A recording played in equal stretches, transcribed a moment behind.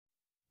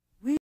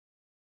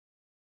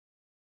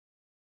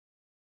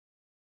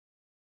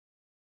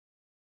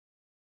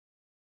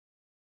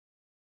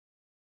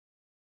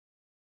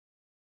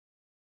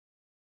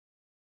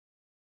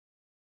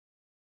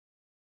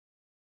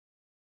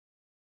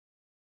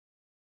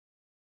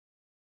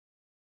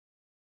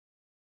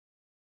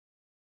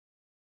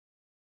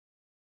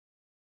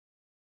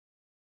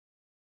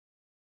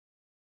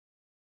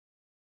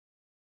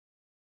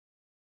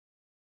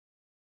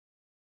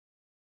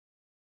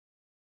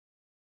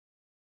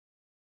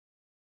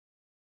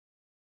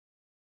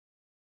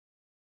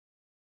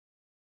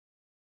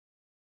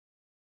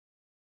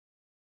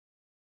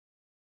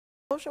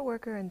Social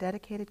worker and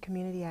dedicated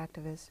community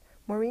activist,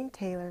 Maureen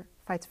Taylor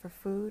fights for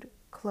food,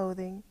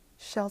 clothing,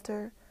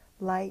 shelter,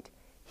 light,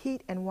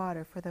 heat, and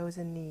water for those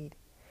in need.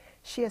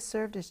 She has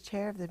served as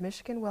chair of the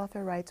Michigan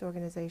Welfare Rights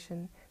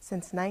Organization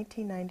since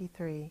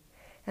 1993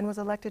 and was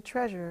elected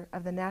treasurer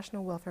of the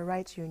National Welfare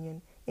Rights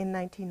Union in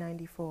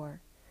 1994.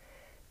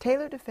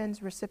 Taylor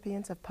defends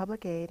recipients of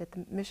public aid at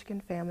the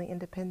Michigan Family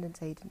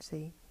Independence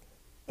Agency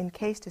in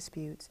case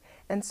disputes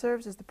and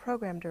serves as the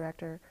program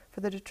director for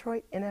the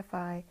Detroit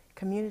NFI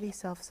Community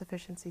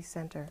Self-Sufficiency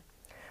Center,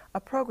 a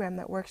program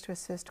that works to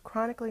assist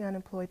chronically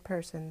unemployed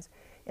persons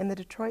in the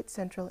Detroit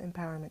Central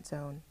Empowerment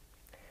Zone.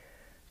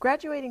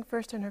 Graduating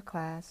first in her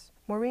class,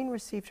 Maureen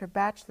received her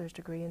bachelor's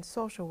degree in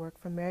social work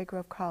from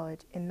Marygrove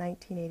College in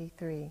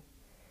 1983.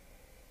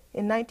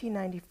 In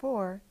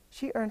 1994,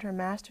 she earned her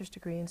master's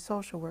degree in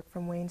social work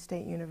from Wayne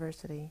State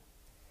University.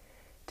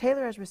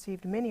 Taylor has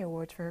received many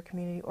awards for her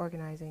community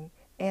organizing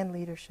and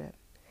leadership,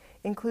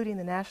 including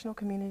the National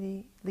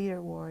Community Leader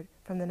Award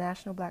from the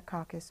National Black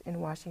Caucus in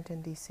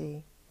Washington,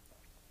 D.C.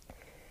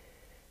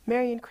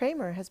 Marian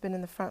Kramer has been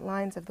in the front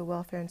lines of the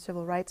welfare and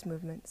civil rights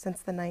movement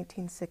since the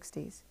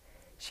 1960s.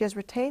 She has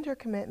retained her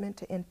commitment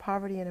to end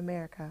poverty in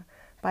America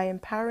by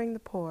empowering the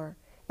poor,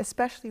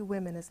 especially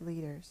women, as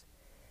leaders.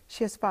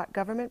 She has fought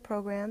government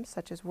programs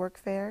such as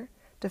Workfare,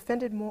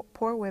 defended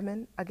poor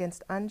women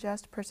against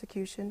unjust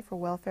persecution for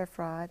welfare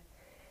fraud,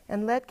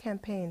 and led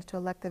campaigns to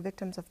elect the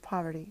victims of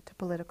poverty to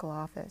political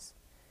office.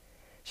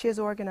 She has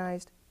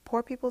organized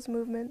poor people's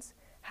movements,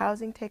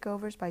 housing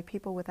takeovers by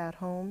people without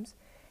homes,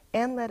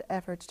 and led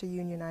efforts to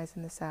unionize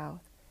in the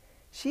South.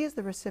 She is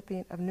the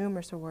recipient of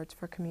numerous awards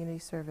for community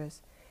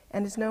service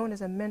and is known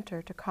as a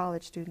mentor to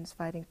college students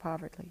fighting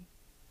poverty.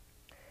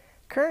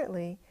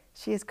 Currently,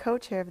 she is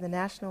co-chair of the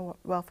National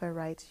Welfare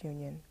Rights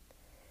Union.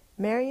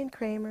 Marian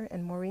Kramer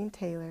and Maureen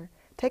Taylor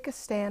take a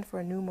stand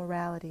for a new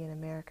morality in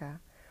America,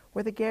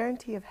 where the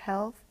guarantee of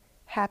health,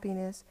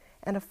 happiness,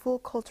 and a full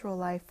cultural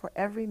life for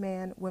every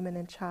man, woman,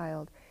 and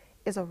child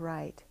is a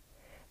right.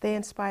 They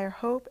inspire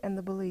hope and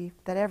the belief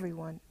that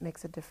everyone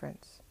makes a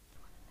difference.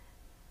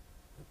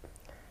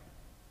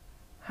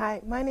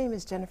 Hi, my name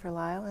is Jennifer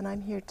Lyle, and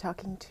I'm here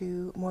talking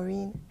to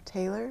Maureen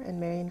Taylor and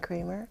Marian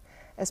Kramer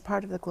as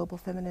part of the Global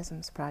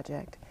Feminisms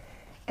Project.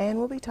 And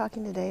we'll be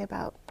talking today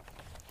about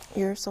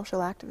your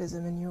social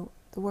activism and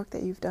the work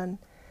that you've done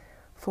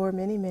for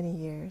many, many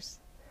years.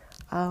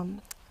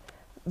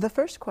 The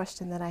first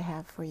question that I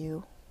have for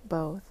you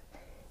both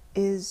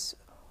is,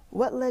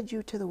 what led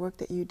you to the work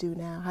that you do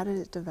now? How did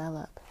it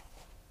develop?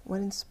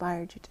 What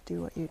inspired you to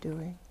do what you're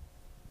doing?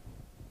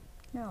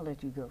 I'll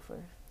let you go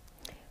first.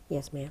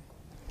 Yes, ma'am.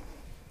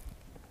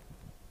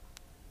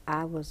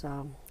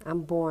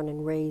 I'm born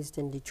and raised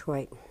in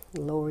Detroit,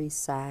 Lower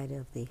East Side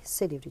of the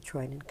city of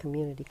Detroit, in a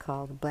community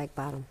called the Black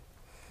Bottom.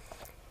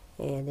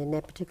 And in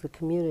that particular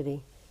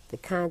community, the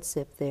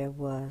concept there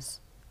was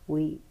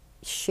we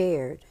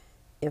shared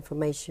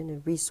information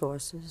and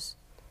resources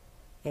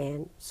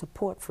and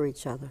support for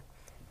each other.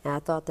 And I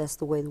thought that's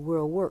the way the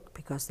world worked,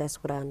 because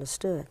that's what I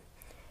understood.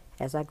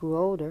 As I grew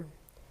older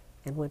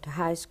and went to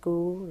high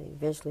school and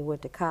eventually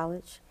went to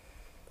college,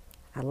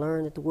 I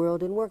learned that the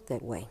world didn't work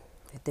that way,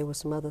 that there were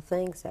some other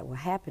things that were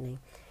happening,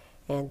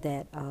 and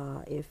that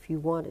if you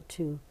wanted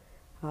to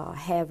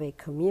have a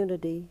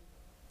community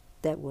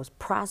that was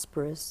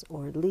prosperous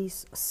or at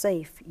least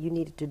safe, you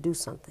needed to do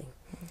something.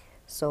 Mm-hmm.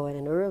 So at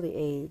an early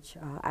age,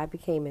 I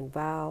became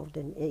involved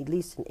in at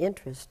least an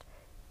interest,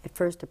 at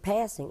first a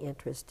passing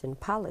interest in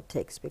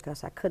politics,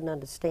 because I couldn't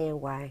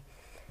understand why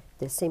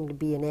there seemed to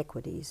be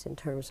inequities in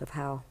terms of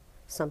how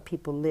some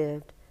people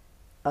lived,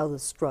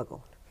 others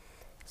struggled.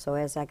 So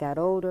as I got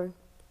older,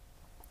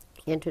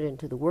 entered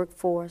into the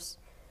workforce,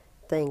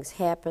 things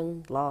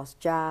happened, lost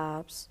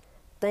jobs,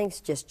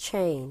 things just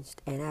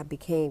changed, and I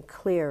became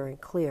clearer and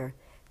clearer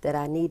that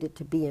I needed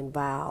to be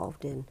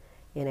involved in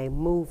a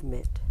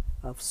movement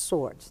of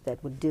sorts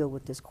that would deal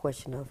with this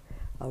question of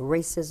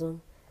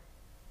racism.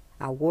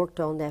 I worked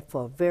on that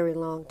for a very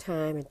long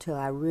time until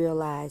I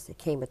realized there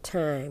came a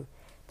time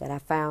that I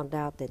found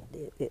out that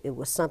it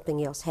was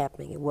something else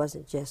happening. It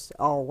wasn't just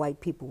all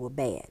white people were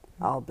bad,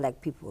 all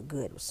black people were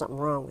good. There was something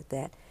wrong with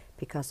that,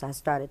 because I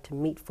started to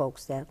meet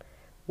folks that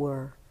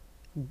were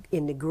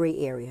in the gray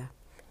area.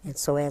 And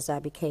so as I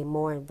became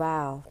more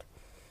involved,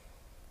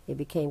 it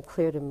became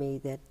clear to me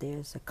that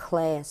there's a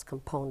class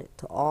component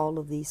to all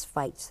of these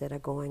fights that are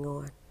going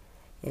on.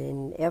 And in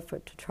an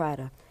effort to try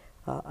to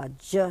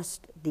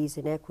adjust these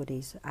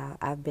inequities,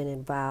 I've been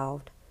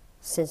involved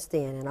since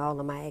then, and all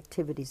of my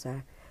activities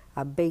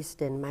are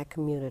based in my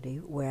community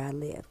where I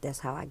live. That's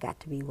how I got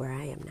to be where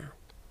I am now.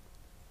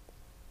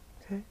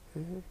 Okay.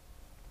 Mm-hmm.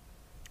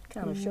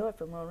 Kind of short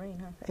for Maureen,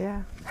 huh?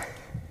 Yeah.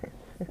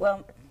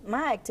 Well,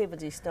 my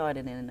activity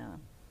started in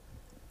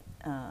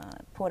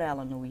Port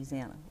Allen,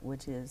 Louisiana,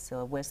 which is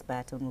West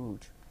Baton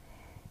Rouge.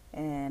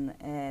 And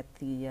at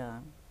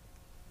the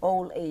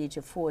old age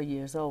of 4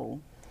 years old,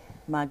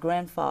 my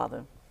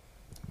grandfather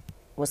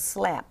was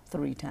slapped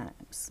 3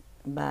 times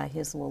by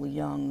his little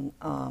young,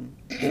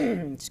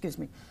 excuse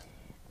me,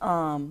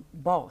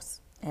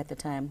 boss. at the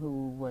time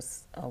who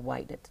was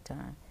white at the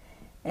time.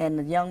 And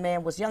the young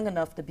man was young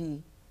enough to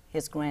be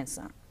his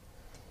grandson.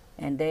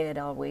 And Dad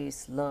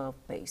always loved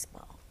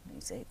baseball.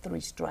 He said, 3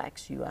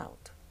 strikes, you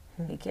out.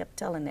 He kept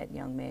telling that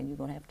young man, you're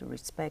going to have to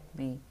respect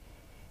me.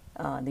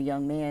 The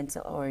young man's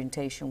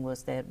orientation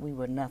was that we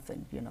were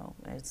nothing, you know,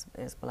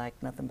 as black,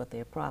 nothing but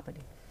their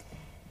property.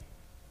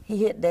 He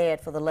hit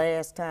Dad for the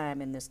last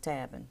time in this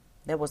tavern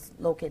that was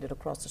located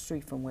across the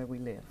street from where we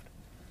lived,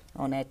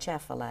 on that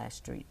Chaffalai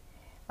Street.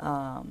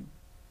 And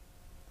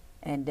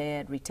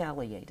Dad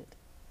retaliated.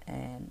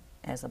 And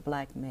as a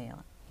black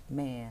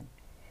man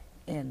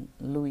in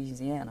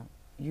Louisiana,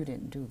 you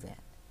didn't do that.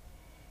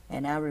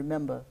 And I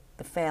remember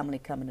the family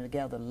coming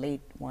together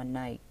late one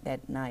night,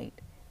 that night,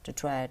 to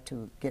try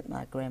to get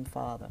my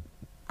grandfather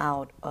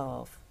out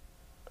of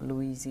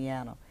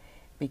Louisiana,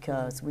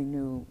 because we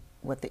knew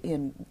what the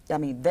end, I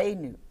mean, they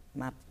knew,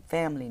 my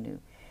family knew,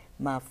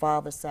 my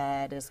father's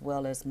side as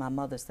well as my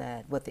mother's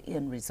side, what the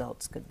end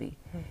results could be,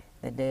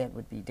 that Dad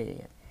would be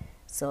dead.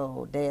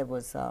 So Dad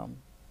was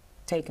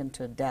taken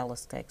to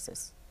Dallas,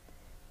 Texas,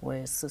 where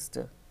his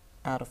sister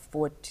out of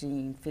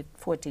 14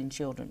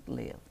 children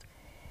lived.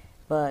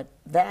 But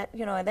that,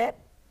 you know, that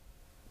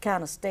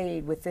kind of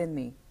stayed within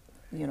me,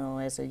 you know,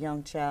 as a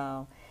young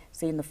child,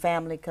 seeing the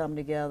family come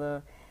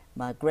together,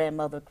 my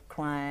grandmother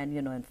crying,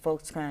 you know, and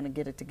folks trying to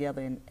get it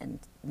together and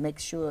make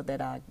sure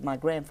that my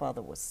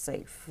grandfather was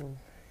safe.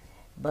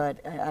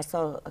 But I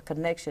saw a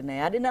connection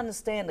there. I didn't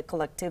understand the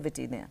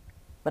collectivity then,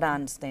 but I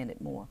understand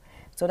it more.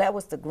 So that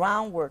was the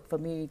groundwork for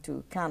me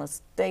to kind of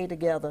stay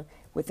together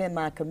within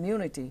my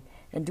community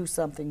and do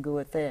something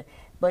good there.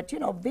 But, you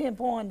know, being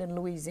born in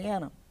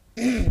Louisiana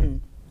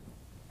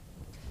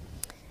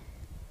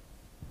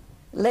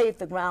laid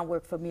the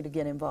groundwork for me to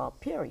get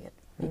involved, period.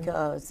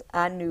 Because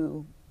I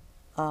knew,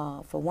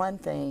 for one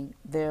thing,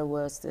 there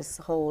was this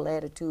whole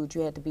attitude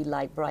you had to be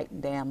light, bright,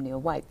 and damn near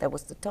white. That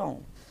was the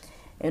tone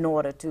in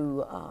order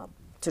to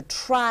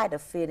try to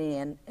fit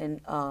in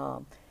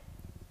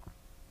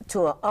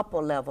to an upper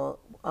level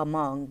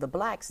among the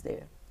blacks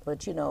there.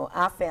 But, you know,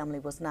 our family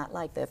was not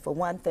like that. For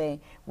one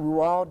thing, we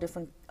were all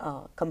different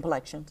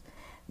complexions.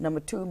 Number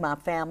 2, my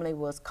family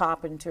was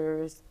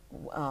carpenters,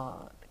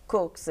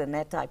 cooks and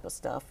that type of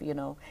stuff, you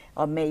know,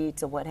 or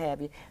maids or what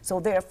have you. So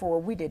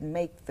therefore, we didn't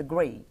make the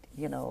grade,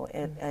 you know,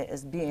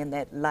 as being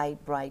that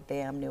light, bright,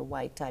 damn near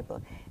white type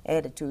of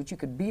attitude. You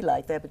could be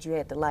like that, but you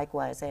had to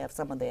likewise have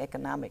some of the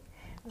economic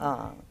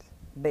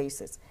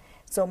basis.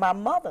 So my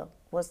mother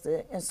was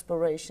the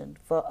inspiration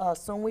for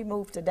us. When we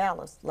moved to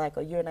Dallas, like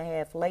a year and a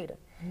half later,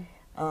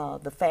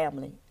 the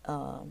family,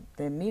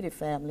 the immediate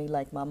family,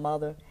 like my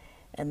mother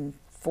and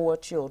 4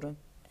 children,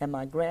 and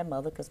my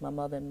grandmother, because my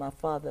mother and my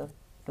father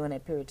during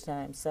that period of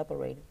time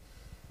separated.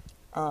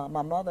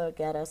 My mother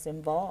got us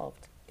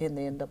involved in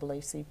the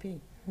NAACP.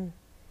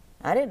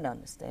 I didn't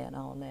understand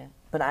all that,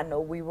 but I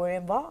know we were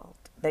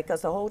involved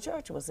because the whole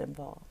church was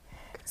involved.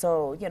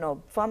 So, you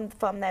know, from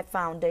that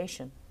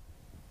foundation,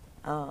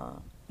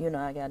 you know,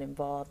 I got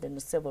involved in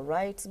the civil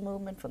rights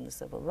movement, from the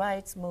civil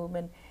rights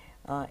movement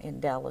in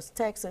Dallas,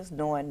 Texas,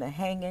 knowing the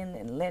hanging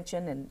and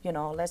lynching and, you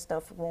know, all that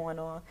stuff going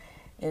on,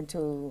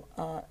 into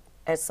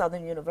at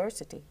Southern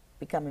University,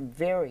 becoming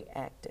very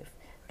active.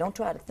 Don't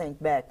try to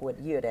think back what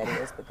year that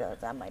is,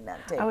 because I might not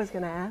take it. I was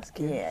going to ask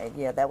you.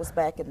 Yeah, that was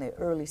back in the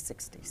early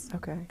 60s.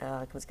 Okay.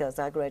 Because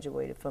I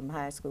graduated from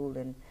high school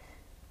in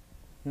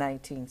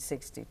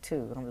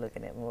 1962. I'm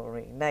looking at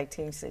Maureen,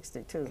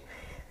 1962.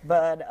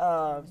 But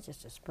It's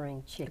just a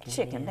spring chicken.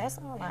 chicken, that's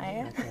all I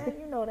am. Yeah,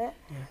 you know that.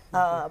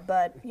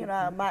 But you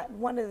know,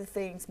 one of the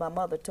things my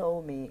mother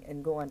told me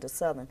in going to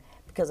Southern,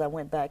 because I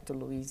went back to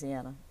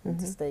Louisiana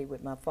to stay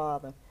with my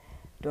father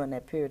during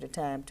that period of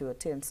time to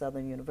attend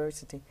Southern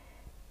University.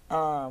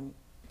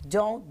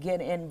 Don't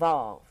get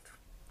involved.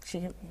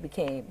 She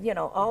became, you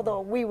know, although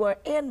we were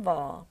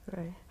involved,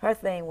 her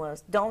thing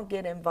was don't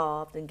get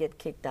involved and get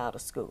kicked out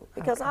of school.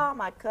 Because all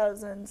my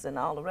cousins and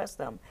all the rest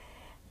of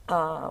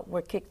them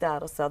were kicked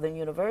out of Southern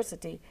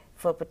University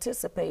for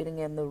participating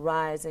in the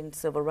rising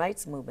civil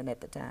rights movement at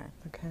the time.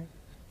 Okay.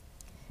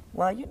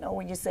 Well, you know,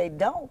 when you say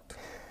don't,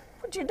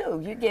 what you do?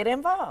 You get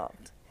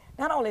involved.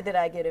 Not only did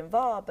I get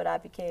involved, but I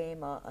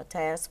became a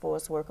task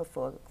force worker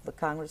for the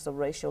Congress of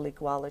Racial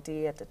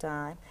Equality at the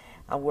time.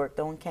 I worked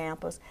on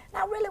campus.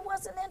 And I really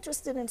wasn't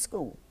interested in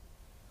school.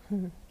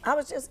 I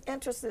was just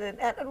interested in,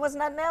 and it was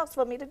nothing else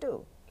for me to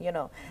do, you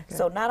know.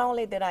 So not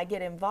only did I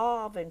get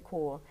involved in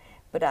CORE,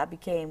 but I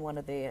became one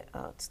of their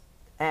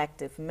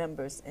active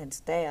members and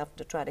staff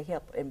to try to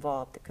help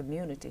involve the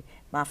community,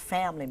 my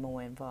family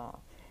more involved.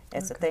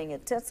 As the thing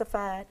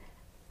intensified,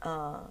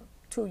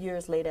 2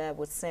 years later I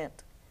was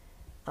sent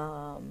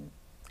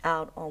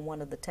out on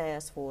one of the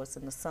task force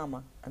in the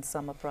summer, and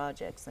summer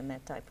projects and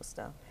that type of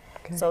stuff.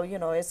 So, you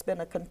know, it's been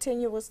a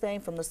continuous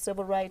thing from the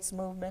civil rights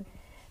movement,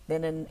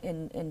 then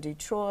in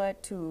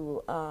Detroit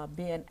to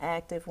being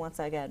active once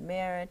I got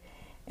married,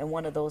 and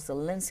one of those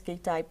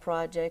Alinsky type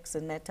projects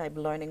and that type of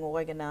learning,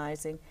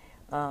 organizing,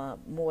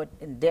 more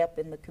in depth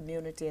in the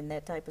community and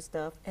that type of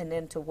stuff, and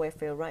then to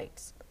welfare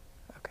rights.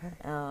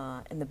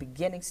 Okay. In the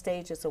beginning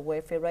stages of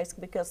welfare rights,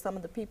 because some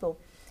of the people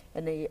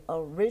in the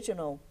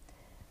original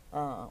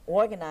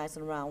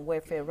organizing around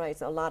welfare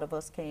rights, a lot of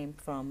us came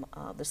from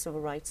the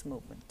civil rights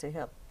movement to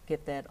help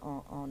get that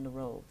on the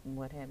road and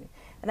what have you.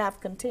 And I've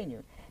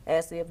continued.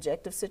 As the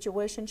objective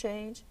situation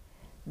changed,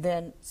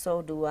 then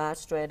so do our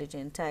strategy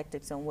and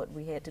tactics on what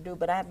we had to do.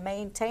 But I've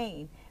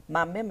maintained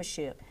my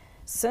membership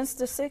since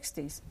the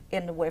 60s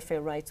in the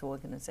Welfare Rights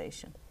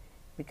Organization,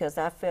 because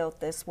I felt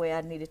that's where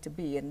I needed to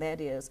be, and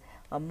that is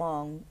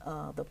among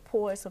the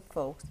poorest of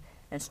folks,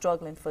 and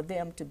struggling for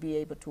them to be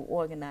able to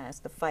organize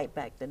the fight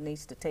back that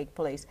needs to take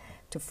place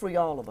to free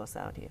all of us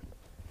out here.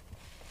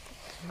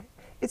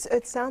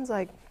 It sounds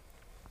like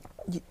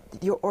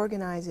you're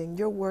organizing,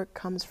 your work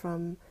comes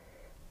from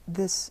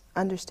this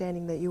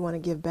understanding that you want to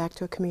give back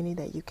to a community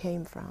that you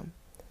came from.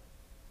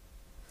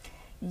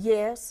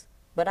 Yes,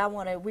 but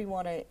we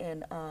want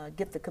to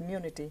get the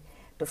community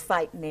to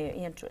fight in their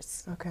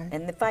interests. Okay.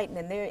 And the fighting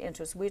in their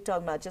interests, we're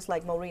talking about, just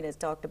like Maureen has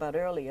talked about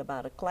earlier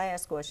about a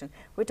class question,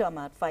 we're talking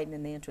about fighting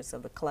in the interests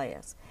of the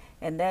class.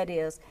 And that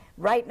is,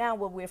 right now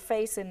what we're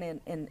facing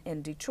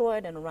in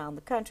Detroit and around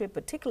the country,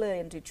 particularly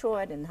in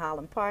Detroit and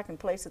Highland Park and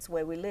places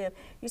where we live,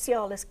 you see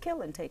all this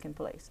killing taking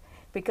place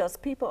because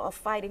people are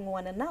fighting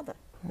one another,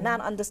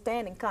 not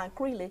understanding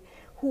concretely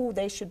who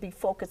they should be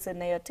focusing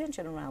their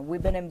attention around.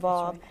 We've been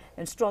involved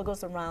in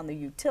struggles around the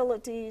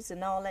utilities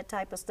and all that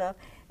type of stuff,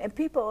 and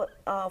people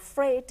are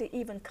afraid to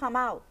even come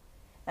out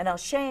and are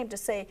ashamed to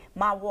say,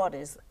 my water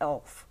is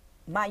off,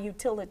 my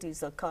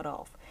utilities are cut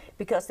off,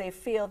 because they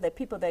feel that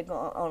people that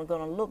are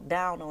going to look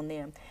down on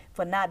them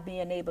for not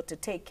being able to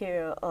take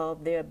care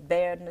of their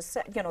bare,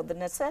 the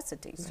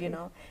necessities, you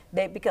know.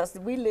 Because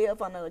we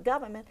live under a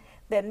government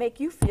that make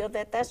you feel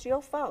that that's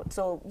your fault.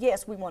 So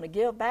yes, we want to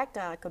give back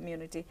to our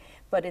community,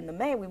 but in the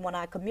main, we want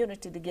our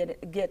community to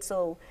get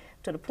so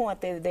to the point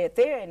that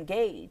they're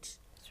engaged.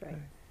 That's right.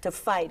 To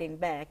fighting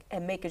back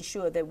and making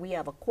sure that we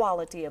have a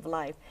quality of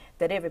life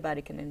that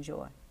everybody can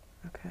enjoy.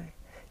 Okay.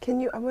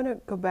 I want to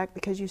go back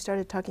because you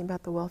started talking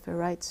about the welfare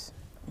rights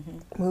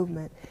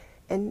movement,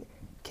 and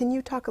can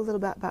you talk a little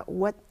bit about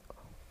what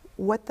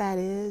that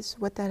is,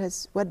 what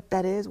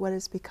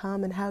it's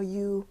become, and how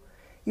you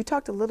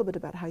talked a little bit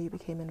about how you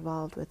became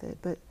involved with it,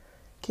 but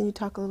can you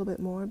talk a little bit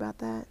more about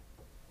that,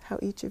 how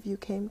each of you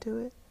came to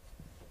it?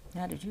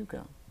 How did you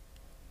go?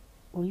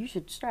 Well, you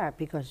should start,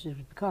 because it was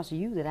because of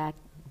you that I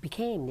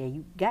became there.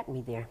 You got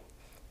me there.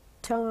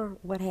 Tell her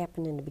what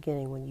happened in the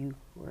beginning when you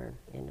were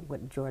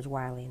with George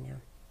Wiley and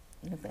them.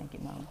 Thank you,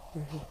 Mom.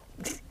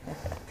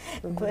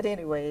 But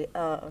anyway,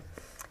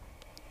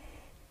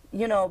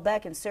 you know,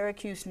 back in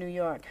Syracuse, New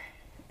York,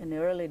 in the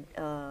early,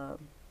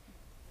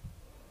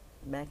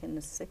 back in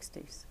the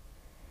 60s,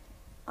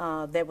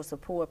 there was a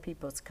Poor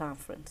People's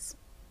Conference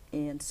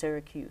in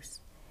Syracuse.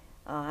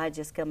 I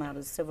just come out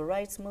of the Civil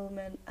Rights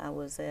Movement. I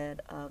was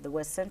at the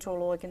West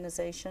Central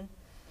Organization.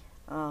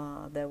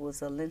 There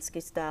was a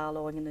Linsky-style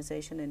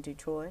organization in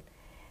Detroit.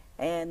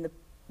 And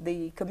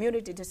the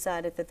community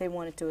decided that they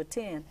wanted to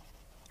attend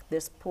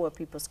this Poor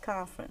People's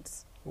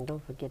Conference. And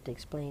don't forget to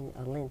explain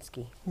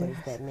Alinsky. What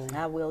does that mean?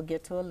 I will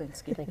get to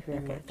Alinsky. Thank you very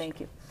much. Thank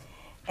you.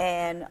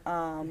 And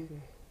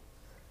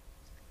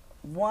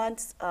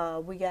once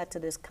we got to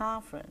this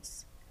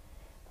conference,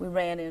 we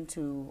ran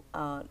into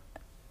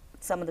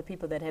some of the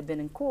people that had been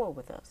in corps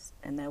with us,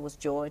 and that was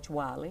George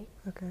Wiley.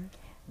 Okay.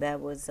 That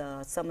was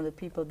some of the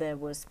people that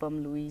was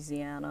from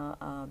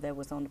Louisiana that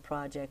was on the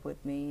project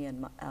with me,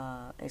 and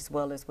as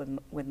well as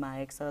with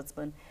my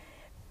ex-husband.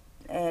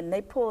 And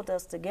they pulled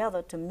us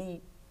together to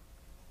meet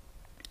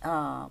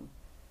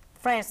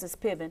Francis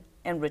Piven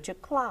and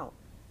Richard Cloud,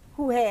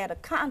 who had a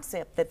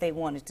concept that they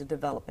wanted to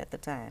develop at the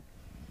time.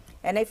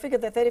 And they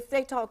figured that if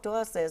they talked to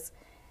us as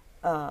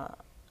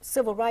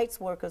civil rights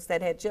workers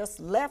that had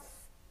just left,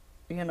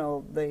 you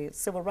know, the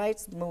civil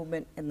rights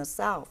movement in the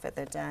South at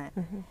that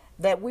time,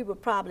 that we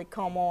would probably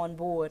come on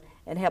board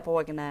and help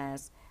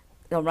organize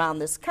around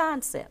this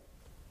concept.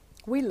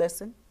 We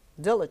listened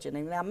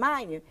diligently. Now,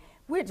 mind you,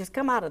 we had just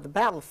come out of the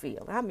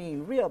battlefield. I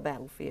mean, real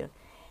battlefield.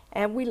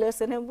 And we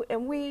listened,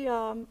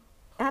 and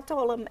I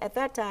told them at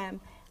that time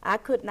I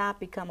could not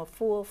become a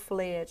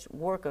full-fledged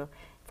worker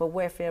for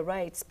welfare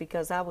rights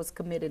because I was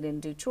committed in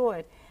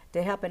Detroit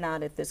to helping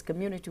out at this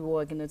community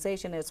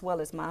organization, as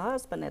well as my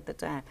husband at the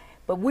time.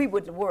 But we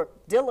would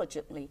work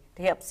diligently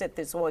to help set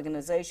this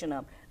organization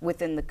up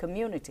within the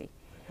community.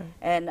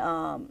 And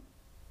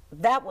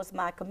that was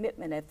my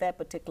commitment at that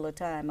particular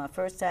time. My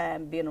first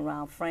time being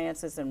around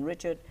Francis and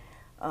Richard,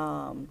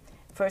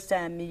 first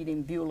time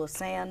meeting Beulah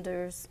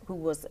Sanders, who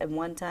was at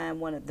one time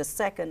the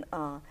second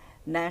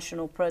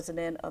national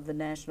president of the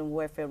National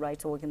Welfare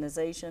Rights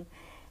Organization.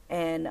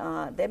 And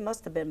there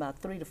must have been about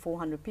 300 to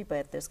 400 people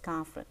at this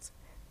conference,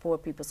 Poor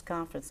People's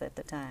Conference at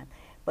the time.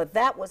 But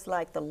that was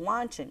like the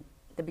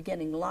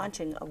beginning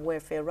launching of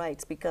welfare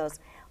rights, because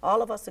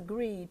all of us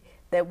agreed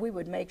that we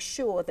would make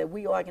sure that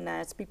we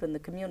organized people in the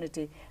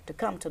community to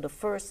come to the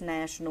first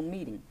national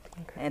meeting.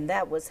 Okay. And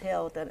that was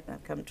held,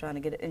 I'm trying to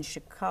get it, in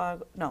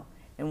Chicago, no,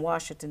 in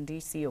Washington,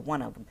 D.C., or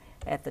one of them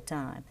at the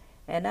time.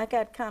 And I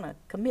got kind of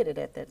committed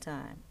at that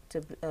time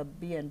to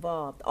be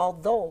involved,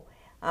 although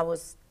I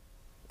was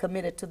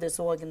committed to this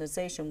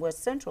organization,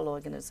 West Central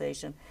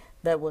organization,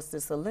 that was the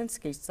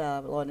Alinsky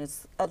side.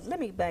 Let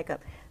me back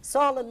up.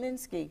 Saul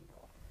Alinsky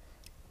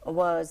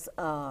was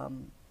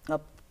a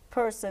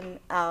person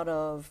out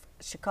of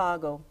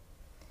Chicago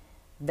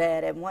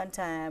that at one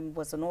time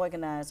was an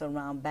organizer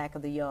around Back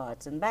of the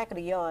Yards. And Back of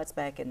the Yards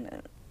back in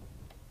the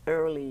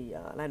early,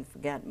 I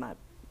forgot my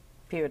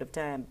period of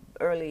time,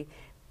 early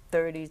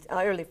 30s,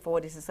 early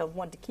 40s and stuff,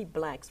 wanted to keep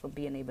blacks from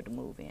being able to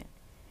move in.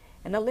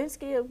 And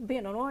Alinsky,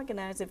 being an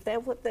organizer, if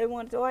that's what they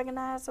wanted to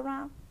organize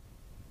around,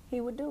 he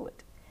would do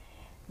it.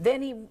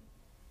 Then he,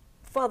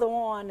 further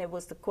on, it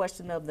was the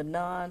question of the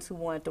nuns who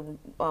wanted to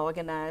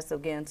organize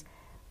against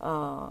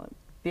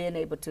being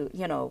able to,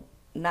 you know,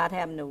 not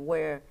having to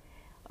wear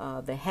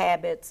the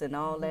habits and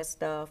all that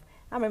stuff.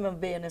 I remember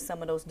being in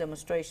some of those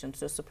demonstrations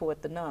to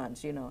support the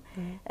nuns, you know.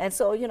 And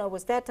so, you know, it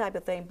was that type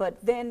of thing. But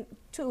then,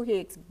 too,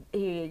 he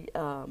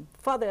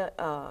further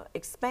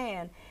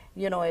expand,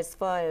 you know, as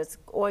far as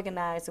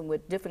organizing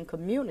with different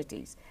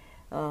communities.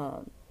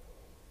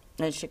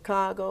 In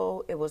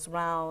Chicago, it was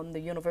around the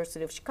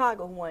University of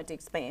Chicago who wanted to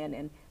expand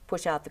and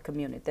push out the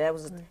community. That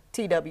was the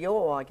TWO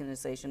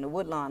organization, the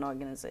Woodlawn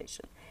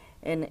organization.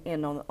 And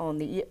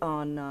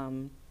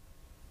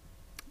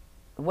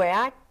where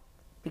I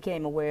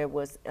became aware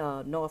was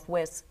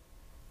Northwest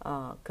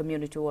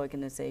Community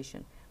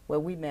Organization, where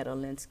we met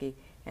Alinsky,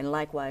 and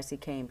likewise he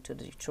came to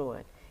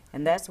Detroit.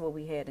 And that's what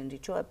we had in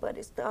Detroit, but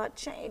it started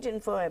changing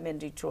for him in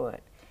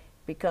Detroit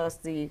because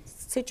the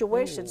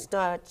situation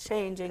started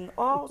changing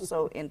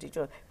also in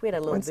Detroit. We had a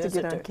little visitor. Wants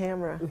to get on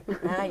camera.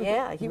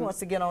 Yeah, he wants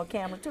to get on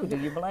camera too. Do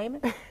you blame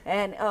him?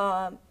 And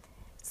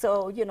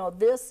so, you know,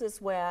 this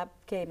is where I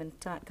came in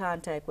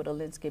contact with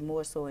Alinsky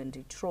more so in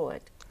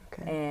Detroit.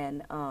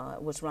 And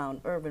it was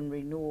around urban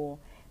renewal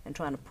and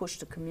trying to push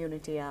the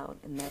community out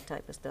and that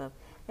type of stuff.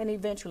 And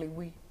eventually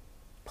we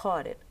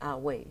parted our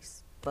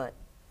ways. But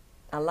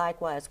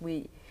likewise,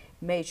 we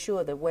made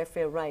sure that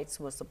Workfare Rights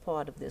was a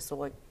part of this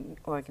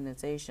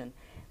organization,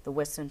 the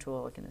West Central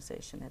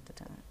organization at the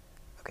time.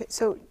 Okay,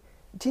 so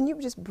can you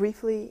just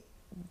briefly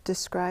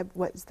describe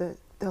what's the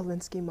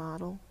Alinsky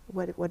model?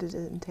 What does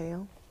it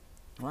entail?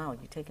 Wow,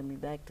 you're taking me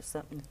back to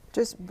something.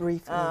 Just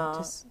briefly.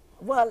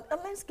 Well,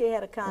 Alinsky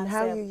had a concept. And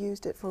how you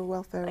used it for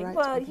welfare rights?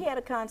 Well, he had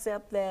a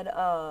concept that,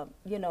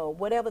 you know,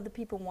 whatever the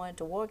people wanted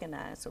to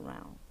organize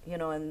around, you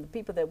know, and the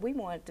people that we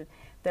wanted to,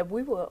 that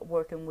we were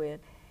working with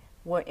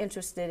were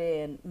interested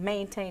in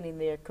maintaining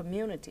their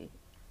community.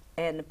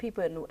 And the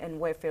people in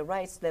Workfare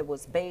Rights that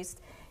was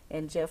based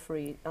in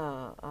Jeffrey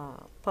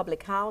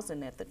Public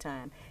Housing at the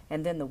time,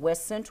 and then the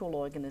West Central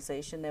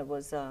organization that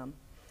was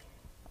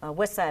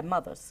West Side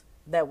Mothers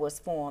that was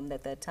formed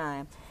at that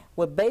time,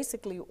 were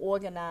basically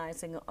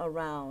organizing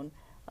around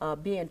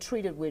being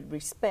treated with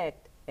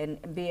respect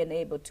and being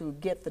able to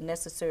get the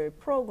necessary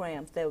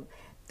programs that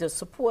to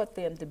support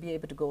them to be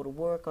able to go to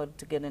work or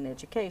to get an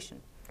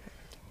education.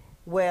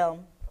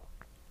 Well,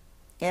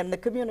 and the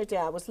community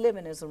I was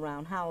living is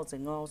around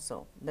housing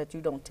also, that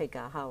you don't take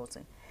our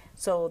housing.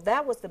 So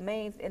that was the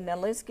main, and the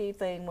Alinsky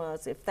thing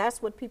was, if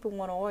that's what people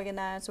want to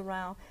organize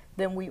around,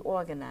 then we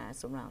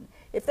organize around it.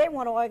 If they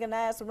want to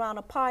organize around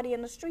a party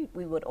in the street,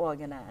 we would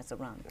organize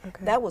around it.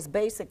 Okay. That was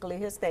basically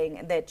his thing,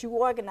 and that you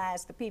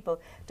organize the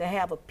people to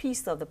have a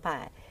piece of the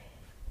pie.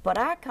 But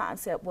our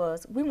concept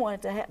was we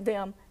wanted to have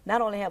them not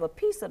only have a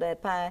piece of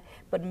that pie,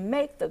 but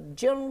make the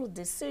general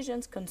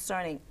decisions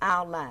concerning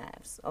our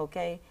lives,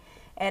 okay?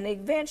 And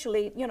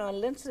eventually, you know,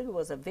 Alinsky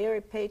was a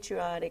very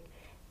patriotic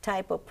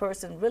type of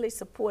person, really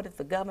supported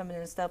the government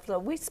and stuff. So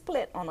we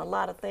split on a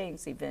lot of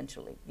things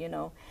eventually, you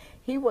know.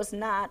 He was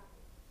not,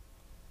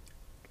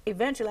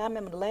 eventually, I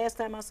remember the last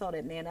time I saw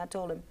that man, I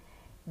told him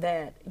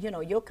that, you know,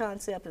 your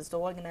concept is to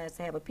organize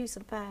to have a piece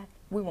of the pie.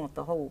 We want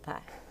the whole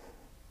pie.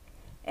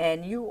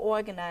 And you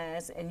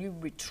organize and you,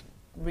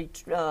 you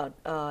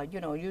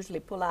know,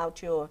 usually pull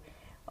out your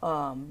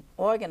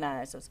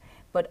organizers.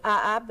 But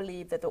I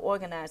believe that the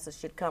organizers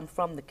should come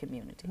from the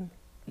community.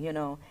 You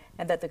know,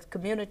 and that the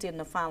community in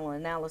the final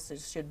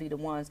analysis should be the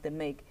ones that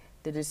make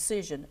the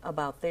decision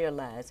about their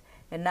lives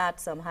and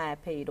not some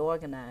high-paid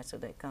organizer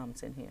that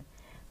comes in here.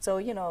 So,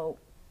 you know,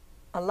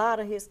 a lot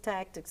of his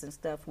tactics and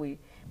stuff,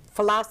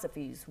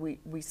 philosophies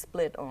we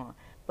split on,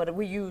 but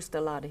we used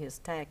a lot of his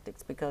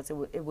tactics because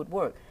it would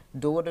work.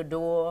 Door to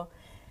door,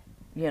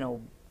 you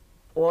know,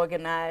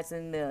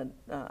 organizing the,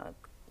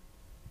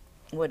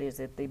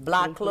 the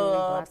block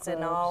clubs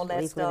and all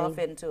that stuff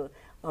into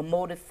a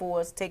motive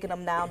force, taking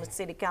them down to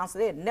city council.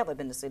 They had never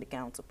been to city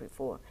council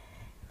before.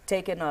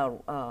 Taking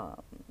a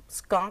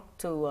skunk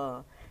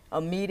to a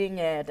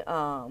meeting at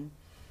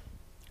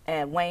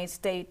Wayne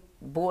State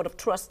Board of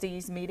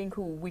Trustees meeting,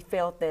 who we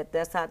felt that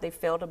that's how they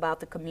felt about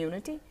the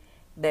community,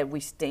 that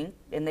we stink,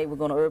 and they were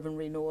going to urban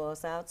renew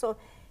us out. So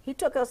he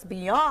took us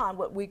beyond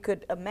what we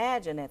could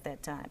imagine at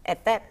that time,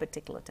 at that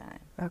particular time.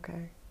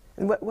 Okay.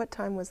 And what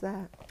time was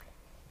that?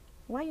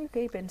 Why you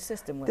keep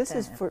insisting with This time?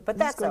 is for, but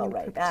this is that's all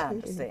going into right. I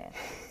perpetuity.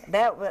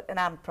 understand. And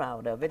I'm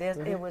proud of it.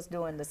 It was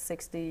during the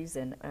 60s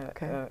and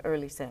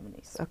early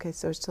 70s. Okay,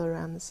 so it's still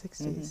around the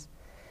 60s.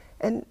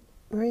 And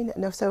Maureen,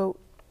 no, so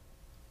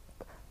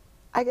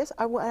I guess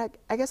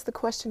I guess the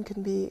question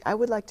can be, I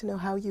would like to know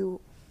how you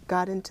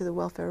got into the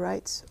welfare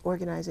rights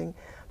organizing,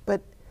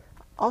 but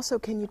also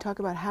can you talk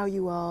about how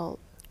you all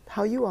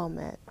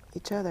met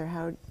each other?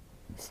 How?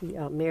 See,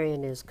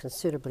 Marian is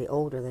considerably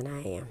older than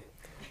I am,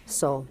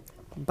 so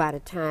by the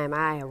time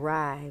I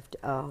arrived,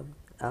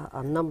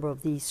 a number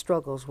of these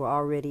struggles were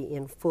already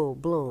in full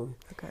bloom.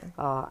 Okay.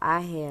 I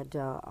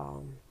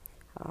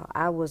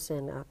was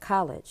in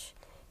college,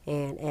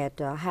 and at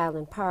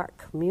Highland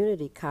Park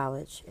Community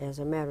College, as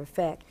a matter of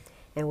fact,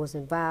 and was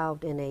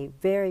involved in a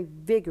very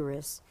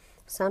vigorous,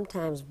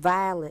 sometimes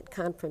violent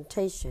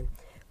confrontation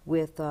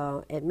with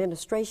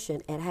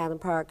administration at Highland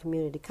Park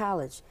Community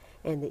College.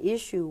 And the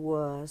issue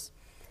was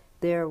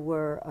there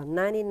were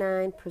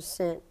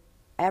 99%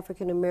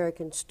 African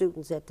American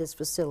students at this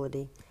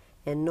facility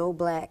and no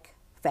black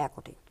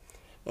faculty.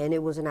 And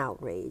it was an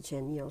outrage.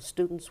 And you know,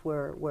 students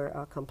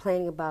were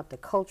complaining about the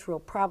cultural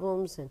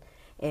problems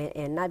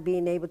and not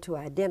being able to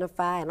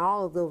identify and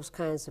all of those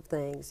kinds of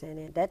things. And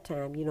at that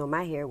time, you know,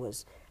 my hair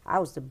was, I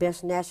was the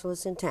best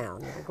nationalist in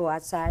town. I'd go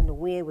outside and the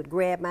wind would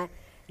grab my,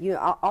 you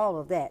know, all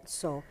of that.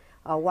 So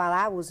while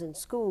I was in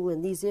school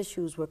and these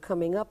issues were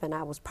coming up, and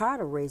I was part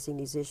of raising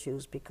these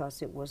issues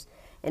because it was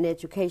an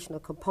educational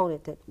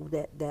component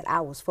that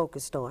I was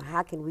focused on.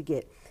 How can we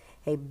get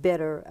a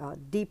better,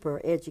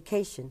 deeper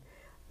education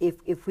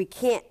if we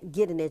can't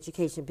get an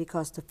education,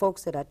 because the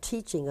folks that are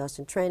teaching us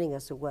and training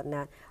us and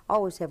whatnot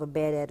always have a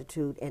bad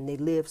attitude and they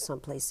live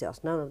someplace else.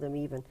 None of them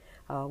even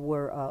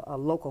were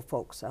local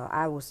folks.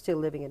 I was still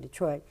living in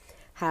Detroit.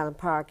 Highland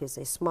Park is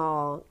a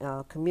small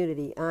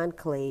community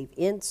enclave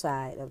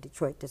inside of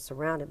Detroit that's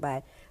surrounded by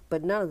it,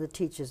 but none of the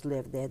teachers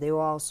lived there. They were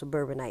all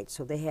suburbanites,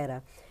 so they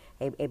had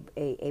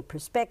a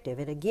perspective.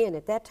 And again,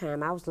 at that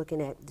time, I was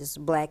looking at this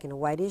black and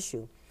white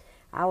issue.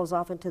 I was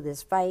off into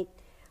this fight.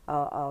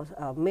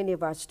 Many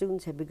of our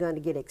students had begun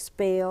to get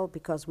expelled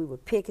because we were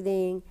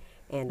picketing,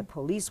 and the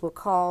police were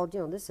called. You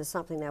know, this is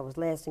something that was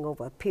lasting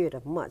over a period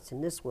of months,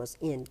 and this was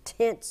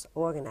intense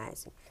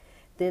organizing.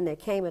 Then there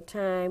came a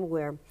time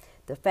where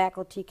the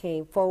faculty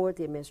came forward,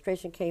 the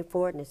administration came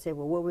forward, and they said,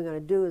 well, what we're going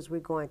to do is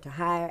we're going to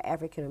hire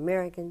African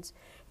Americans,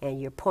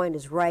 and your point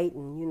is right,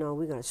 and you know,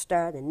 we're going to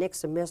start, and next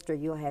semester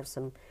you'll have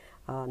some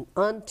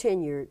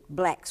untenured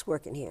blacks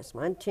working here, some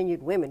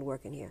untenured women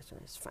working here, so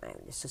it's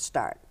fine, it's a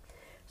start.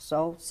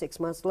 So 6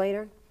 months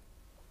later,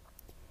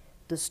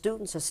 the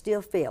students are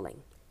still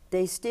failing.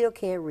 They still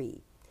can't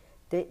read.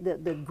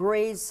 The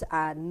grades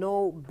are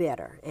no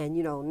better. And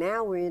you know,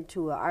 now we're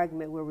into an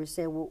argument where we're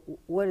saying, well,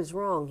 what is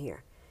wrong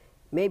here?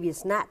 Maybe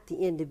it's not the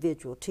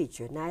individual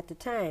teacher. Now at the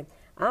time,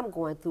 I'm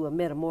going through a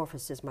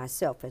metamorphosis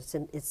myself. It's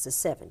the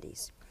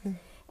 70s.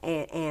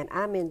 And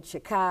I'm in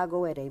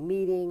Chicago at a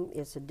meeting.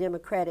 It's a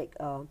Democratic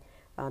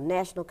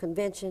National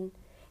Convention,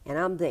 and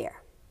I'm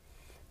there.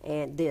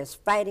 And there's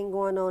fighting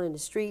going on in the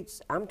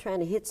streets. I'm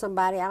trying to hit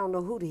somebody. I don't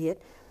know who to hit,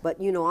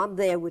 but you know, I'm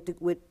there with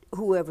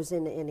whoever's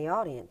in the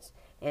audience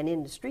and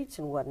in the streets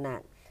and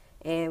whatnot.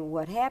 And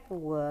what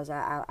happened was,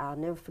 I'll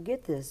never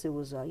forget this. It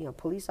was you know,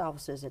 police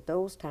officers at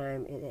those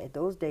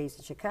days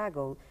in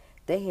Chicago,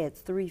 they had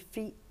 3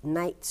 feet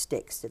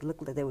nightsticks that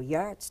looked like they were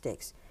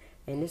yardsticks.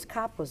 And this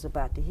cop was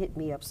about to hit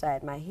me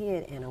upside my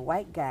head, and a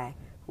white guy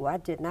who I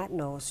did not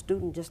know, a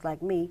student just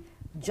like me,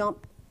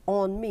 jumped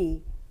on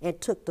me and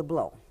took the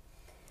blow.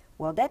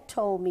 Well, that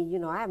told me, you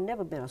know, I've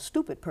never been a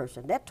stupid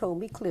person. That told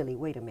me clearly,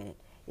 wait a minute,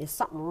 there's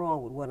something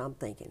wrong with what I'm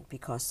thinking,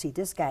 because see,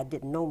 this guy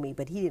didn't know me,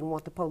 but he didn't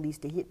want the police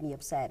to hit me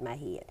upside my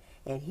head.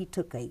 And he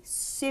took a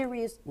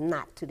serious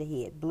knot to the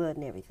head, blood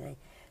and everything.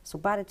 So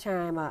by the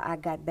time I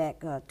got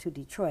back to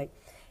Detroit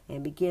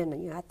and began,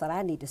 you know, I thought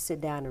I need to sit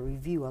down and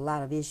review a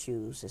lot of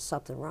issues. There's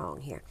something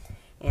wrong here.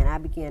 And I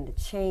began to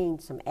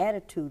change some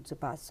attitudes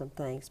about some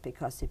things,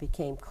 because it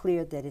became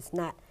clear that it's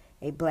not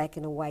a black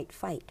and a white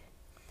fight.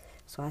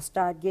 So I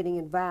started getting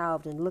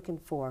involved and looking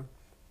for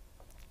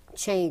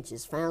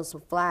changes, found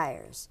some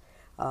flyers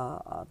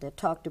that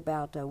talked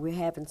about we're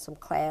having some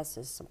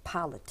classes, some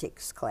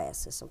politics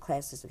classes, some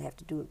classes that have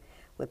to do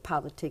with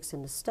politics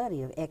and the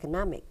study of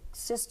economic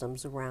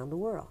systems around the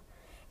world.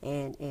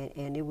 And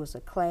it was a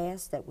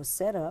class that was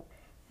set up,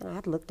 and I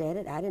looked at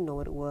it, I didn't know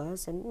what it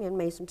was, and you know,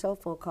 made some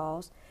telephone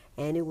calls,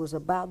 and it was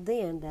about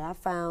then that I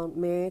found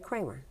Marian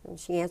Kramer, and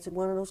she answered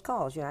one of those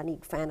calls. You know, I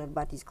need to find out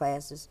about these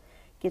classes,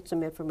 get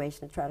some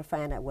information and try to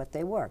find out what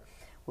they were.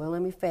 Well,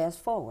 let me fast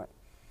forward.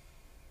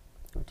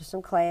 Went to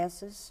some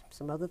classes,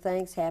 some other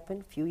things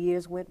happened, a few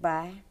years went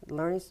by,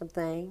 learning some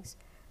things.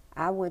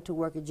 I went to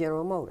work at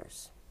General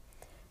Motors.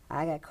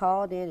 I got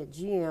called in at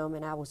GM,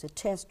 and I was a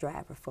test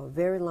driver for a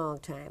very long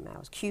time. I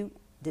was cute,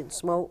 didn't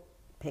smoke,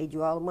 paid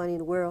you all the money in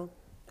the world,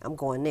 I'm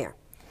going there.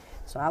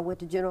 So I went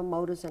to General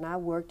Motors, and I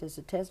worked as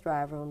a test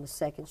driver on the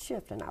second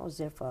shift, and I was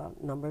there for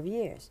a number of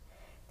years.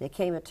 There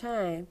came a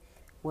time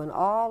when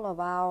all of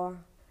our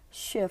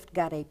shift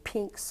got a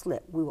pink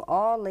slip. We were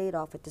all laid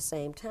off at the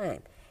same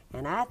time.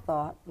 And I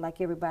thought,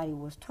 like everybody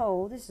was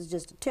told, this is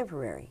just a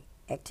temporary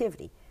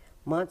activity.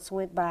 Months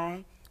went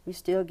by, we're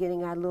still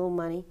getting our little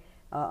money.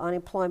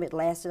 Unemployment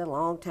lasted a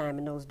long time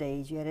in those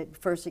days. You had a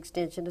first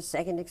extension, a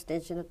second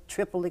extension, a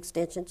triple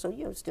extension, so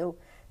you were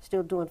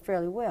still doing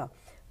fairly well.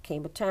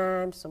 Came a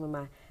time, some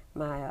of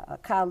my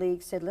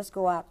colleagues said, let's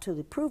go out to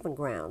the proving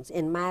grounds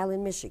in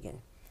Milan,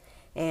 Michigan.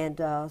 And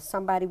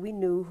somebody we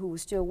knew who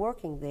was still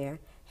working there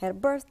had a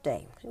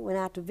birthday. We went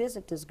out to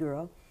visit this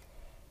girl,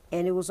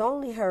 and it was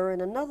only her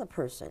and another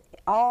person.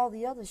 All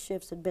the other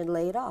shifts had been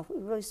laid off. We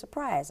were really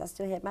surprised. I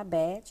still had my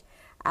badge.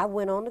 I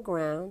went on the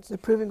grounds. The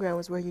proving ground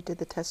was where you did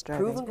the test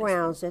driving. Proving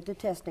grounds at the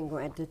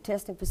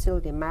testing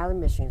facility in Milan,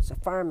 Michigan. It's a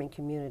farming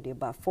community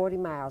about 40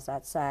 miles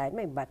outside,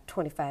 maybe about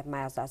 25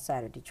 miles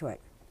outside of Detroit.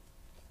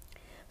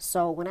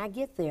 So when I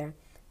get there,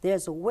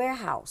 there's a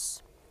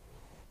warehouse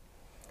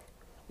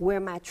where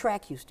my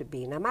track used to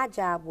be. Now my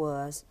job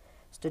was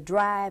to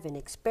drive an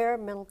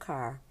experimental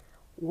car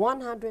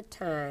 100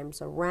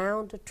 times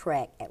around the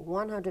track at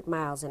 100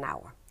 miles an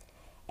hour.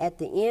 At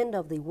the end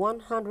of the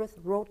 100th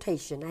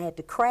rotation, I had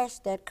to crash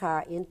that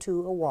car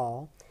into a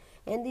wall,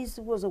 and this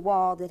was a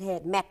wall that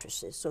had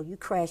mattresses, so you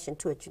crash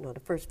into it, you know,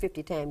 the first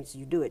 50 times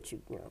you do it,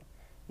 you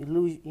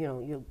lose,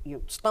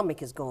 your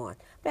stomach is gone.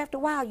 But after a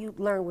while, you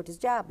learn what this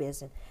job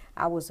is, and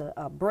I was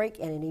a brake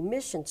and an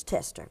emissions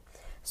tester.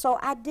 So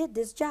I did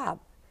this job.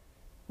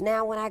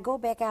 Now, when I go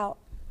back out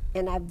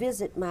and I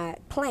visit my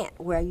plant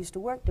where I used to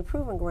work, the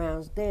proving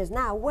grounds, there's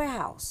now a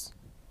warehouse.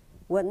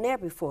 Wasn't there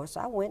before, so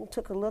I went and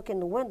took a look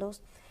in the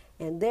windows,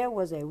 and there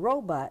was a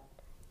robot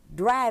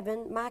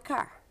driving my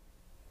car.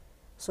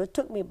 So it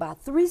took me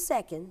about 3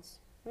 seconds,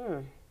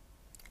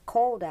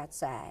 cold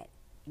outside,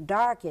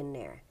 dark in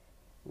there.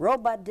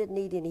 Robot didn't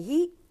need any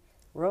heat,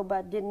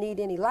 robot didn't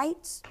need any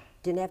lights,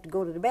 didn't have to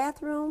go to the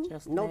bathroom,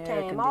 just no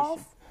time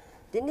off,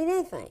 didn't need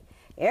anything.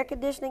 Air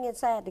conditioning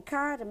inside the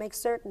car to make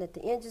certain that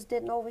the engines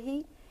didn't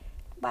overheat.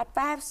 About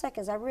 5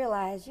 seconds I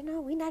realized, you know,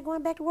 we're not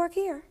going back to work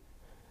here.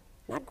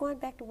 Not going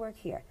back to work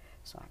here.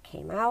 So I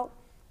came out,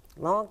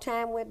 long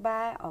time went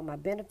by, all my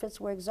benefits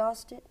were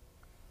exhausted.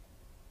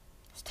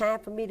 It's time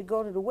for me to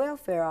go to the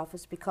welfare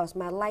office because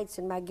my lights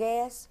and my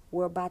gas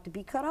were about to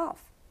be cut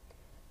off.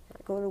 I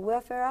go to the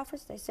welfare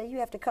office, they say you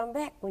have to come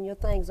back when your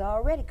things are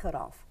already cut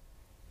off.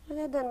 Well,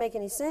 that doesn't make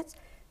any sense.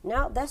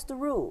 No, that's the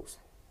rules.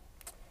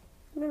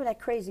 Remember that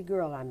crazy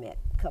girl I met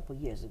a couple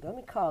years ago? Let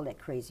me call that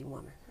crazy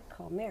woman. I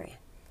called Marian.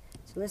 I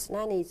said, listen,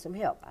 I need some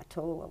help. I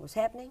told her what was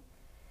happening,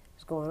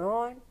 what's going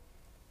on.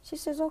 She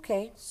says,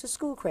 okay, it's the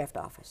Schoolcraft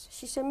office.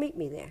 She said, meet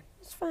me there.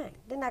 It's fine.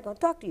 They're not going to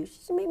talk to you. She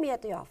said, meet me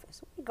at the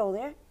office. We go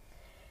there.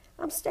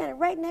 I'm standing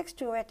right next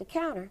to her at the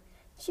counter.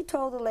 She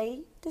told the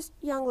lady, this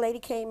young lady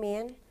came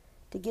in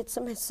to get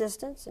some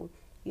assistance, and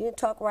you didn't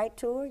talk right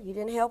to her, you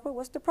didn't help her.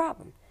 What's the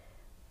problem?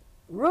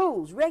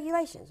 Rules,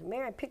 regulations.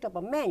 Marian picked up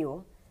a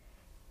manual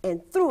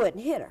and threw it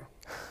and hit her.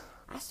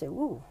 I said,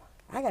 ooh,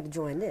 I got to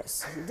join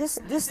this.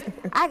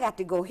 I got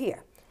to go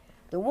here.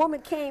 The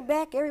woman came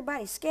back,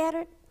 everybody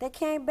scattered. They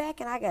came back,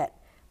 and I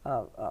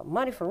got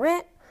money for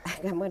rent, I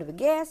got money for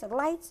gas and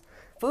lights,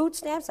 food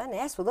stamps. I didn't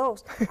ask for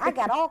those. I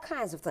got all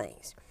kinds of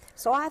things.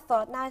 So I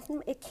thought, now,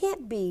 it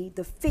can't be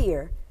the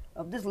fear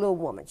of this little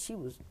woman. She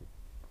was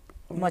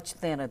much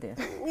thinner than.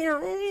 You know,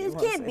 it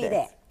can't be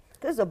that.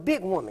 This is a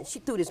big woman. She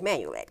threw this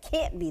manual at.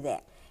 Can't be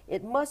that.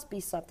 It must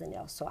be something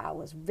else. So I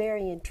was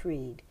very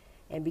intrigued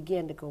and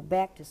began to go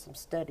back to some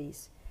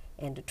studies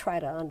and to try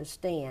to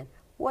understand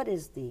what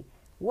is the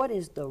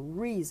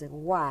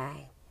reason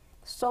why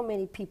so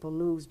many people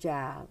lose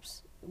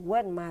jobs. It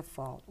wasn't my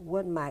fault. It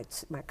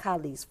wasn't my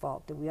colleagues'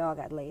 fault that we all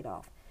got laid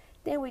off.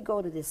 Then we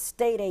go to this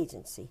state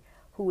agency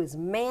who is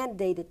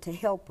mandated to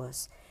help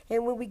us.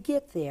 And when we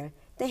get there,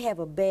 they have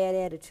a bad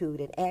attitude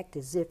and act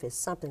as if it's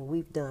something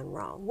we've done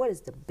wrong. What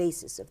is the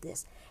basis of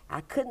this?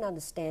 I couldn't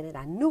understand it.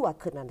 I knew I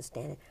couldn't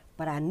understand it,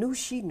 but I knew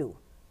she knew.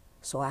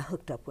 So I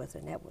hooked up with her,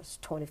 and that was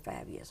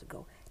 25 years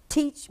ago.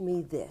 Teach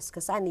me this,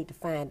 because I need to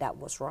find out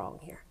what's wrong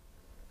here.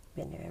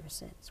 Been there ever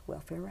since.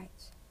 Welfare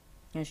rights.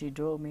 And she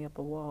drove me up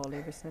a wall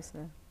ever since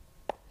then.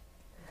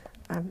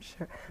 I'm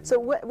sure. So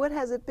what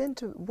has it been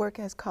to work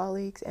as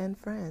colleagues and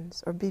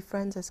friends, or be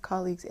friends as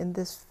colleagues in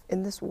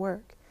this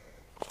work?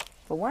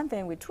 For one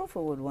thing, we're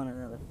truthful with one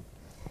another,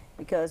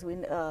 because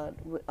with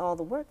all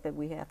the work that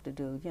we have to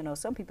do. You know,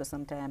 some people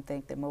sometimes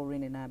think that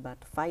Maureen and I are about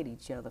to fight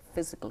each other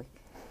physically,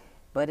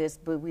 but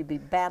we be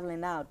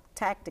battling out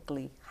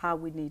tactically how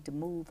we need to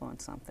move on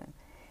something.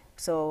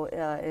 So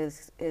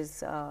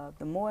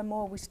the more and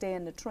more we stay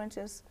in the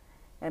trenches,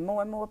 and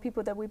more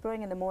people that we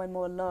bring in, the more and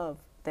more love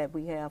that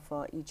we have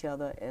for each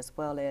other, as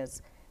well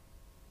as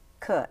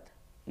cut.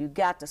 You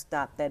got to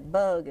stop. That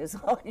bug is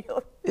on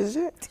your... Is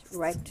it?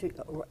 Right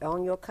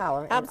on your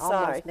collar I'm and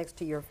sorry. almost next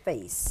to your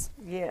face.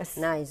 Yes.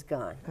 Now he's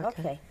gone.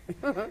 Okay.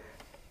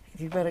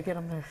 You better get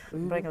him to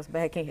bring us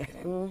back in.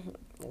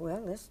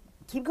 Well, let's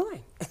keep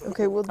going.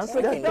 Okay, we'll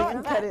Okay.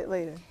 cut it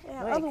later.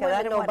 Yeah, Right, other 'cause women I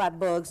didn't know want- about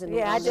bugs and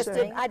Yeah, I and just this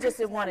didn't, thing. I just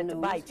didn't It's want it not to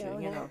news, bite you,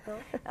 you know.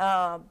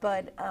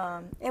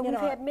 And you we've know,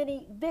 had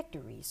many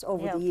victories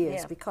over Yeah, the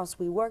years yeah. because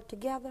we work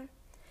together.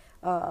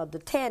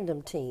 The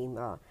tandem team,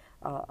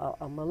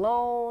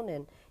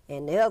 Malone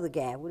and the other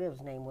guy, whatever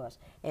his name was,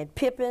 and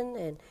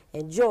Pippen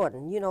and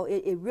Jordan. You know,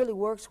 it really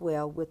works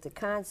well with the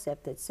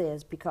concept that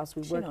says because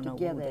we She work don't know who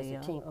together as they a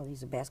are. team. Oh,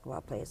 these are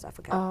basketball players. I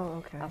forgot. Oh,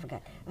 okay. I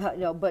forgot.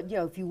 But you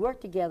know, if you work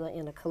together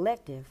in a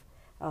collective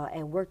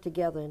and work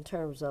together in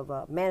terms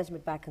of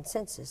management by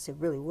consensus, it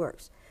really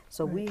works.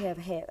 So we have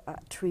had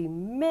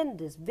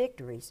tremendous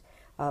victories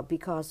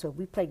because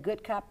we play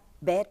good cop,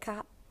 bad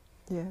cop.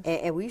 Yes.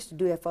 And we used to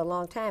do that for a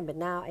long time, but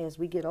now as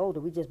we get older,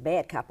 we just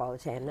bad cop all the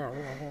time now.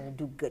 We're not going to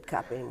do good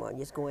cop anymore.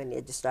 Just go in there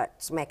and just start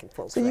smacking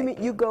folks. So you right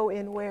mean you go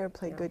in where and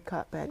play good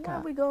cop, bad well,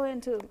 cop? we go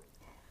into,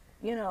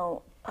 you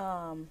know,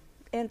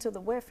 into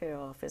the welfare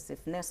office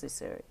if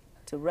necessary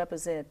to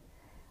represent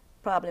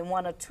probably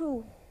one or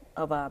two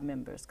of our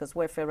members, because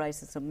Welfare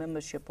Rights is a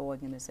membership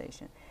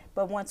organization.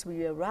 But once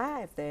we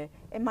arrive there,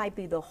 it might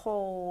be the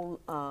whole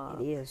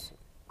It is.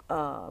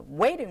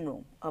 waiting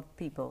room of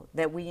people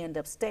that we end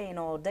up staying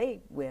all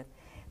day with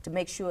to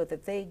make sure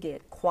that they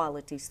get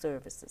quality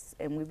services.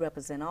 And we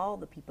represent all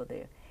the people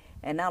there.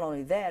 And not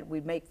only that, we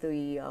make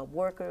the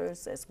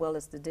workers as well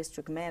as the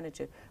district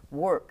manager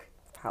work.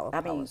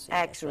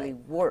 Actually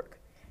work,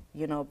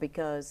 you know,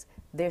 because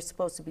they're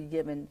supposed to be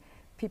giving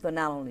people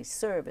not only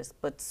service,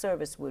 but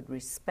service with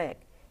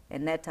respect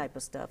and that type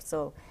of stuff.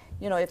 So,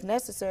 you know, if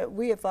necessary,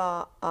 we have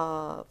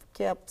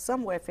kept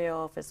some welfare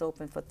office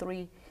open for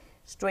 3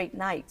 straight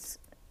nights,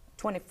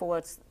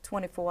 24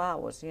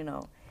 hours, you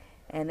know.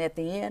 And at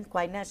the end,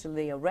 quite naturally,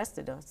 they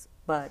arrested us.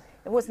 But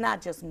it was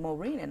not just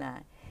Maureen and I,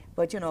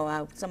 but, you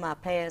know, some of our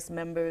past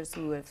members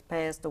who have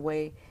passed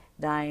away,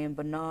 Diane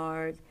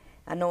Bernard.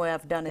 I know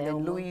I've done it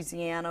in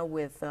Louisiana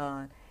with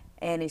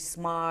Annie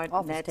Smart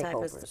and that type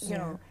of, you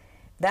know.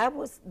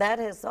 That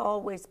has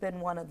always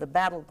been one of the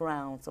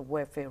battlegrounds of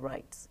welfare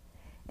rights.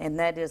 And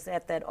that is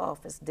at that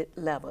office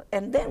level.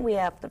 And then we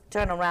have to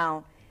turn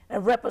around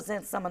and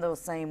represent some of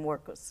those same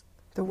workers.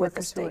 The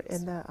workers who are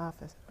in the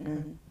office.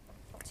 Mm-hmm.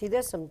 See,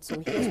 there's some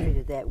history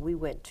to that. We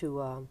went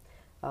to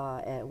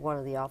at one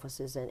of the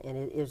offices, and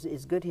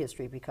it's good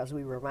history because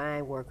we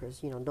remind workers,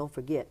 you know, don't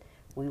forget,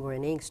 we were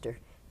in Inkster,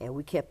 and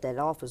we kept that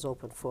office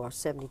open for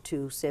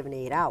 72,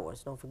 78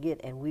 hours, don't forget,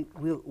 and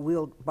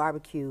we'll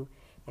barbecue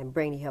and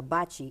bring the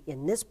hibachi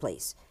in this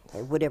place,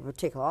 at whatever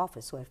particular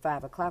office. So at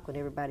 5 o'clock when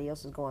everybody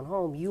else is going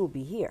home, you will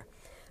be here.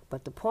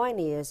 But the point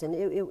is, and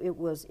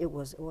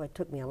it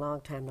took me a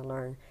long time to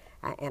learn.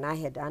 I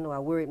know I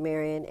worried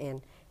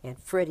Marian and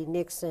Freddie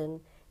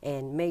Nixon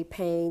and May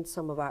Payne,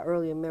 some of our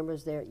earlier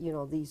members there, you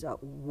know, these are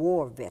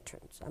war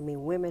veterans. I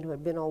mean, women who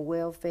had been on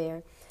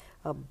welfare,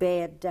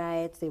 bad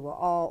diets, they were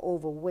all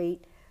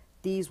overweight.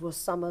 These were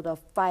some of the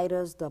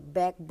fighters, the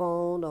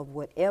backbone of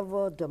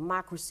whatever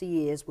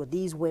democracy is, were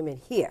these women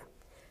here.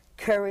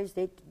 Courage,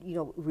 they, you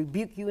know,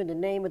 rebuke you in the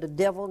name of the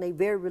devil, and they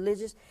very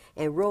religious,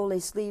 and roll their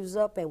sleeves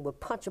up and would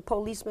punch a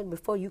policeman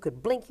before you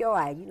could blink your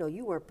eye. You know,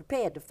 you weren't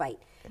prepared to fight,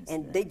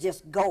 and they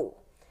just go.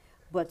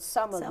 But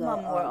some of them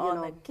were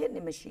on the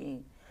kidney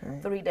machine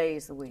 3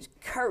 days a week.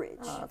 Courage.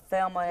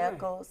 Thelma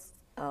Echols,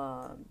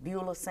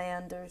 Beulah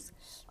Sanders,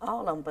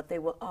 all of them, but they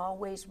were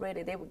always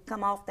ready. They would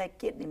come off that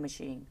kidney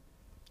machine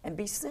and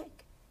be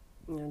sick.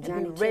 You know, and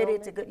Johnny be ready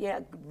Tillman, to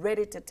go,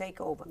 ready to take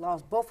over.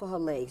 lost both of her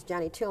legs,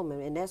 Johnny Tillman,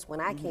 and that's when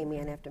I came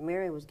in after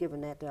Mary was given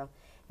that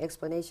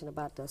explanation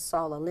about the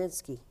Saul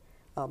Alinsky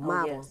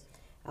model.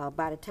 Yes.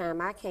 By the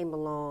time I came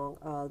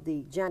along,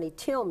 the Johnny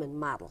Tillman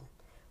model,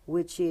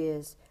 which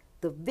is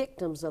the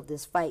victims of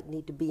this fight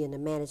need to be in the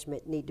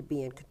management, need to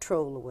be in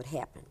control of what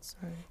happens.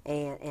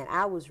 And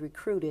I was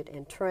recruited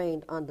and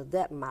trained under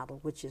that model,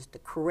 which is the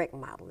correct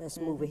model. Let's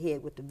move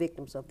ahead with the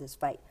victims of this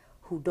fight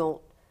who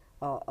don't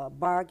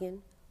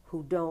bargain,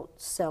 who don't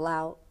sell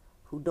out,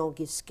 who don't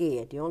get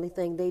scared. The only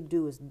thing they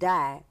do is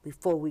die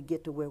before we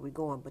get to where we're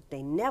going, but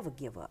they never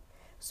give up.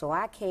 So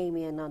I came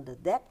in under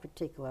that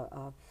particular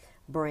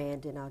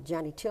brand, and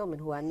Johnny Tillman,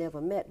 who I never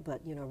met,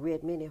 but you know,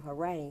 read many of her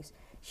writings.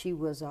 She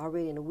was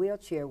already in a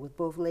wheelchair with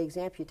both legs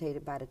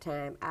amputated by the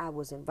time I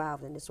was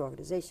involved in this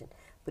organization.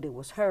 But it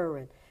was her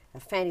and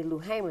Fannie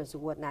Lou Hamers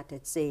and whatnot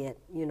that said,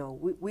 you know,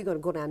 we're going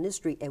to go down this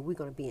street and we're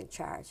going to be in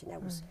charge. And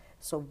that was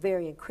so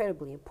very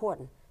incredibly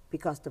important,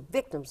 because the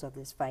victims of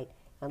this fight,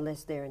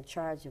 unless they're in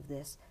charge of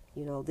this,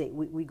 you know,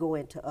 we go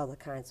into other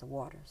kinds of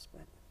waters.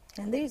 But.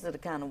 And these are the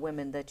kind of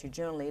women that you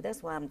generally,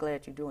 that's why I'm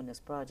glad you're doing this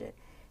project,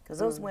 because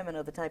those women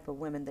are the type of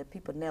women that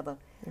people never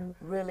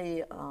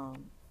really,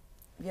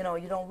 you know,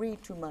 you don't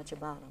read too much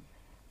about them.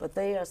 But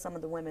they are some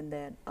of the women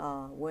that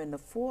were in the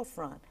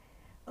forefront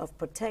of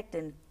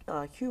protecting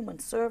human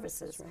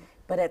services,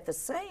 but at the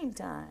same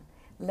time,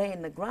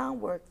 laying the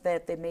groundwork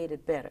that they made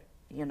it better,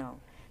 you know.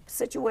 The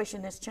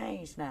situation has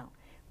changed now.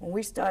 When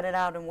we started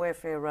out in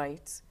welfare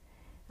rights,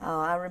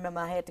 I remember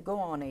I had to go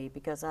on aid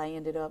because I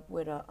ended up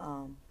with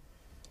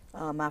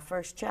my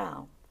first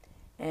child.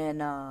 And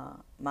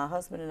my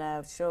husband and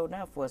I, sure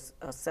enough, was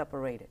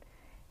separated.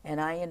 And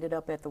I ended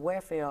up at the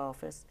Workfare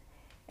office,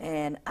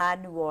 and I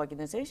knew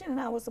organization, and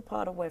I was a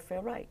part of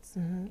Workfare Rights.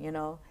 You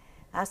know,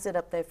 I sat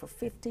up there for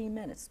 15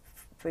 minutes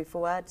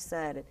before I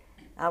decided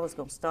I was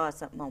going to start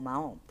something on my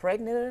own,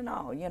 pregnant and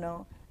all. You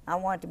know, I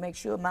wanted to make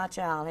sure my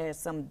child had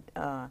some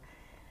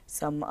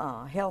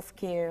health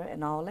care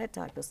and all that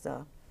type of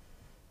stuff.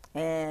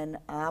 And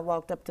I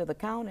walked up to the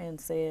counter and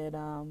said,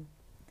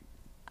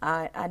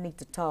 I need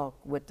to talk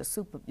with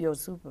your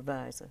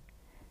supervisor.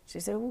 She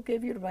said, who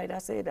gave you the right? I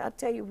said, I'll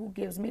tell you who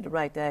gives me the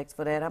right to ask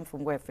for that. I'm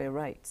from Workfare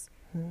Rights.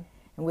 And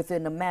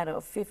within a matter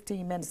of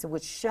 15 minutes, it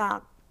would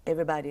shock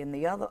everybody in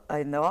the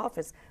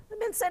office. We've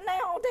been sitting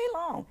there all day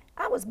long.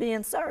 I was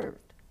being served.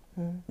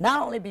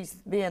 Not only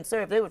being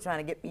served, they were trying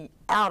to get me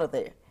out of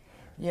there.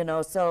 You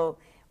know, so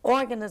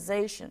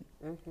organization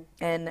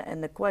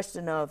and the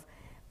question of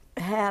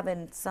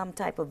having some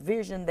type of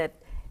vision that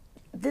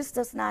this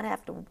does not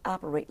have to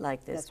operate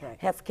like this. That's right.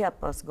 Have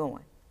kept us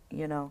going,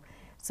 you know.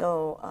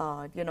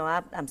 So, you know,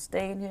 I'm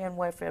staying here in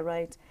Workfare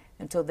Rights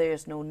until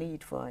there's no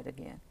need for it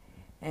again.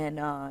 And,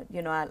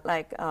 you know,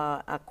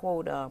 I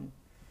quote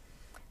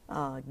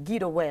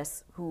Gita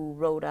West, who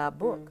wrote our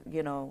book,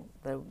 you know,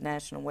 the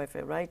National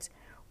Welfare Rights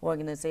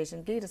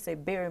Organization. Gita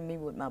said, bury me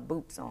with my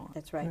boots on.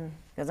 That's right.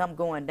 Because I'm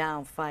going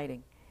down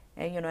fighting.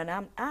 And, you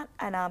know,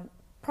 and I'm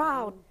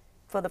proud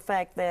for the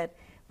fact that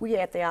we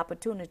had the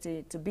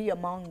opportunity to be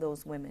among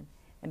those women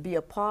and be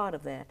a part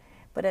of that.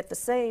 But at the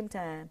same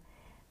time,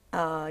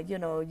 you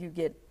know, you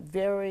get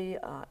very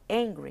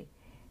angry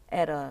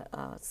at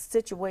a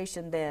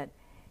situation that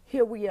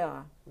here we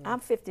are.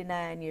 I'm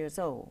 59 years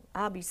old.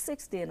 I'll be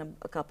 60 in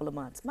a couple of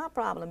months. My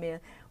problem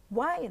is,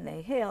 why in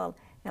the hell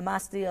am I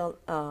still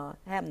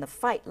having to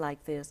fight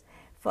like this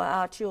for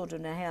our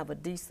children to have a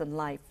decent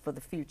life for the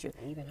future?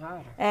 Even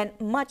harder. And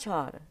much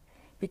harder,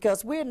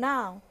 because we're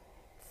now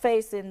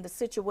facing the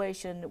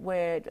situation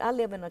where I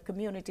live in a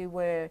community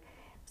where,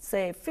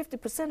 say,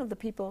 50% of the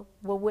people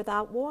were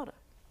without water.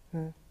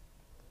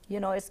 You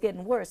know, it's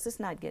getting worse. It's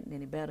not getting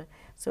any better.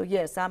 So,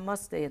 yes, I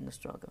must stay in the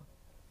struggle.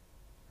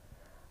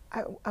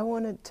 I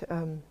wanted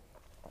to,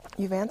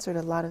 you've answered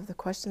a lot of the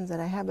questions that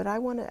I had, but I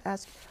want to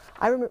ask,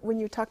 I remember when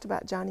you talked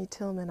about Johnny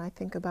Tillman, I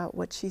think about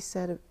what she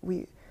said,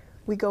 we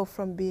go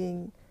from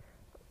being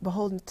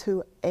beholden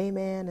to a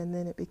man and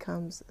then it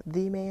becomes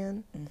the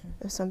man,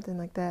 or something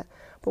like that.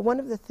 But one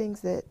of the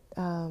things that,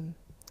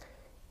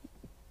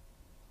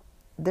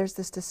 there's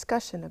this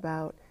discussion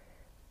about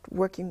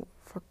working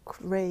for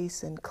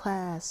race and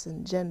class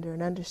and gender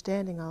and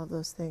understanding all of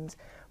those things,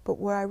 but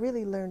where I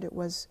really learned it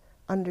was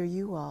under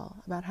you all,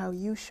 about how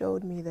you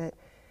showed me that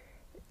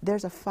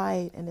there's a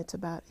fight and it's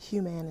about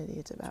humanity,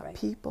 it's about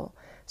people.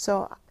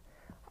 So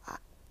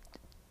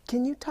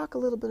can you talk a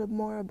little bit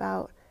more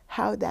about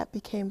how that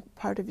became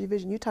part of your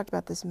vision? You talked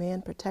about this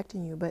man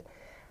protecting you, but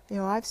you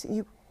know, I've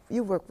seen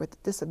you work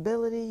with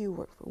disability, you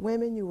work for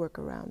women, you work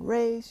around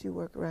race, you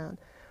work around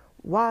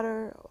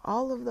water,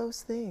 all of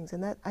those things,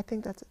 and that, I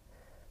think that's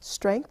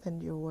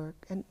strengthened your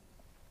work, and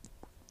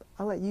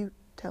I'll let you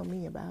tell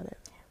me about it.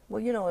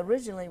 Well, you know,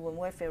 originally when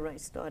Workfare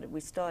Rights started, we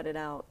started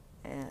out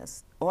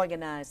as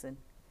organizing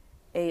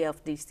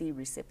AFDC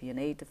recipient,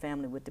 aid to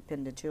family with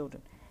dependent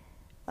children,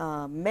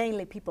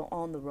 mainly people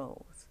on the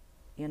rolls,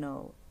 you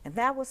know, and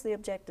that was the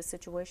objective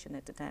situation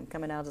at the time,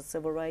 coming out of the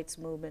civil rights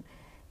movement,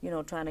 you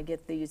know, trying to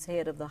get these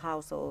head of the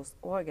households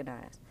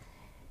organized.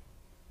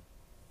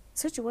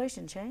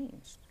 Situation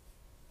changed.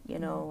 You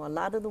know, a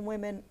lot of the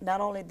women, not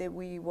only that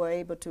we were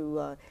able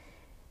to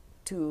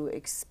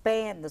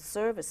expand the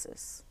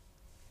services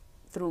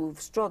through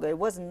struggle. It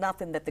wasn't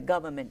nothing that the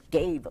government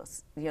gave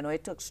us. You know,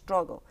 it took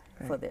struggle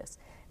for this.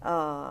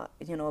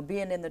 You know,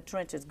 being in the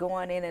trenches,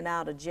 going in and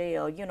out of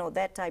jail, you know,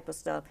 that type of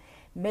stuff,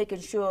 making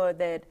sure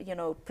that, you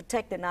know,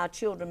 protecting our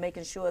children,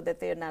 making sure that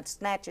they're not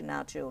snatching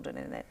our children.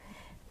 And that.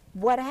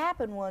 What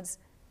happened was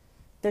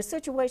the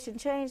situation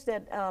changed,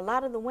 that a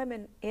lot of the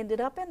women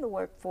ended up in the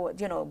workforce,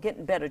 you know,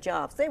 getting better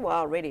jobs. They were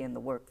already in the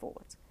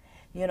workforce,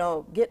 you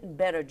know, getting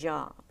better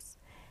jobs.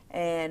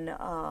 And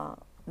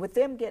with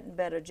them getting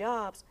better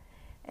jobs,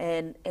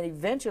 and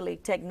eventually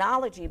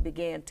technology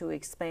began to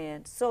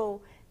expand.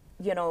 So,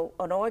 you know,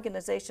 an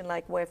organization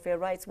like Workfare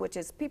Rights, which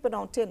is, people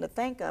don't tend to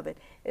think of it,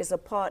 is a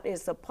part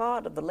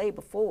of the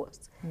labor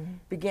force,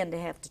 began to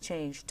have to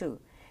change too.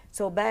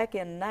 So back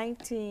in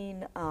back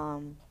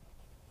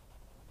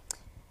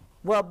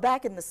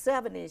in the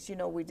 70s, you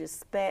know, we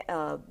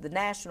the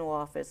national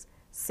office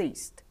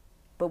ceased,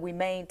 but we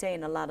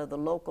maintained a lot of the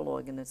local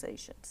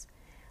organizations.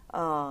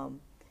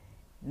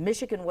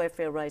 Michigan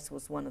Workfare Rights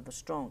was one of the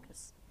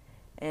strongest,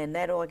 and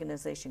that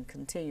organization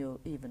continued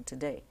even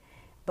today.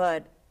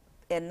 But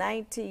in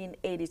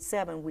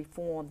 1987, we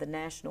formed the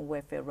National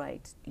Welfare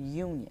Rights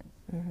Union.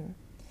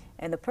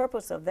 And the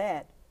purpose of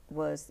that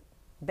was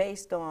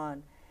based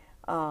on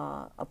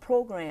a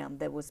program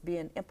that was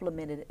being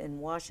implemented in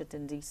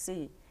Washington,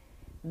 D.C.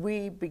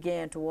 We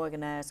began to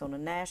organize on a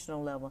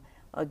national level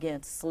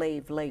against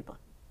slave labor,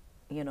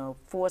 you know,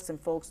 forcing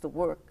folks to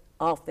work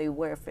off their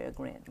welfare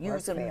grant,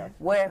 using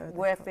Workfare.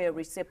 welfare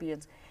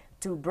recipients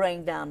to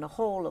bring down the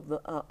whole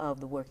of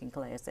the working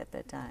class at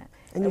that time.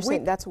 And you're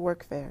saying that's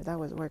Workfare. That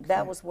was Workfare.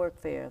 That was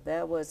Workfare.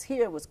 That was,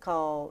 here it was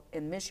called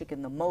in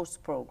Michigan the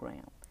MOST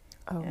program.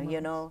 Oh, You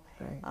know,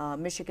 right.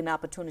 Michigan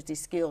Opportunity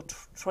Skill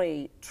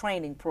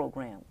Training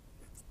Program.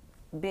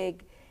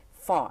 Big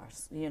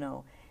farce, you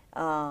know,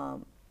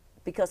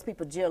 because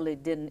people generally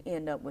didn't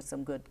end up with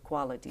some good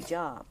quality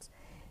jobs.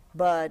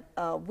 But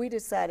we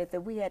decided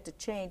that we had to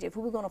change. If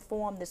we were going to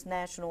form this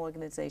national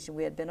organization,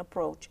 we had been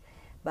approached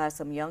by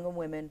some younger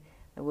women.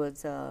 It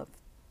was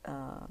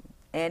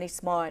Annie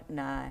Smart and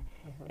I,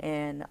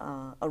 and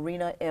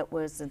Arena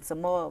Edwards, and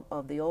some more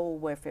of the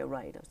old welfare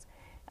writers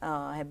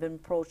had been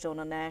approached on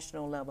a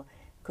national level.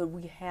 Could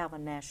we have a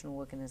national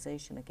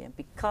organization again?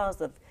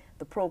 Because of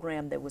the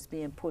program that was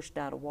being pushed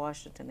out of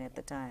Washington at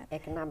the time.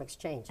 Economics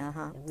changing.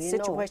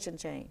 Situation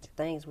changed.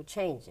 Things were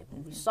changing.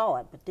 We saw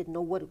it, but didn't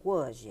know what it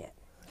was yet.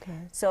 Okay.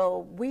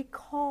 So we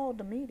called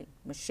a meeting.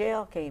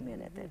 Michelle came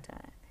in at that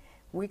time.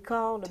 We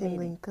called a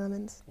meeting.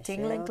 Clemens.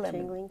 Tingling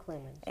Clemens. Tingling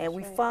Clemens. And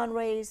we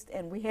fundraised,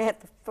 and we had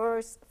the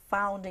first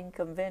founding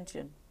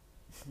convention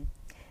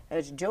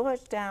at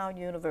Georgetown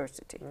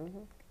University.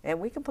 And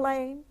we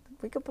complained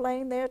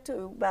there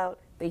too about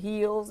the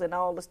hills and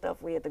all the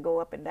stuff we had to go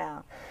up and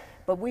down.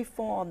 But we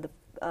formed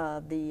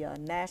the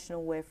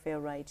National Welfare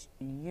Rights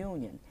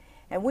Union.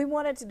 And we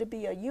wanted it to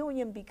be a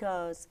union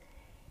because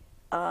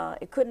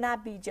it could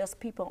not be just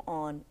people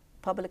on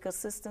public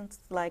assistance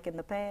like in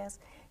the past.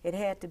 It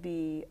had to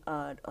be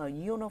a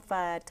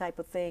unified type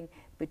of thing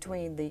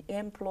between the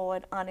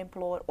employed,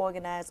 unemployed,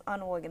 organized,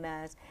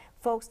 unorganized,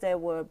 folks that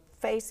were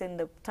facing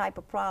the type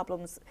of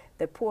problems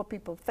that poor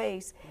people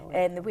face,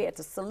 and we had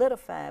to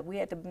solidify. We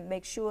had to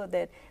make sure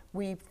that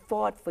we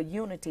fought for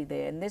unity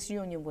there, and this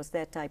union was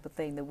that type of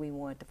thing that we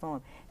wanted to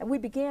form. And we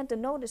began to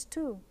notice,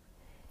 too,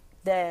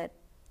 that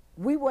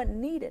we weren't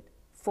needed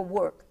for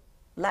work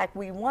like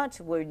we once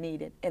were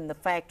needed in the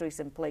factories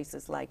and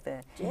places like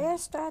that.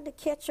 Just started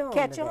to catch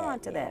on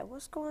to that.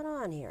 What's going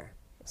on here?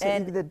 So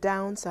and the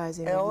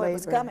downsizing of labor. It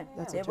was coming.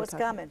 That's It was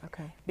coming.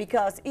 Okay.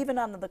 Because even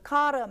under the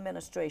Carter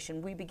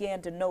administration, we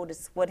began to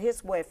notice what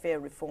his welfare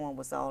reform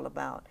was all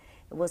about.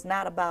 It was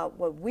not about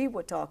what we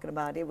were talking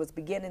about. It was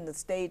beginning the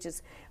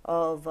stages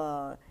of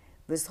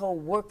this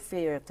whole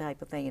workfare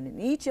type of thing.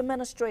 And each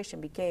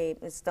administration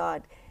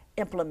started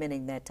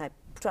implementing that type,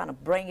 trying to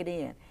bring it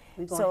in.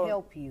 We're going to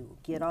help you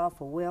get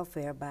off of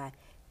welfare by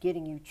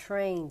getting you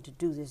trained to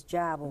do this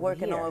job over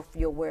working here. off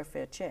your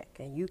welfare check.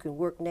 And you can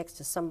work next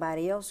to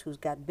somebody else who's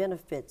got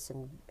benefits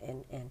and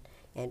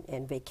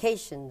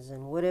vacations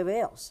and whatever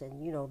else.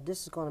 And, you know,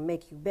 this is going to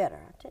make you better.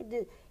 I tell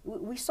you,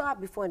 we saw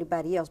it before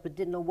anybody else, but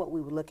didn't know what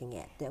we were looking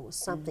at. There was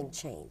something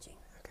changing.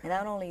 And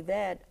not only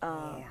that,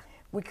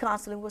 we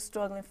constantly were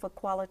struggling for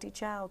quality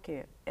child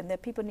care, and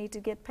that people need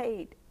to get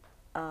paid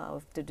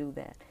to do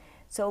that.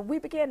 So we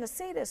began to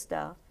see this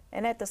stuff.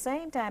 And at the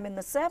same time, in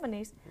the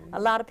 70s, a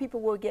lot of people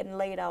were getting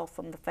laid off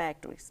from the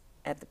factories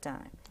at the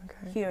time,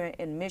 here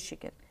in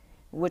Michigan,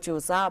 which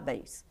was our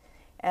base.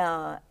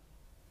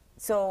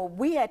 So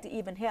we had to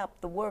even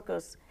help the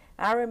workers.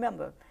 I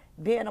remember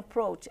being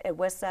approached at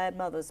Westside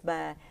Mothers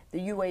by the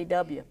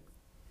UAW,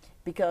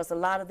 because a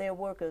lot of their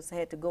workers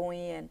had to go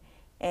in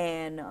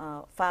and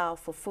file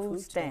for food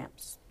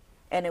stamps.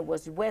 And it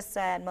was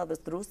Westside Mothers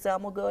through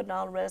Selma Good and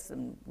all the rest,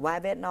 and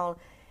Wyvet and all,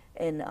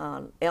 and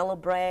Ella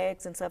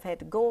Braggs and stuff had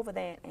to go over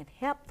there and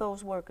help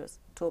those workers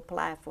to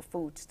apply for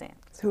food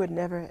stamps. Who had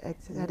never had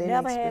any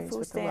experience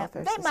with the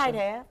welfare system. They might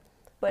have,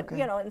 but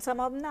you know, and some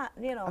of them not,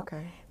 you know.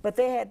 But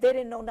they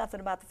didn't know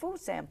nothing about the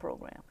food stamp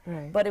program.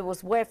 But it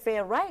was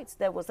Welfare Rights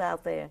that was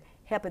out there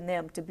helping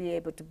them to be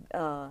able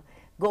to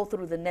go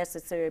through the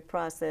necessary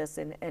process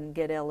and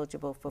get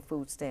eligible for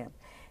food stamps.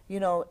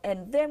 You know,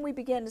 and then we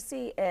began to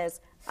see,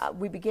 as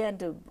we began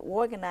to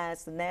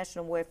organize the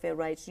National Welfare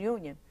Rights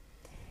Union,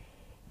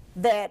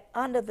 that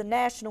under the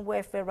National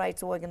Welfare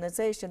Rights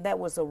Organization, that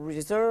was a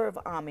reserve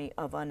army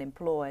of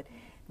unemployed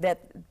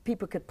that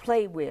people could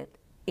play with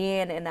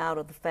in and out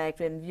of the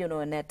factory, and you know,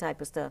 and that type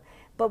of stuff.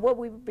 But what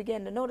we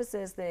began to notice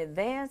is the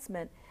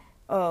advancement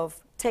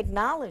of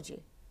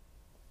technology,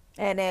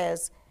 and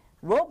as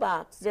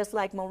robots, just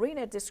like Maureen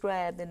had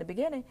described in the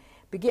beginning,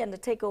 began to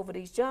take over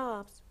these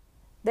jobs,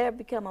 there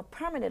become a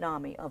permanent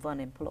army of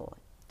unemployed.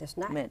 That's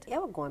not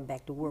ever going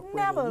back to work.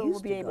 Never where they used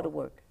will be to able go. to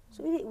work.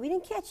 So we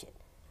didn't catch it,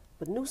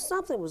 but knew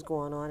something was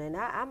going on. And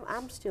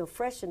I'm still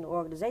fresh in the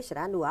organization.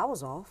 I knew I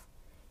was off.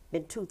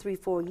 Been 2, 3,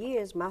 4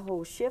 years. My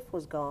whole shift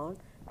was gone.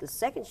 The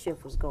second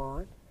shift was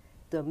gone.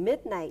 The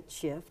midnight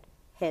shift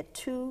had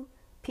 2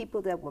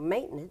 people that were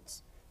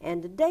maintenance,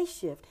 and the day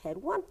shift had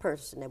 1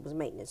 person that was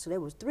maintenance. So there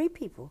was 3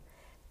 people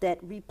that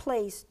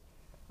replaced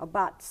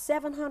about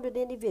 700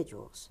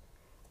 individuals,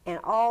 and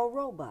all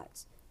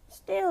robots.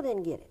 Still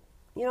didn't get it.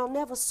 You know,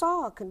 never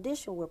saw a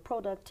condition where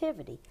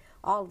productivity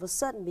all of a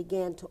sudden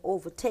began to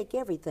overtake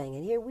everything.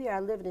 And here we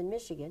are living in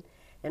Michigan,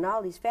 and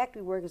all these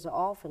factory workers are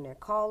off, and they're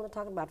calling,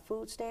 talking about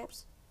food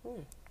stamps.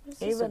 What is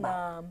this Even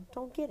about?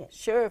 Don't get it.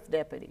 Sheriff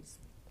deputies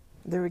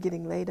They were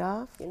getting laid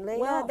off?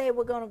 Well, they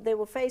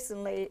were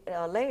facing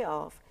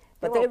layoff,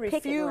 but they were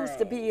picket refused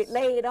to be lines.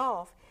 laid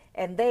off,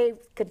 and they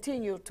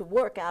continued to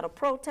work out of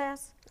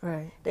protest.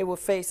 Right. They were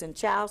facing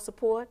child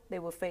support. They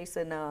were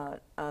facing the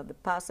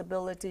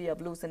possibility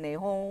of losing their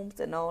homes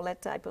and all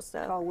that type of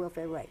stuff. Called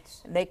welfare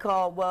rights. And they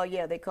called,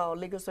 they called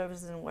legal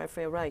services and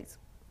welfare rights.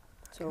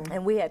 So,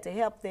 and we had to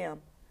help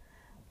them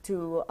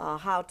to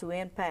how to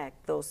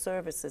impact those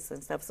services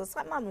and stuff. So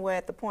some of them were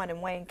at the point in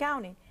Wayne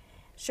County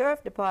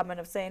Sheriff Department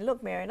of saying,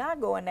 look, Marian, I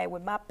go in there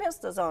with my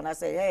pistols on. I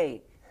say,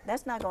 hey,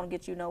 that's not going to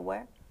get you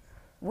nowhere.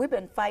 We've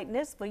been fighting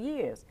this for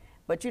years.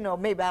 But, you know,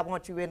 maybe I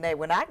want you in there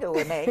when I go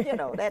in there, you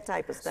know, that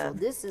type of stuff. So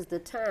this is the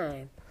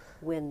time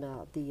when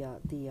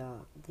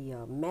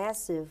the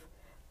massive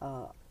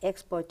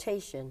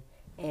exploitation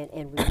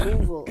and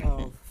removal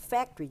of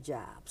factory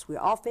jobs, we're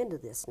off into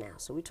this now.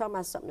 So we're talking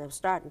about something that was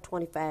starting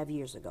 25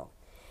 years ago.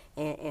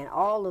 And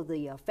all of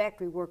the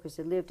factory workers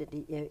that lived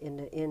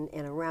in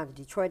and around the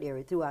Detroit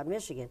area throughout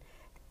Michigan,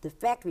 the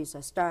factories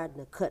are starting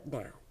to cut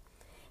down.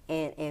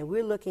 And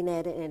we're looking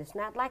at it, and it's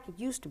not like it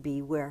used to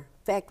be where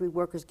factory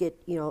workers get,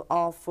 you know,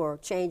 off for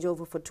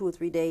changeover for 2 or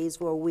 3 days,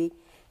 for a week,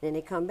 then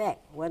they come back.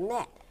 Wasn't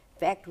that.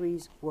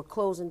 Factories were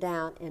closing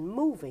down and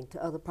moving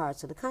to other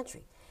parts of the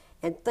country.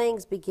 And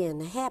things began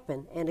to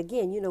happen. And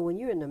again, you know, when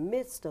you're in the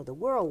midst of the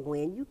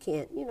whirlwind, you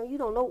can't, you know, you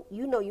don't know,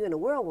 you know you're in a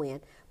whirlwind,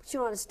 but you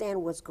don't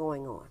understand what's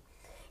going on.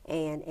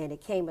 And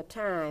it came a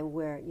time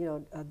where, you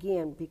know,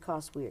 again,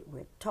 because we're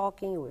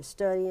talking, we're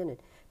studying, and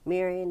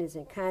Marian is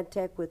in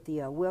contact with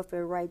the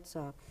welfare rights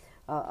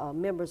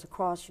members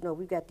across, you know,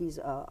 we've got these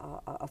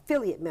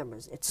affiliate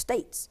members at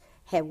states,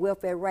 have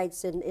welfare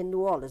rights in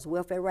New Orleans,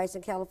 welfare rights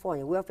in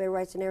California, welfare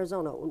rights in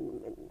Arizona,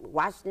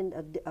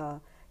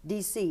 Washington,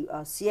 D.C.,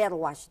 Seattle,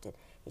 Washington.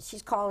 And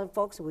she's calling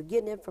folks and we're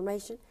getting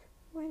information.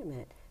 Wait a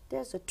minute,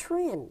 there's a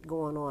trend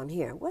going on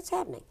here. What's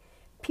happening?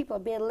 People are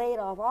being laid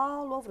off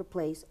all over the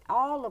place.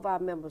 All of our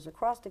members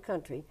across the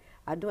country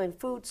are doing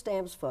food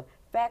stamps for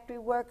factory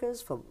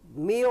workers, for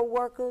meal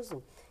workers,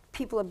 and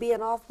people are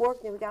being off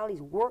work. Then we got all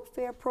these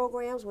Workfare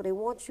programs where they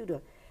want you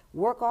to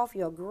work off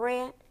your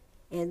grant.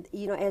 And,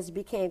 you know, as it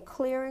became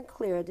clearer and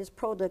clearer, this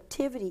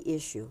productivity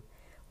issue,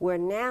 where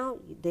now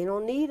they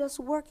don't need us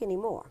to work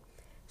anymore.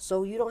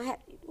 So you don't have,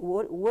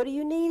 what do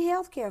you need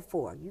health care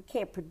for? You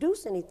can't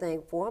produce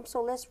anything for them,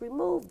 so let's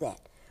remove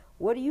that.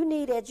 What do you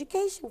need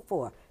education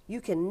for?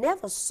 You can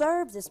never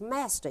serve this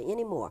master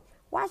anymore.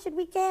 Why should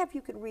we care if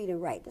you can read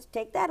and write? Let's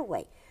take that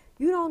away.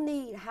 You don't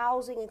need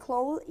housing and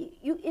clothes.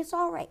 It's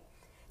all right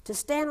to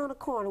stand on a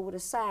corner with a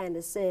sign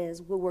that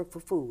says, we'll work for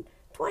food.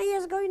 20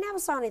 years ago, you never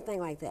saw anything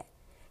like that.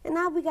 And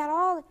now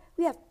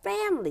we have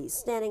families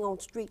standing on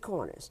street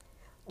corners.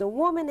 The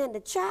woman and the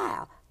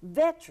child,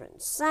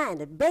 veterans,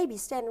 signed, the baby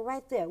standing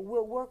right there,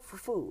 will work for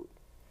food.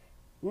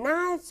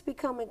 Now it's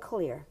becoming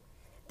clear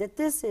that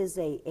this is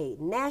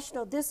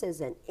this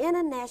is an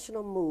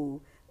international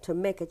move to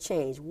make a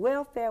change.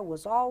 Welfare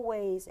was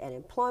always an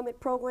employment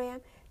program.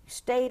 You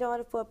stayed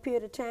on it for a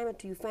period of time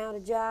until you found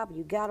a job,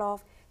 you got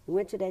off, you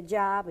went to that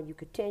job, and you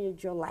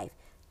continued your life.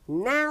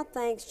 Now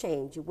things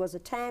change. It was a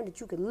time that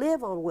you could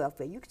live on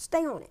welfare. You could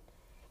stay on it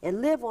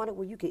and live on it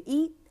where you could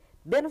eat,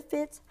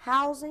 benefits,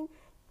 housing,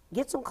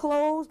 get some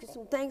clothes, get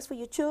some things for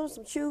your children,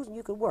 some shoes, and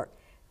you could work.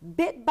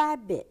 Bit by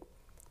bit,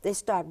 they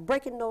start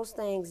breaking those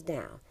things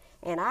down.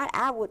 And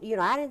I would, you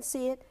know, I didn't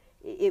see it.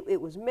 It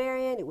was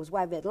Marian, it was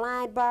Yvette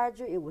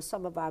Linebarger, it was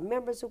some of our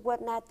members and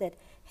whatnot that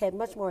had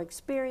much more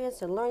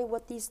experience in learning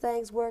what these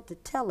things were to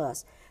tell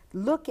us,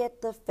 look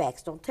at the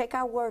facts, don't take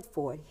our word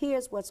for it.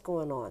 Here's what's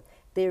going on.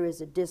 There is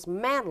a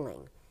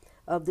dismantling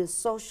of this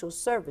social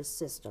service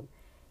system.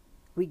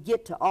 We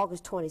get to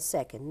August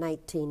 22nd,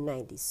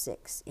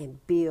 1996,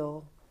 and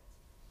Bill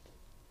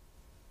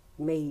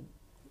made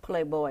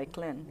Playboy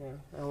Clinton.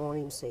 Yeah, I won't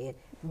even say it.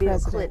 Bill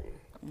Clinton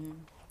Mm-hmm.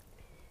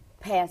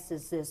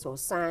 passes this or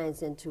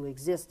signs into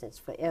existence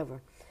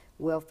forever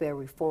welfare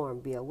reform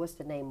bill. What's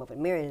the name of it?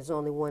 Marian is the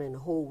only one in the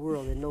whole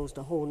world that knows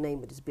the whole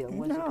name of this bill.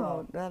 What's it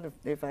called? Not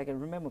if I can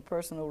remember,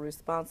 Personal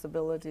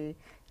Responsibility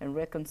and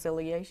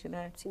Reconciliation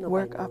Act.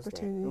 Work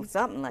opportunity.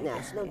 Something like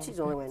that. No, she's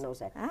the only one that knows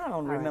that. I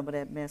don't remember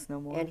that mess no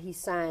more. And he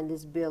signed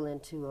this bill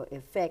into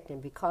effect, and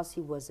because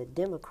he was a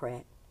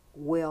Democrat,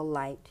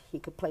 well-liked, he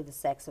could play the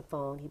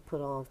saxophone, he put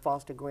on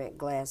Foster Grant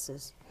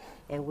glasses,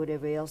 and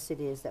whatever else it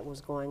is that was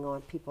going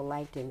on, people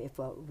liked him. If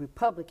a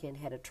Republican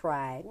had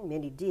tried, and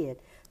many did,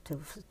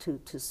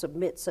 to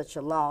submit such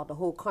a law, the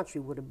whole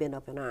country would have been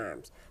up in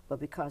arms. But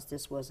because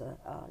this was a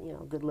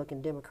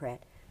good-looking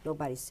Democrat,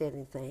 nobody said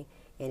anything,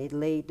 and it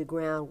laid the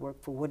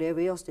groundwork for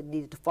whatever else that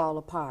needed to fall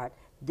apart.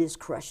 This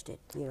crushed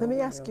it. Let me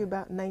ask you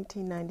about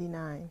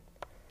 1999.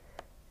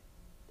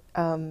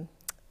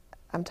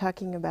 I'm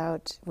talking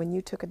about when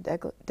you took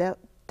a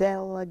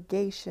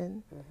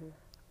delegation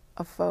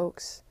of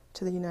folks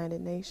to the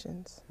United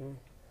Nations,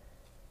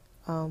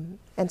 and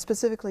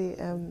specifically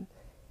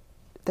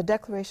the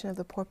Declaration of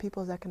the Poor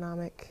People's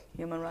Economic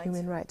Human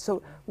Rights.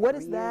 So what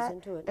is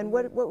that, and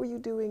what were you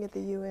doing at the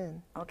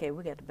UN? Okay,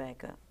 we got to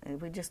back up. And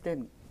we just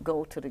didn't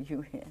go to the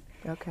UN.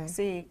 Okay.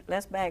 See,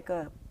 let's back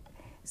up.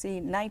 See,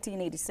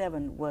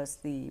 1987 was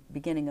the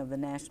beginning of the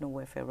National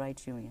Welfare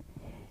Rights Union.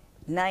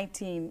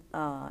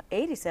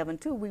 1987,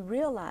 too, we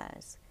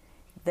realized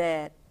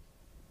that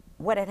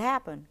what had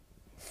happened,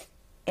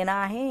 in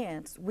our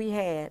hands, we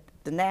had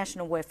the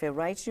National Welfare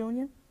Rights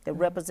Union that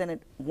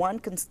represented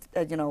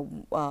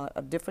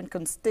different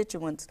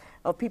constituents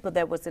of people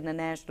that was in the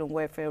National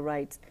Welfare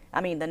Rights,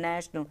 the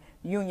National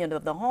Union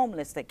of the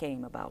Homeless that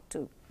came about,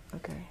 too.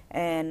 Okay.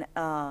 And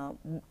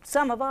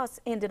some of us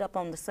ended up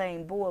on the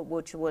same board,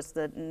 which was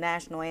the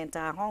National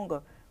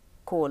Anti-Hunger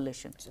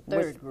Coalition. It's a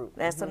third group.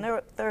 That's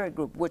a third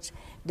group, which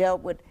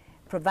dealt with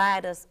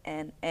providers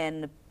and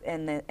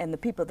the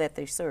people that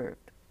they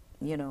served,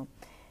 you know.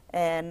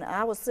 And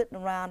I was sitting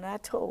around and I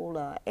told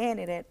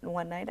Annie that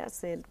one night, I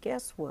said,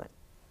 guess what?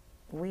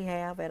 We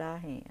have at our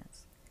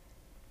hands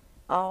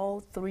all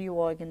three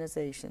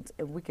organizations,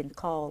 and we can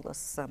call a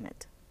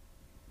summit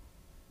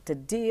to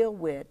deal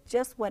with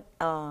just what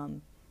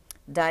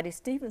Dottie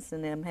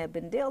Stevenson and them had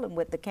been dealing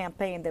with, the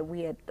campaign that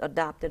we had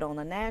adopted on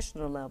a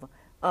national level,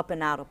 up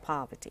and out of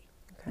poverty.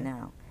 Okay.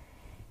 Now,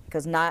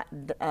 because not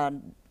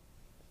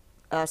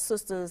our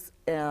sisters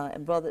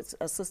and brothers,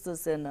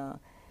 sisters in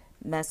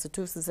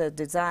Massachusetts have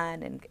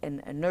designed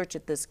and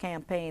nurtured this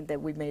campaign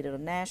that we made it a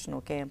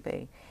national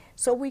campaign.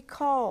 So we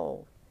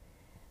called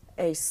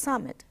a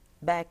summit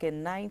back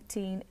in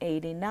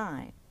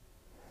 1989.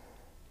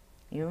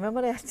 You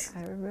remember that?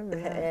 I remember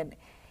that. And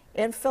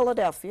in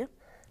Philadelphia.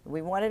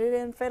 We wanted it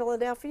in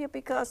Philadelphia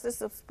because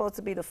this is supposed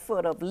to be the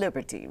foot of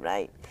liberty,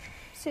 right?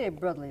 Say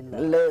brotherly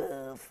love.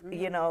 Love,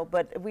 you know,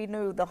 but we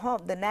knew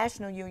the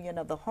National Union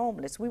of the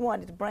Homeless, we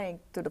wanted to bring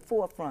to the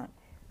forefront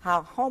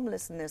how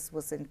homelessness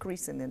was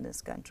increasing in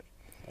this country.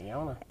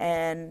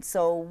 And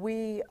so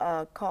we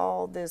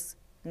called this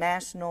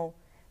National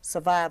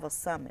Survivor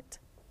Summit.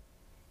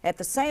 At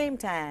the same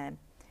time,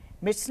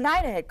 Ms.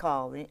 Snyder had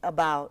called me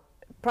about,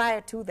 prior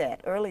to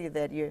that, earlier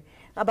that year,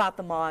 about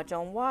the March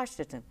on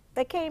Washington.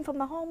 They came from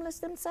the homeless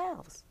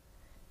themselves,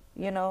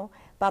 you know,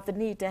 about the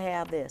need to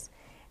have this.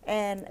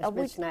 And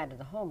Ms. Snyder,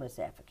 the homeless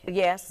advocate.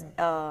 Yes.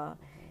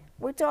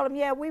 We told them,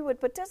 yeah, we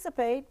would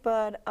participate,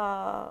 but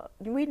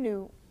we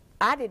knew,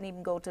 I didn't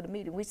even go to the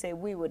meeting. We said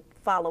we would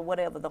follow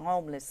whatever the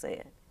homeless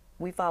said.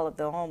 We followed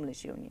the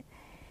homeless union.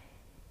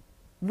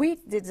 We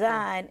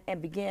designed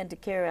and began to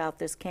carry out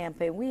this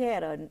campaign. We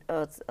had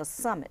a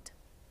summit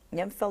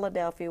in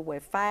Philadelphia where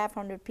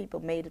 500 people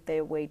made it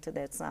their way to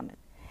that summit.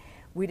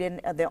 We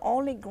didn't, the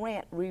only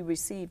grant we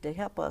received to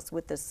help us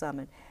with this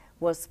summit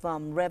was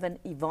from Reverend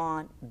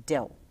Yvonne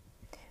Dell,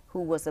 who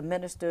was a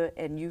minister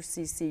in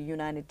UCC,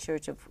 United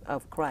Church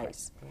of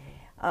Christ.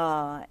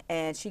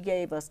 And she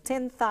gave us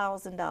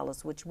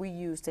 $10,000, which we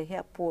used to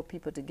help poor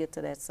people to get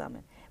to that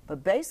summit.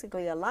 But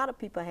basically, a lot of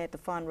people had to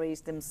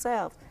fundraise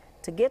themselves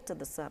to get to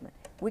the summit.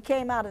 We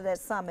came out of that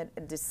summit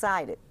and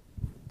decided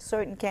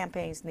certain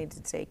campaigns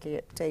needed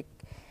to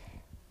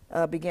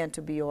begin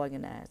to be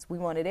organized. We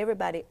wanted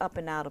everybody up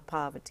and out of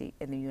poverty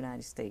in the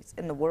United States,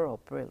 in the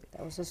world, really.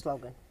 That was the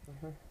slogan.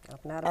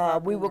 Up and out of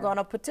poverty. We were going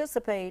to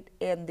participate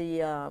in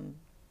the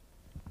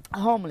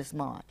homeless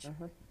march,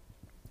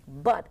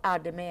 but our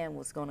demand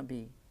was going to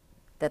be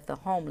that the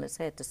homeless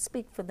had to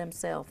speak for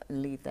themselves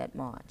and lead that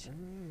march.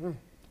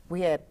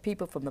 We had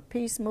people from the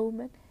peace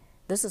movement.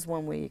 This is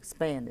when we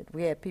expanded.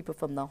 We had people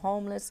from the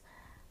homeless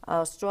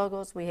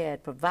struggles. We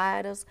had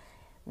providers.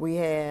 We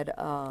had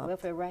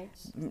welfare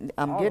rights.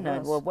 I'm getting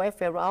it. Well,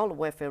 welfare. All the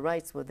welfare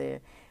rights were there.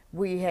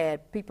 We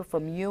had people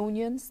from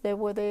unions that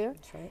were there.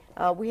 That's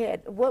right. We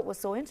had, what was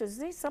so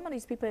interesting, some of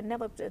these people had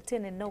never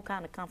attended no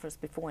kind of conference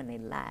before in their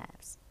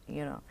lives,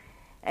 you know,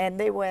 and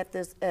they were at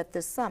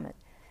this summit.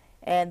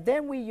 And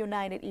then we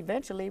united.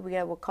 Eventually,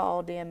 we were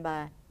called in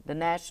by the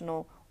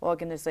National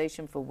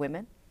Organization for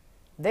Women.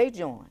 They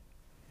joined.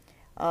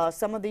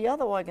 Some of the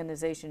other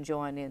organizations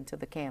joined into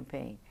the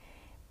campaign,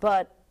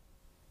 but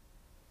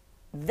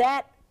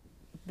that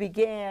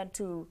began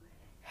to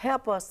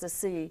help us to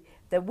see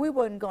that we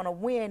weren't going to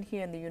win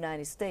here in the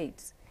United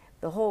States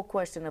the whole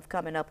question of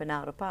coming up and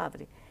out of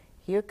poverty.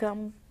 Here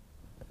come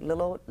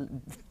little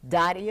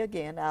Dottie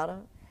again out of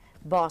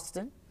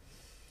Boston,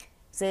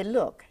 said,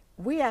 look,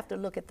 we have to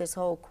look at this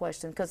whole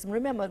question, because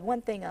remember,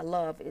 one thing I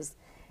love is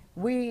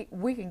we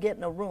can get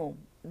in a room,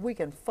 we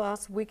can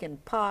fuss, we can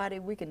party,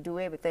 we can do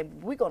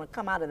everything. We're going to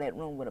come out of that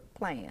room with a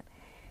plan.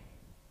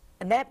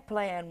 And that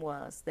plan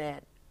was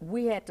that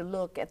we had to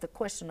look at the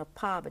question of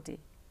poverty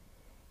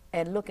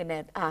and looking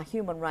at our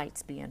human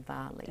rights being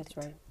violated. That's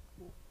right.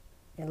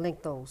 And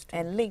link those two.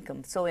 And link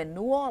them. So in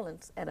New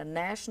Orleans, at a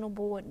national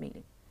board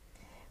meeting,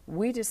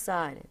 we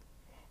decided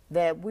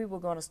that we were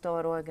going to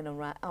start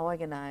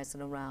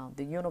organizing around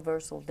the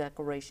Universal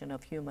Declaration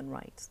of Human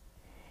Rights.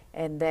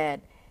 And that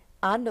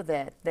under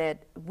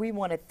that we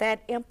wanted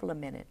that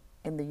implemented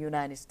in the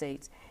United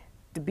States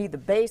to be the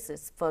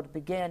basis for to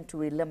begin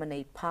to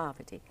eliminate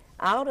poverty.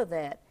 Out of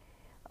that,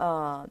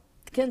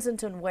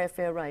 Kensington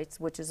Welfare Rights,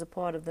 which is a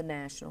part of the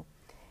national,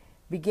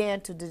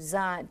 began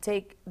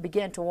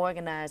to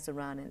organize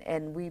around it,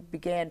 and we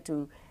began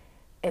to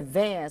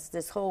advance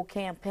this whole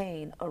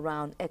campaign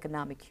around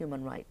economic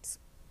human rights.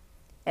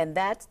 And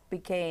that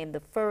became the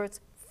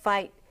first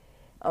fight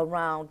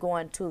around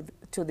going to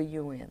the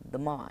UN, the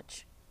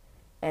march.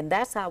 And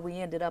that's how we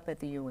ended up at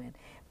the UN.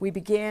 We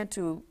began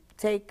to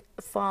take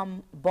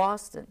from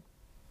Boston,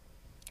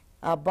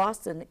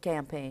 Boston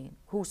campaign,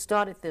 who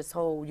started this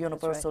whole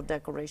Universal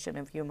Declaration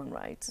of Human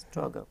Rights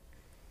struggle.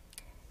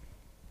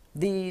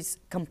 These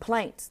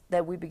complaints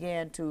that we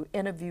began to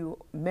interview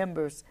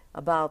members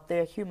about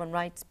their human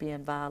rights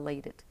being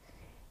violated.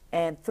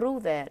 And through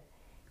that,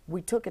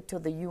 we took it to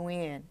the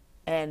UN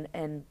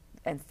and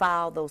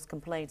filed those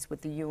complaints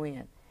with the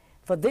UN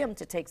for them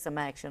to take some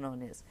action on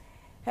this.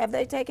 Have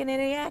they taken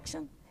any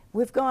action?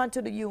 We've gone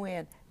to the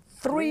UN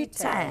three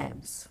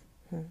times.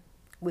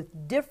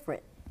 With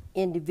different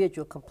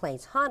individual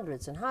complaints,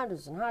 hundreds and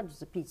hundreds and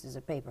hundreds of pieces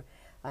of paper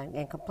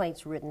and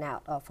complaints written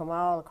out from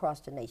all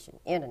across the nation,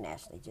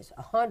 internationally, just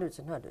hundreds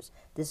and hundreds.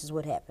 This is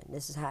what happened,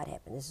 this is how it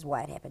happened, this is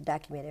why it happened,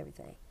 document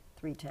everything.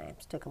 3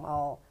 times, took them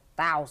all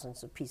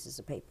thousands of pieces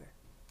of paper.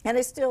 And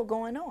it's still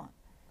going on.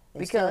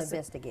 They're still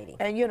investigating.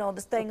 And you know,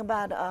 this thing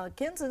about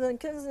Kensington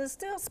is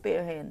still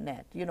spearheading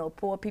that, you know,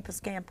 Poor People's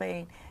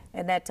Campaign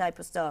and that type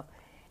of stuff.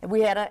 And we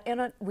had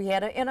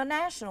an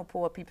international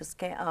Poor People's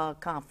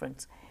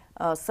Conference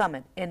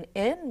summit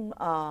in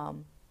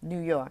New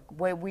York,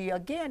 where we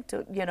again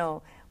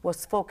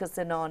was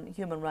focusing on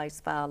human rights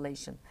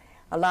violation.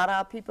 A lot of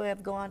our people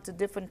have gone to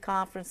different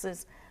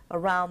conferences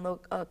around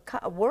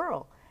the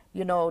world,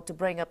 you know, to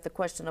bring up the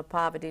question of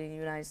poverty in the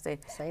United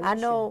States. I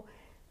know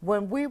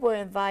when we were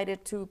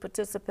invited to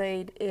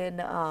participate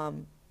in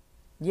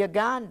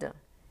Uganda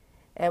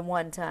at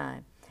one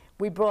time,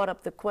 we brought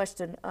up the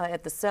question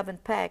at the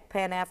 7th PAC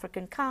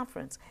Pan-African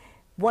Conference.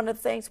 One of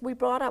the things we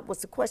brought up was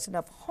the question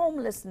of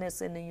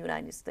homelessness in the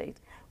United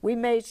States. We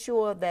made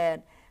sure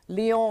that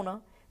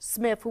Leona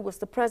Smith, who was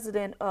the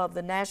president of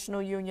the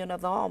National Union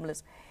of the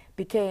Homeless,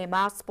 became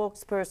our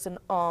spokesperson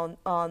on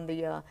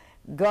the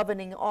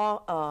governing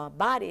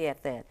body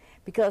at that,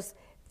 because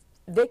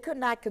they could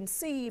not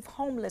conceive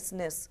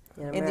homelessness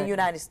in the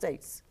United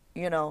States.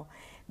 You know,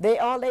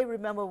 all they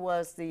remember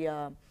was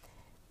the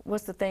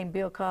what's the thing,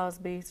 Bill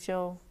Cosby's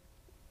show?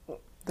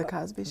 The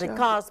Cosby Show? The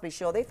Cosby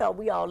Show. They thought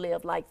we all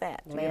lived like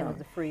that. Land of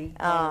the free,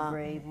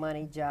 grave,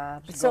 money,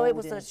 jobs. So it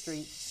was a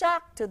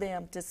shock to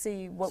them to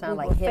see what we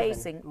were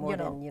facing,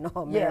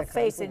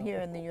 facing here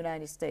in the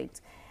United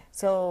States.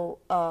 So,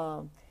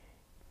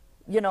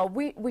 you know,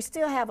 we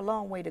still have a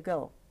long way to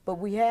go, but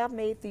we have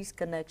made these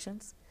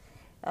connections.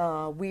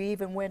 We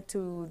even went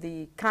to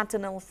the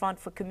Continental Front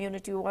for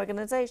Community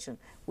Organization.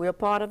 We're a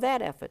part of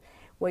that effort,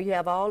 where you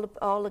have all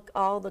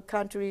the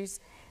countries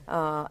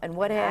and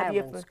what have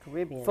you,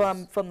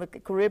 from the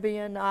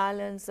Caribbean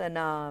islands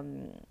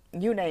and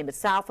you name it,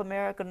 South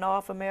America,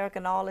 North America,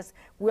 and all this.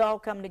 We all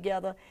come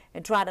together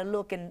and try to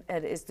look at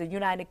it's the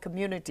united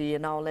community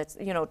and all that,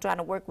 you know, trying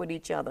to work with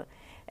each other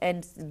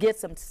and get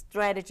some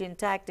strategy and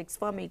tactics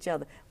from each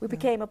other. We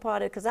became a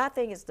part of it because I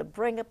think it's to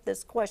bring up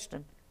this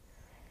question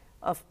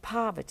of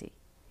poverty,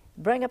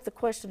 bring up the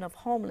question of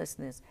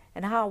homelessness,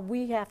 and how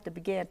we have to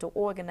begin to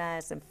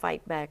organize and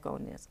fight back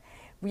on this.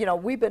 You know,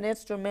 we've been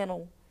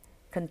instrumental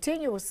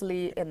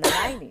continuously in the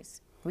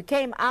 90s. We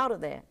came out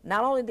of that.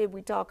 Not only did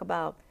we talk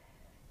about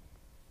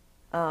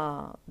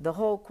the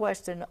whole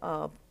question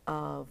of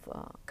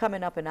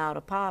coming up and out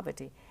of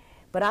poverty,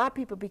 but our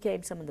people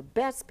became some of the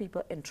best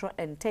people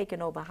in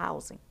taking over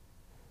housing.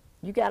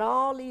 You got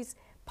all these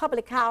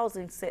public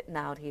housing sitting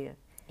out here.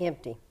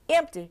 Empty.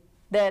 Empty,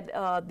 that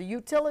the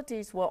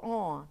utilities were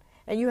on,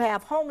 and you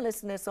have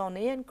homelessness on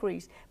the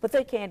increase, but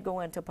they can't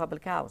go into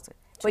public housing.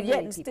 But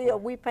yet and still,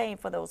 we're paying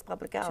for those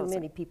public housing. Too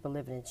many people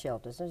living in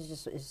shelters.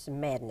 It's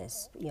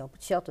madness. You know,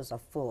 shelters are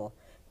full.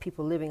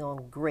 People living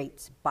on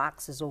grates,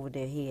 boxes over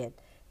their head,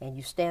 and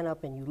you stand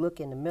up and you look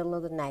in the middle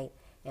of the night,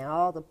 and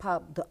all the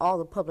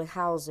public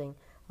housing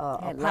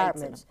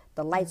apartments,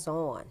 the lights are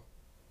on,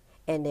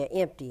 and they're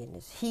empty, and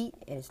there's heat,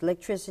 and it's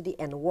electricity,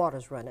 and the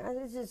water's running.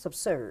 It's just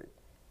absurd.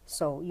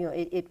 So you know,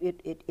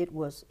 it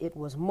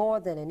was more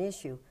than an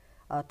issue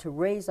to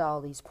raise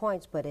all these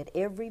points, but at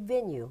every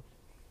venue.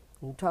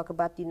 You talk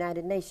about the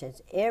United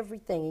Nations,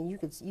 everything, and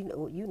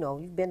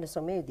you've been to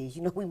so many of these.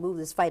 You know, we move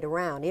this fight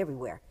around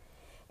everywhere,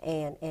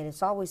 and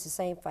it's always the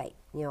same fight.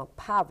 You know,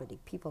 poverty,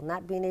 people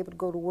not being able to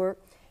go to work.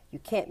 You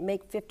can't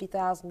make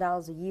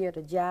 $50,000 a year at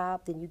a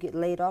job, then you get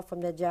laid off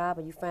from that job,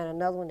 and you find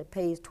another one that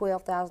pays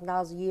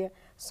 $12,000 a year.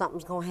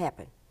 Something's gonna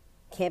happen.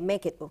 Can't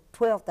make it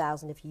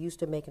 $12,000 if you're used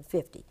to making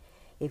 $50,000.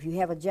 If you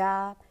have a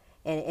job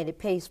and it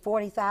pays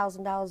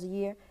 $40,000 a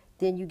year.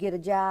 Then you get a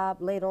job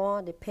later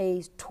on that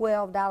pays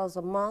 $12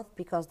 a month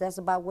because that's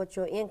about what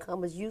your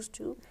income is used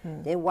to.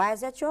 Then why is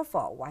that your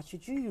fault? Why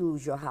should you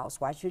lose your house?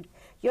 Why should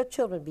your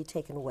children be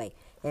taken away?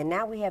 And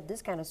now we have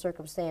this kind of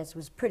circumstance,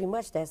 which pretty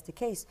much that's the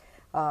case.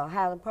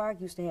 Highland Park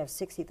used to have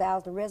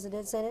 60,000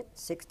 residents in it.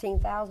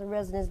 16,000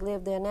 residents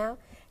live there now.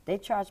 They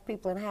charge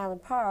people in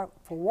Highland Park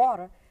for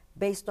water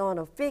based on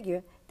a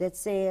figure that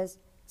says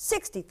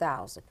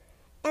 60,000.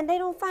 And they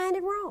don't find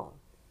it wrong.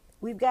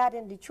 We've got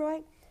in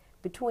Detroit,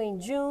 between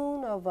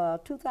June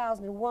of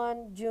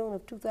 2001, June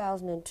of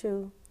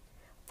 2002,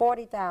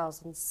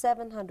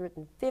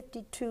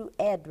 40,752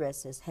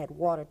 addresses had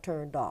water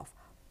turned off.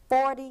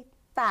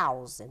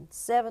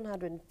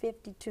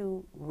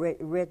 40,752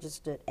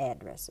 registered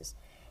addresses.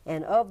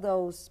 And of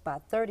those,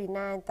 about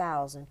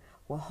 39,000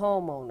 were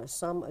homeowners.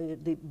 Some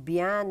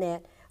beyond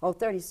that,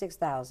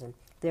 36,000.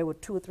 There were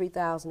 2,000 or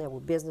 3,000 that were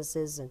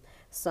businesses, and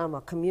some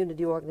are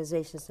community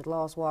organizations that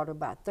lost water,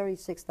 about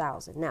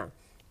 36,000. Now,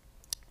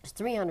 it's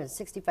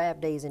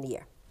 365 days in a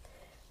year.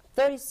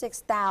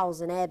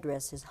 36,000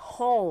 addresses,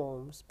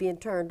 homes being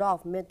turned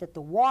off meant that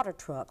the water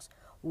trucks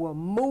were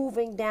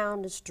moving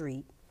down the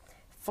street.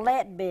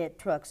 Flatbed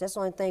trucks, that's the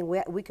only thing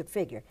we could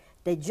figure.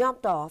 They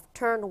jumped off,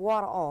 turned the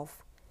water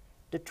off,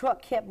 the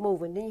truck kept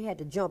moving, then you had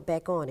to jump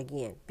back on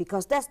again,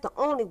 because that's the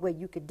only way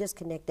you could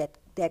disconnect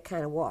that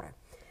kind of water.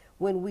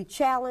 When we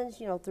challenged,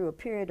 you know, through a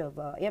period of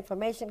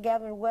information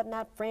gathering and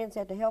whatnot, friends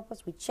had to help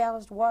us. We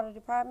challenged the water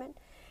department,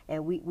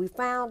 and we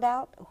found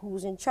out who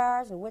was in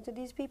charge and went to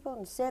these people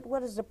and said,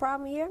 what is the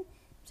problem here?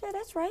 Said,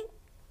 that's right.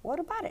 What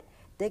about it?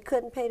 They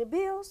couldn't pay the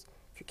bills.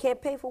 If you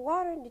can't pay for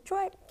water in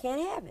Detroit, can't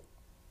have it.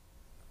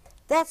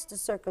 That's the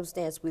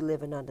circumstance we're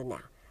living under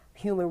now.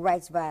 Human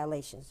rights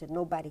violations that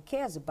nobody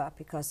cares about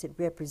because it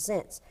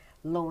represents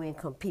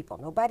low-income people.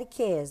 Nobody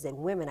cares that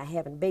women are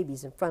having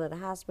babies in front of the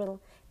hospital,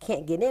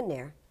 can't get in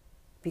there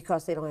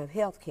because they don't have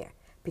health care,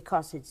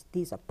 because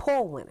these are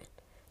poor women.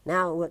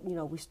 Now, you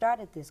know, we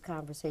started this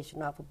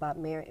conversation off about,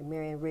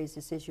 Marian raised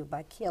this issue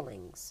about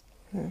killings.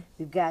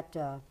 We've got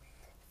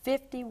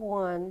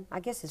 51, I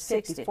guess it's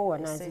 54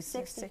 now, is it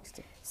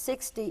 60?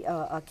 60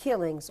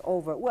 killings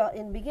over, well,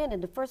 in the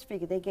beginning, the first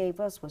figure they gave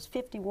us was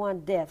 51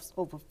 deaths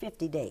over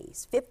 50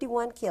 days.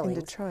 51 killings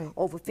in Detroit.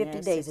 Over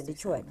 50 days in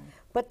Detroit.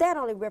 But that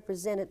only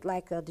represented,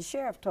 like the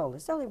sheriff told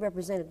us, that only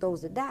represented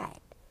those that died.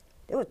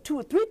 There were 2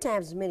 or 3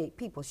 times as many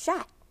people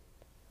shot.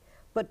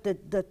 But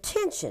the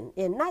tension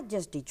in not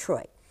just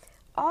Detroit,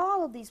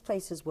 all of these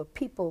places where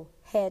people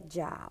had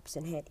jobs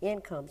and had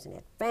incomes and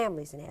had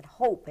families and had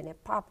hope and had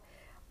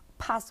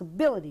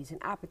possibilities and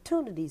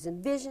opportunities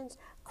and visions,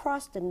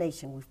 across the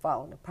nation we've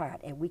fallen apart.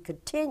 And we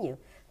continue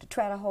to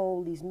try to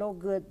hold these no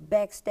good,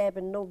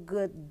 backstabbing, no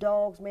good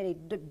dogs, may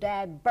they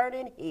die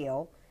burning in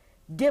hell,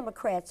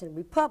 Democrats and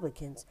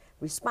Republicans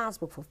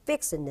responsible for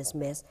fixing this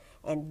mess.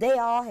 And they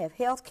all have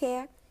health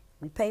care,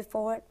 we pay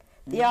for it.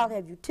 They all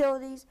have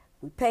utilities,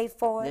 we pay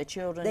for it. Their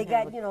children they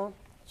got, you know,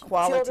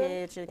 quality children,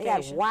 education. They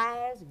got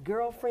wives,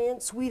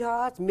 girlfriends,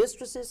 sweethearts,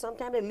 mistresses.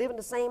 Sometimes they live in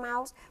the same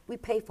house. We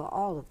pay for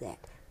all of that.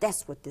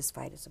 That's what this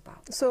fight is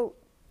about. So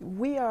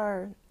we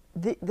are,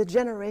 the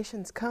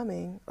generations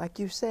coming, like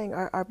you're saying,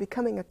 are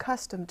becoming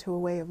accustomed to a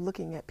way of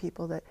looking at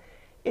people that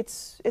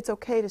it's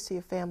okay to see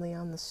a family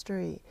on the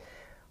street,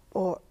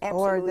 or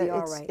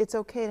that it's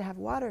okay to have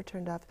water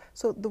turned off.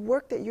 So the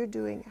work that you're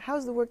doing,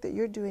 how's the work that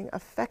you're doing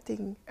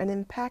affecting and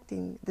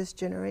impacting this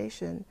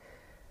generation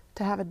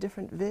to have a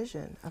different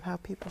vision of how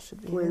people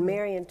should be living? When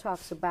Marian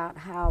talks about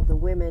how the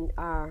women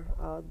are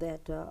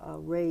that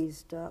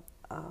raised up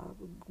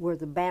were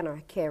the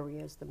banner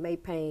carriers, the May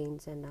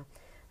Paynes and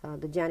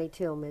the Johnny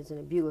Tillmans and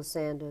the Beulah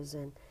Sanders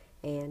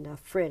and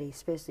Freddie,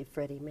 especially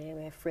Freddie,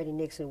 man, Freddie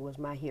Nixon was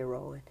my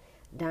hero, and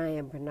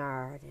Diane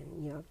Bernard,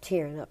 and, you know,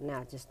 tearing up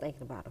now just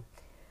thinking about them.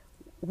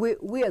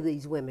 We are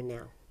these women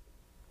now,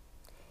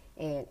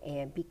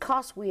 and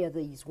because we are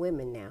these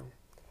women now,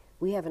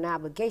 we have an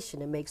obligation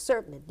to make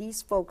certain that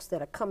these folks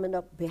that are coming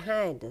up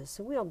behind us,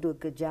 and we don't do a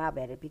good job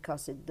at it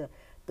because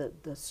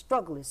the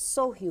struggle is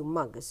so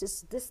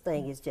humongous. This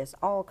thing is just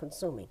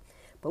all-consuming.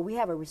 But we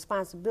have a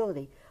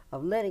responsibility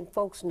of letting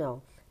folks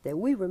know that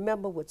we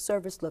remember what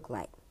service looked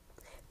like.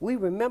 We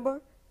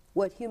remember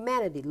what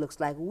humanity looks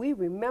like. We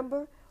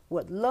remember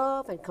what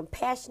love and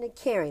compassionate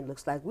caring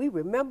looks like. We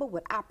remember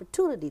what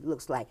opportunity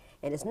looks like.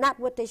 And it's not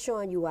what they're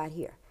showing you out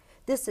here.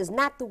 This is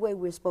not the way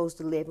we're supposed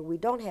to live, and we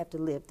don't have to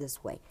live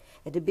this way.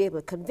 And to be able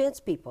to convince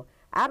people,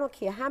 I don't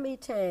care how many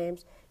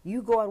times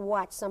you go and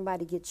watch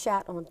somebody get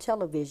shot on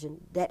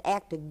television, that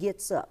actor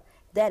gets up.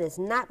 That is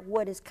not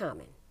what is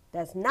common.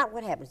 That's not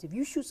what happens. If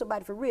you shoot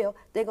somebody for real,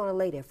 they're going to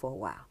lay there for a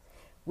while.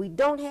 We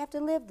don't have to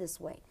live this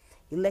way.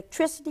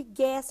 Electricity,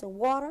 gas, and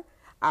water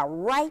are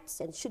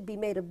rights and should be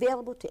made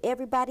available to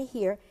everybody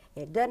here.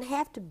 And it doesn't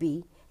have to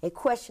be a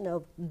question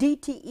of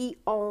DTE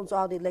owns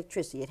all the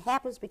electricity. It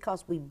happens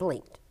because we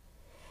blinked.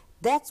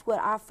 That's what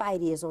our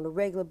fight is on a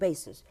regular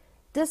basis.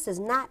 This is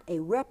not a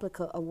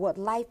replica of what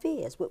life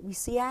is, what we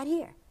see out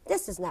here.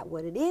 This is not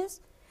what it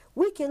is.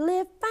 We can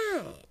live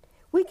fine.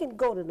 We can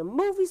go to the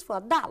movies for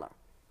 $1.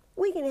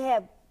 We can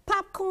have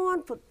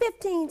popcorn for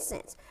 15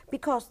 cents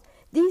because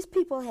these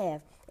people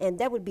have, and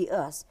that would be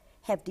us,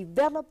 have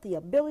developed the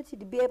ability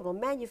to be able to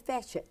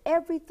manufacture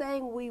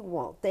everything we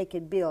want. They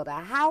can build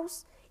a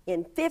house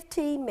in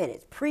 15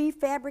 minutes,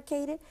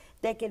 prefabricated.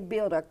 They can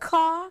build a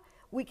car.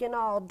 We can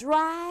all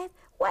drive.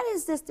 What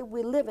is this that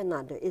we're living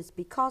under? It's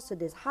because of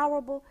this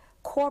horrible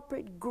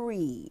corporate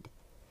greed.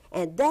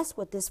 And that's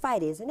what this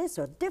fight is. And it's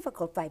a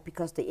difficult fight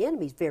because the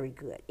enemy's very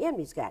good. The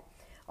enemy's got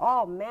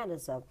all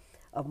manners of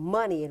of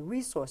money and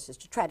resources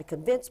to try to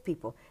convince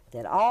people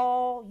that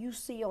all you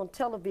see on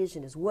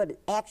television is what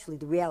actually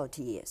the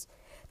reality is.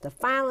 The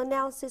final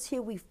analysis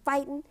here, we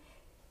fighting,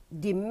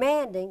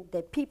 demanding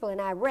that people in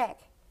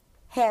Iraq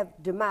have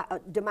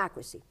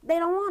democracy. They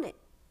don't want it.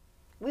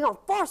 We're going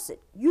to force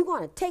it. You're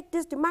going to take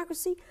this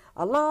democracy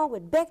along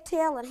with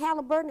Bechtel and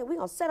Halliburton, and we're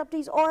going to set up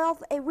these oil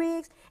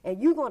rigs,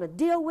 and you're going to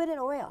deal with it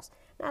or else.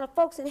 Now, the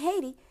folks in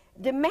Haiti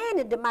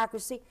demanded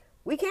democracy.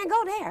 We can't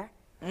go there.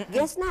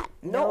 Guess not.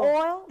 No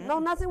oil, no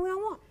nothing we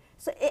don't want.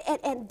 So,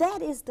 and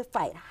that is the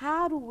fight.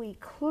 How do we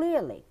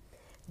clearly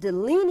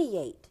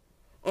delineate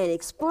and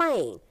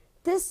explain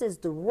this is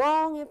the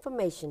wrong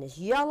information? It's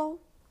yellow,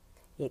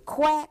 it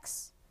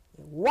quacks,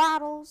 it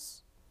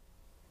waddles.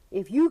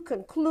 If you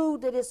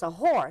conclude that it's a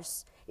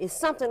horse, it's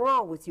something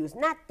wrong with you. It's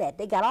not that.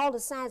 They got all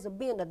the signs of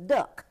being a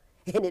duck,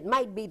 and it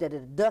might be that a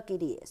duck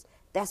it is.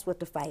 That's what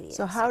the fight is.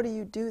 So how do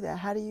you do that?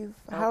 How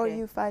are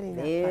you fighting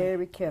that fight?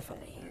 Very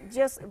carefully.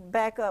 Just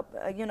back up,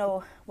 you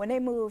know, when they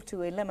moved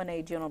to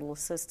eliminate general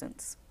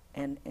assistance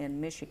in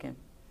Michigan,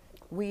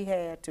 we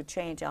had to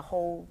change our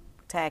whole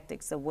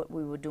tactics of what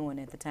we were doing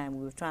at the time.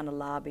 We were trying to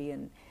lobby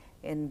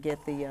and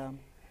get the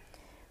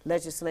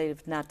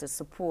legislative not to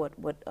support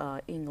what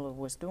England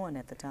was doing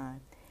at the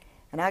time.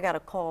 And I got a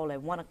call at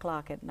 1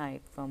 o'clock at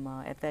night from,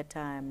 at that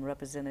time,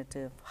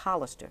 Representative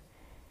Hollister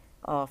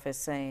office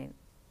saying,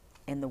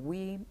 in the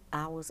wee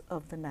hours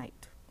of the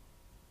night,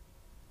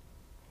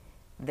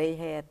 they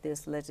had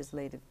this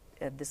legislative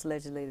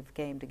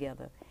came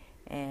together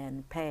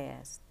and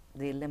passed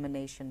the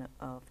elimination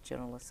of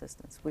general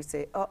assistance. We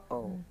say,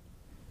 uh-oh,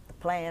 the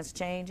plan's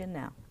changing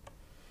now.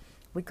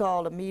 We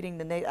called a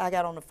meeting, I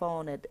got on the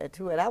phone at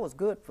 2, and that was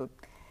good for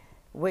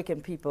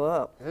waking people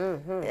up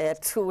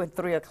at 2 and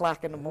 3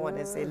 o'clock in the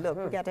morning and say, look,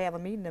 we got to have a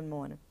meeting in the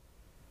morning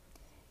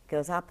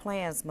because our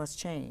plans must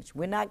change.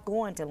 We're not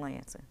going to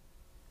Lansing.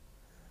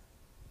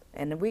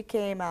 And then we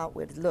came out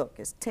with, look,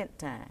 it's tent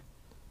time.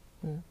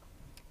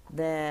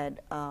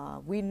 That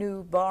we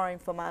knew, borrowing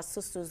from our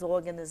sisters'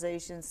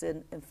 organizations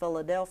in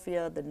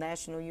Philadelphia, the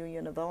National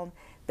Union of Home,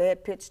 they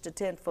had pitched a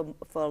tent for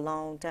a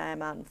long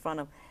time out in front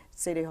of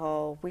City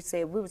Hall. We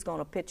said we was going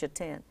to pitch a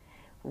tent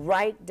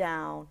right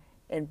down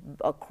and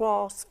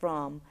across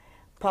from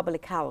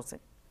public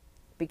housing.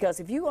 Because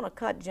if you're going to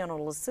cut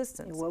general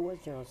assistance. What was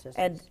general assistance?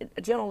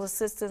 And general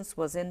assistance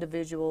was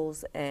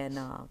individuals and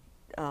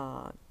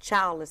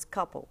childless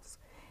couples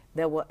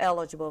that were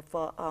eligible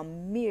for a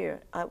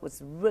mere, it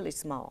was really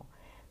small,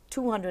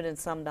 $200 and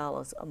some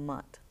a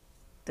month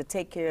to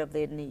take care of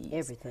their needs.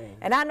 Everything.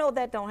 And I know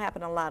that don't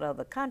happen in a lot of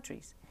other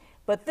countries,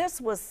 but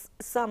this was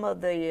some of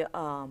the,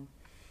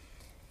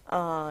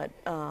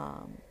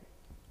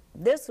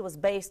 this was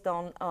based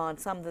on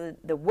some of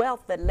the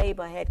wealth that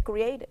labor had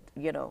created,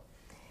 you know.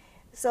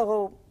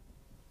 So,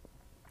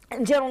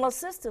 and general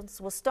assistance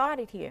was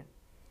started here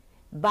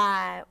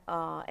by,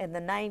 in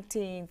the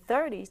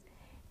 1930s,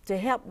 to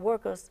help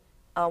workers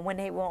when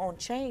they were on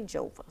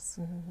changeovers,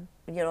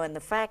 you know, in the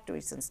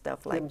factories and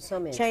stuff, like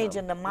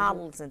changing the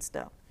models and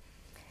stuff.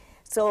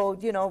 So,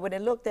 you know, when they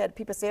looked at it,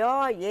 people say,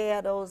 oh,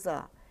 yeah, those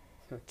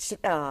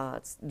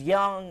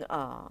young,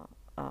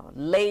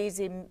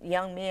 lazy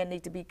young men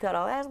need to be cut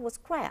off. That was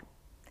crap.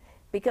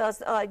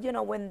 Because, you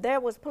know, when there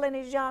was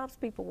plenty of jobs,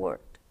 people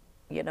worked,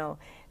 you know.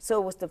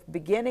 So it was the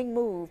beginning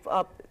move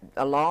up,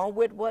 along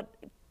with what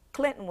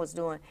Clinton was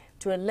doing,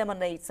 to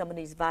eliminate some of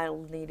these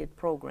vital needed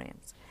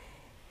programs.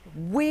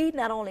 We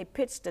not only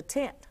pitched a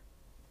tent,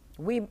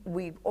 we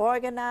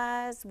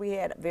organized, we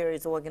had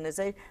various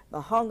organizations. The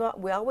hunger,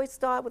 we always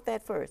start with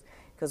that first,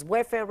 because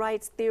welfare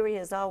rights theory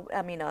has our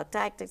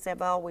tactics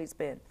have always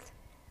been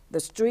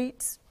the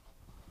streets,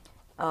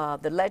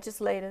 the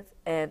legislative,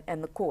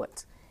 and the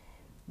courts.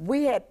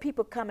 We had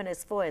people coming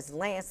as far as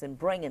Lansing,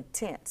 bringing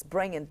tents,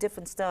 bringing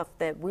different stuff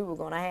that we were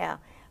going to have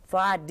for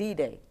our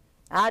D-Day.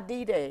 Our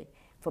D-Day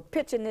for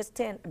pitching this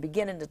tent and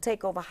beginning to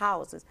take over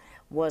houses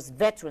was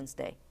Veterans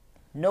Day,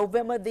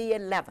 November the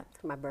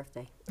 11th. My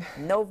birthday.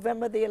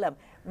 November the 11th.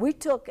 We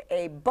took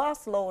a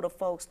busload of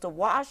folks to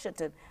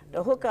Washington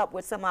to hook up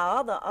with some of our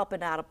other up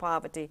and out of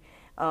poverty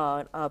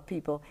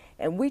people,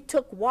 and we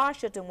took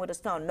Washington with us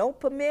down. No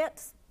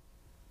permits.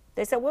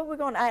 They said, well, we're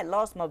going to, I had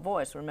lost my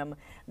voice, remember.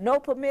 No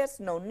permits,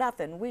 no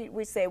nothing.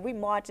 We said, we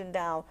marching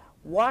down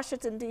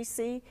Washington,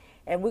 D.C.,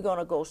 and we're going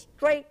to go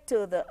straight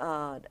to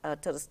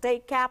the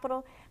state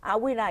capitol.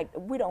 We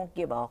don't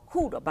give a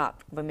hoot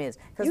about permits.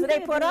 Because they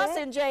put us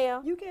in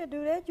jail. You can't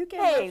do that. You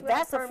can't. Hey,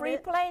 that's a free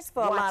place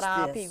for a lot of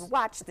our people.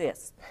 Watch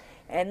this.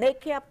 And they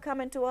kept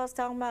coming to us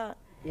talking about,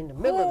 in the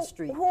middle of the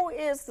street, who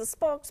is the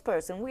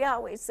spokesperson? We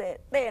always said,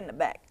 they're in the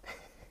back.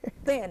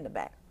 They're in the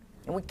back.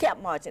 And we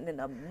kept marching in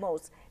the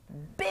most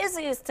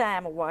busiest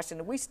time of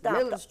Washington. We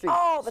stopped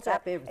all the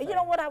time. And you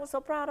know what I was so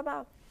proud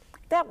about?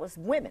 That was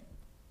women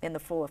in the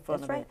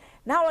forefront of it.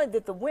 Not only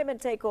did the women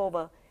take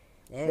over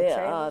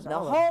the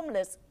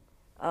homeless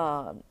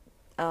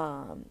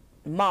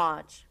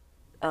march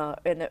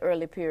in the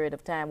early period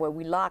of time, where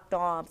we locked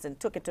arms and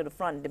took it to the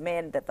front and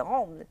demanded that the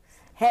homeless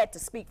had to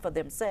speak for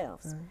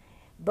themselves.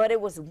 But it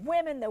was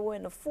women that were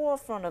in the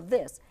forefront of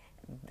this.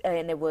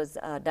 and it was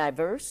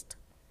diverse.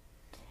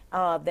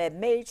 That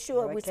made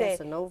sure Roy we said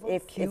Casanova,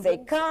 if they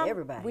Cubans, come,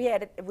 everybody. we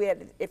had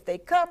if they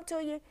come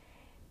to you,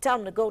 tell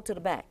them to go to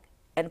the back.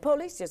 And the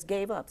police just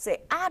gave up.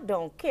 Say, I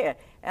don't care.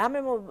 And I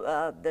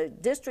remember the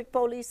district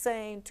police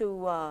saying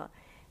to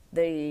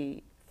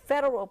the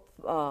federal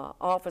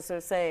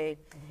officers, saying,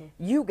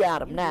 "You got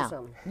them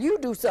now. You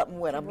do something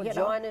with them." People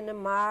joining the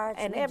march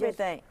and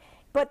everything.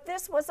 But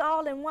this was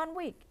all in 1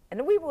 week,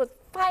 and we were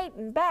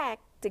fighting back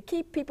to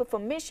keep people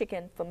from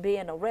Michigan from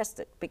being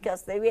arrested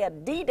because we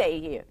had D-Day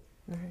here.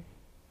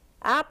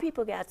 Our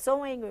people got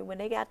so angry when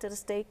they got to the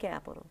state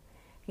capitol.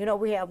 You know,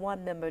 we have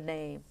one member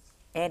named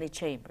Annie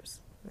Chambers.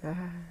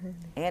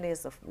 Annie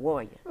is a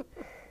warrior.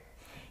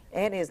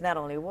 Annie is not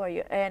only a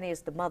warrior, Annie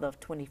is the mother of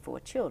 24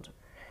 children.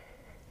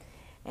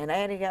 And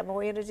Annie got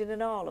more energy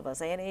than all of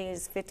us. Annie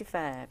is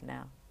 55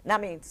 now. I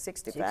mean,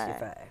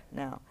 65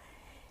 now.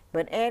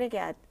 But Annie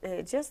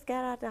just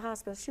got out of the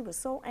hospital. She was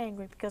so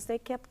angry because they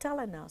kept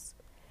telling us,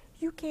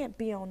 you can't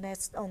be on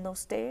those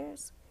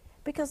stairs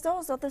because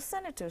those are the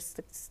senators'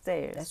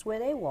 stairs. That's where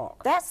they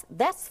walk.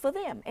 That's for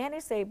them. Annie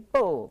said,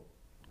 "Bull.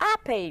 I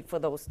paid for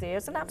those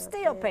stairs, and I'm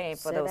still paying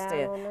for those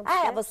stairs. I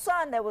have a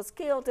son that was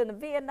killed in the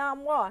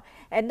Vietnam War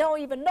and don't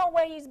even know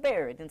where he's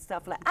buried and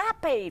stuff like that. I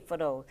paid for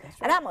those,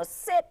 and I'm going to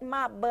sit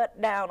my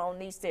butt down on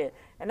these stairs."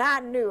 And I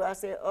knew, I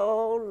said,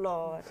 "Oh,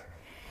 Lord,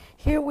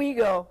 here we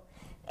go."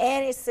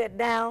 Annie sat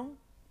down.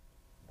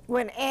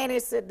 When Annie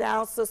sat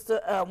down, sister,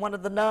 one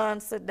of the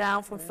nuns sat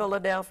down from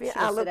Philadelphia.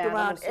 I looked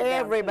around,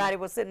 everybody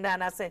was sitting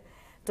down. I said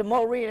to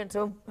Maureen and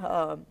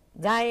to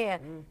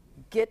Diane,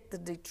 get the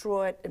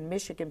Detroit and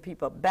Michigan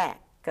people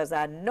back, because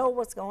I know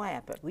what's going to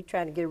happen. We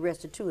trying to get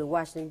arrested, too, in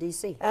Washington,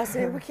 D.C. I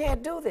said, we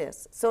can't do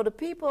this. So the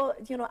people,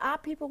 you know, our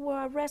people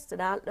were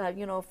arrested,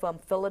 you know, from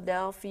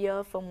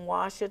Philadelphia, from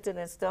Washington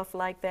and stuff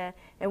like that.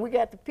 And we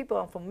got the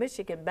people from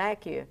Michigan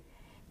back here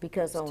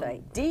because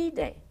on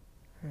D-Day,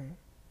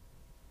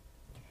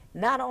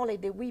 not only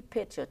did we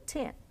pitch a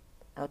tent,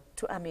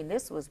 I mean,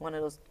 this was one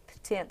of those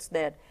tents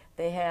that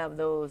they have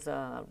those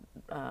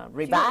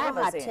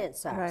revivers in.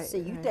 Tents are. See,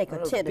 you think a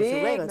tent is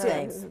a regular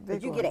thing,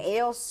 but you get an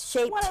L-shaped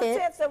tent. One of the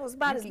tents that was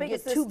about as big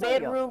as this studio.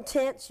 2-bedroom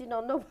tents, you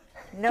know,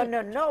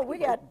 No, we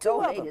got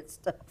two of them.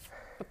 Stuff.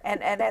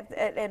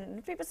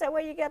 And people say,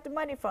 where you got the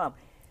money from?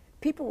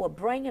 People were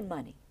bringing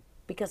money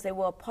because they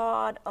were a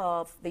part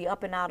of the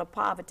Up and Out of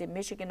Poverty,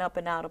 Michigan Up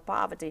and Out of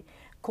Poverty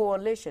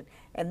Coalition,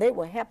 and they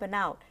were helping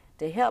out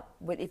to help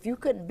with, if you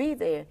couldn't be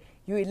there,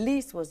 you at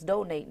least was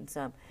donating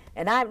some.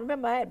 And I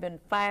remember I had been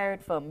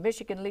fired from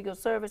Michigan Legal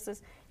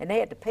Services, and they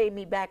had to pay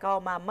me back all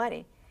my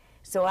money.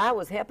 So I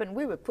was helping,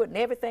 we were putting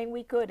everything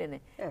we could in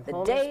it. Yeah,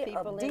 the day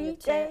of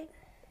D-Day,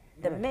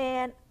 the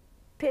man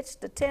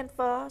pitched the tent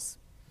for us,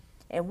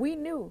 and we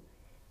knew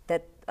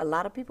that a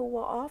lot of people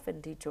were off in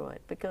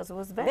Detroit because it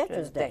was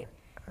Veterans Day.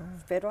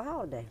 Federal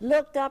holiday.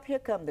 Looked up, here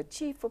come the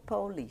chief of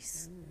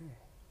police.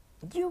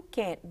 You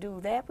can't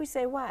do that. We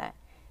say, why?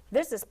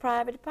 This is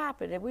private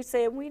property. We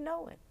say, we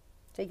know it.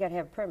 So you got to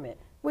have a permit.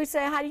 We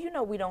say, how do you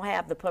know we don't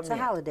have the permit? It's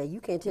a holiday. You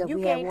can't tell you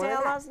we have one. You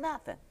can't tell us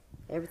nothing.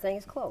 Everything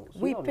is closed.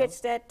 We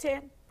pitched that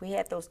tent. We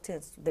had those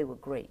tents. They were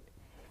great.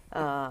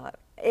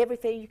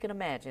 Everything you can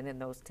imagine in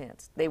those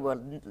tents. They were,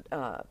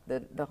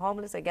 the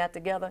homeless, they got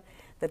together,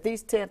 that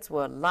these tents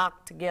were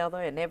locked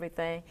together and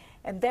everything.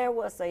 And there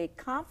was a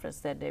conference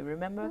that day,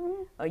 remember?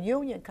 A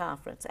union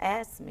conference,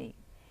 asked me.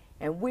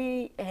 And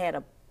we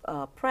had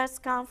a press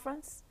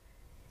conference.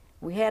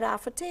 We had our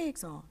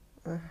fatigues on.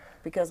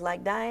 Because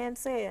like Diane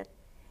said,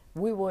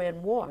 we were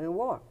in war. We were in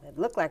war. It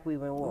looked like we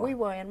were in war. We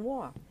were in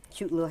war.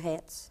 Cute little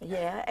hats.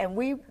 Yeah, and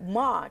we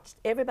marched,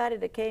 everybody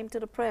that came to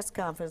the press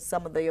conference,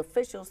 some of the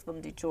officials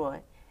from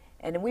Detroit,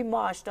 and we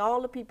marched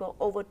all the people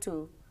over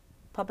to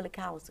public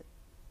housing.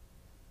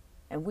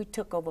 And we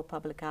took over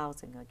public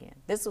housing again.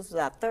 This was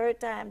our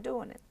third time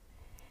doing it.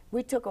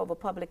 We took over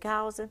public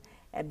housing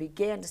and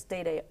began to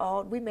stay there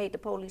all, we made the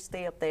police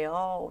stay up there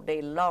all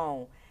day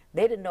long.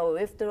 They didn't know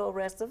if to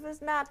arrest us, if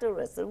it's not to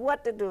arrest us,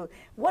 what to do.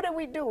 What do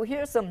we do?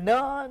 Here's some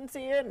nuns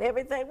here and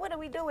everything. What do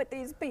we do with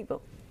these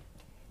people?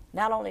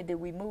 Not only did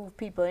we move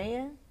people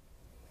in,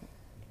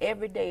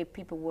 every day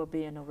people were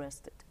being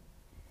arrested.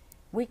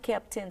 We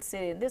kept Tent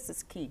City, and this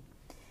is key.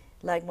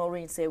 Like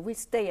Maureen said, we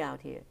stay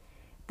out here.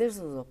 This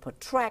was a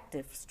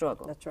protracted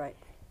struggle. That's right.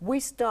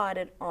 We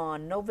started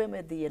on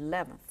November the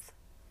 11th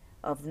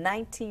of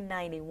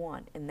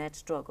 1991 in that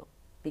struggle,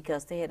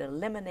 because they had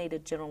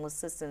eliminated general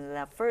assistance. In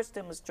our first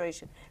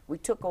demonstration, we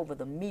took over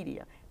the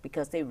media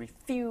because they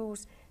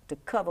refused to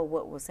cover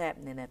what was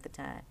happening at the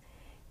time.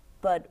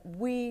 But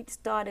we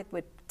started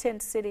with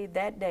Tent City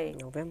that day.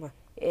 November.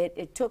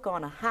 It took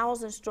on a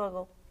housing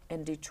struggle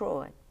in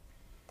Detroit.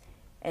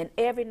 And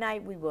every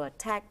night we were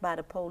attacked by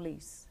the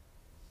police,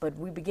 but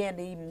we began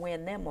to even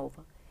win them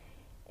over.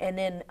 And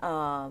then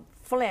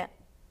Flint,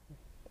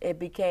 it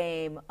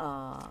became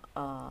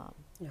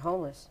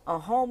homeless. A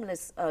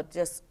homeless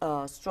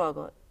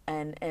struggle,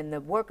 and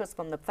the workers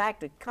from the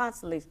factory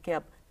constantly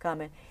kept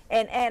coming.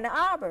 And Ann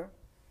Arbor,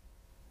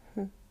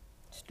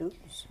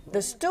 students.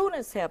 The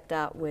students helped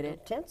out with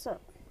it. Tents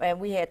up. and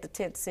we had the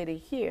tent city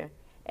here.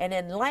 And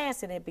in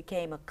Lansing, it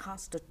became a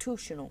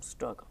constitutional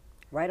struggle.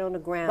 Right on the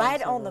grounds.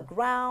 Right on the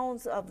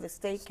grounds of the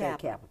state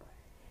capitol.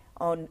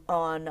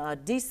 On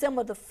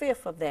December the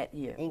 5th of that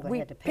year, England we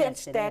had to pass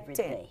pinched it that every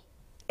tent day.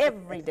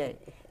 every day.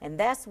 And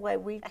that's why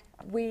we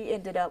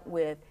ended up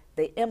with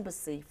the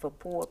Embassy for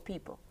Poor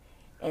People.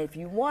 And if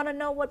you want to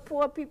know what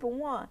poor people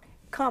want,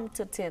 come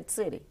to Tent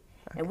City.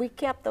 Okay. And we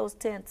kept those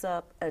tents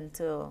up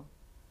until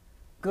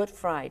Good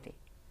Friday.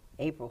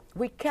 April.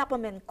 We kept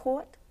them in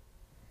court.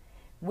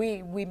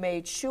 We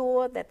made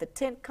sure that the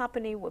tent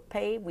company were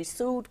paid. We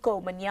sued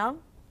Coleman Young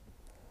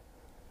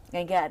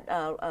and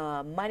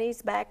got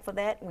monies back for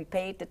that. We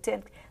paid the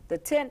tent. The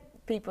tent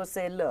people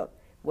said, look,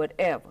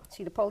 whatever.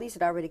 See, the police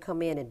had already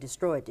come in and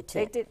destroyed the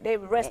tent. They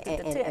arrested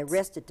the tents. And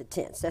arrested the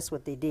tents. That's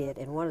what they did.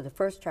 And one of the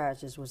first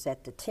charges was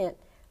that the tent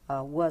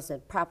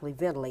wasn't properly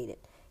ventilated.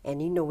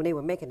 And you know, when they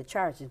were making the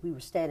charges, we were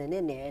standing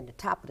in there, and the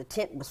top of the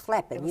tent was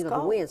flapping. You know,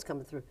 the wind's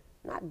coming through.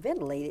 Not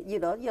ventilated. You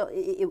know,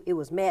 it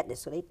was madness.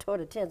 So they tore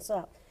the tents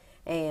up,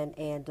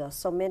 and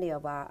so many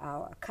of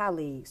our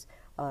colleagues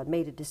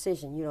made a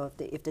decision. You know,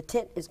 if the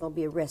tent is going to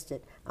be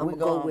arrested, I'm going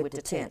to go with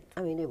the tent.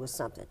 I mean, it was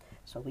something.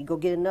 So we go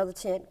get another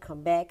tent,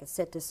 come back and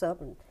set this up,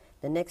 and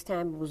the next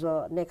time it was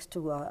next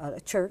to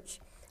a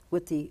church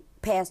with the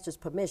pastor's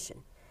permission.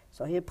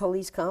 So here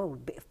police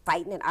come,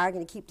 fighting and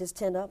arguing to keep this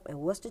tent up,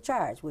 and what's the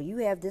charge? Well, you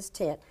have this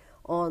tent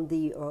on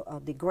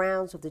the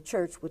grounds of the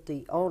church with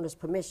the owner's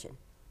permission.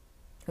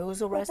 Who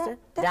was arrested?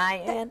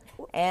 Diane,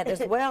 and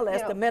as well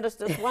as the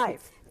minister's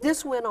wife.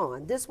 This went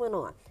on.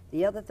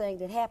 The other thing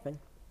that happened,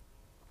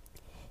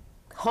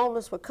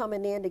 homeless were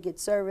coming in to get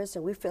service,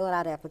 and we filling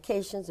out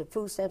applications and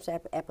food stamps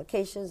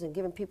applications and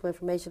giving people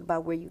information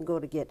about where you can go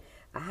to get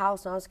a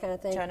house and all this kind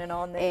of thing. Turning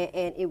on there.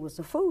 And it was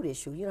a food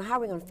issue. You know, how are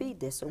we going to feed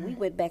this? So we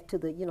went back to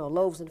the,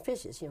 loaves and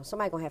fishes. You know,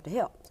 somebody going to have to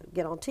help. So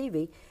get on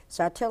TV,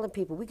 start telling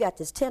people, we got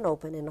this tent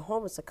open and the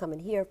homeless are coming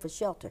here for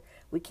shelter.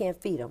 We can't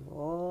feed them.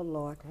 Oh,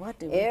 Lord. What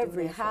did we do?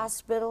 Every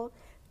hospital,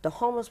 the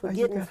homeless were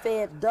getting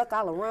fed duck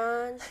a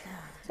l'orange,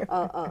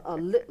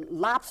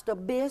 lobster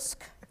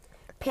bisque,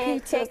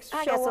 pancakes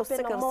show up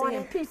in the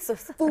morning,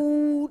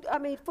 food. I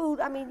mean,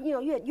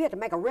 you had to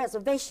make a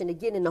reservation to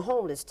get in the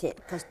homeless tent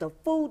because the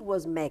food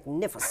was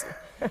magnificent.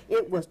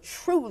 It was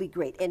truly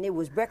great, and it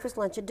was breakfast,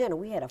 lunch, and dinner.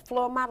 We had a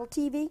floor model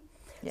TV.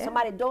 Yeah.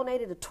 Somebody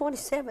donated a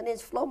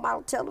 27-inch floor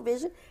model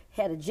television,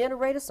 had a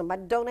generator.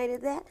 Somebody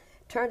donated that.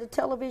 Turned the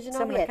television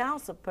on. The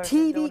council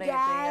person TV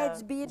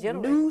guides,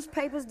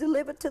 newspapers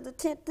delivered to the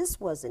tent.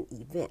 This was an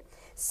event.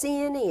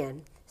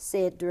 CNN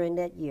said during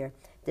that year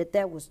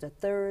that was the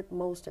third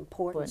most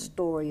important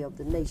story of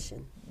the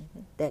nation,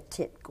 that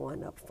tent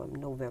going up from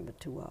November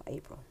to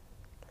April.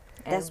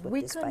 That's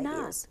what this fight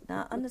is.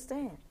 Now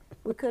understand,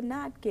 we could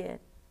not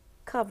get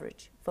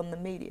coverage from the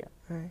media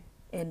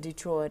in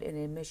Detroit and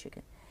in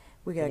Michigan.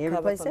 We got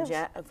coverage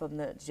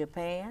from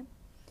Japan,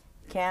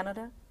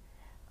 Canada,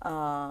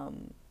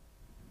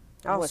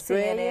 Australia,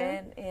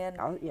 CNN, and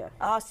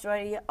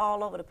Australia,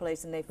 all over the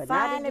place, and they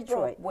finally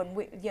broke when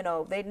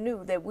they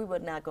knew that we were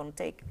not going to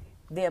take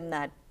them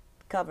not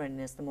covering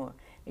this more.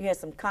 You had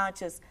some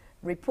conscious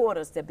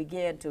reporters that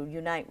began to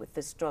unite with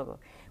this struggle.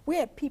 We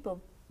had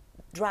people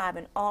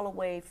driving all the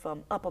way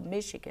from Upper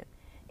Michigan,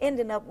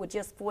 ending up with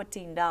just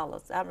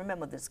 $14. I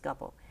remember this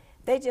couple.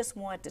 They just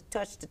wanted to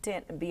touch the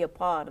tent and be a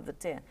part of the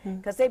tent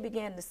because they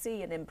began to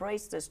see and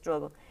embrace this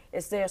struggle.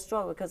 It's their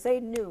struggle because they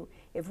knew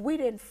if we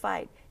didn't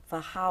fight for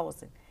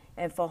housing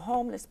and for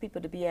homeless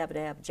people to be able to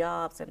have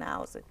jobs and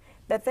housing,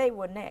 that they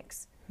were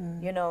next.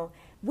 You know,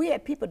 we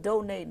had people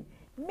donating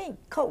mink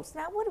coats.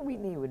 Now, what do we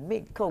need with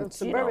mink coats?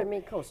 Suburban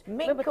mink coats.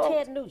 Remember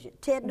Ted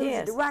Nugent? Ted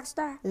Nugent, the rock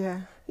star?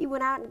 Yeah. He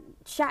went out and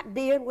shot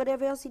deer and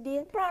whatever else he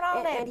did. Brought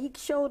all that. And he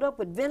showed up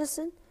with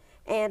venison.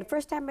 And the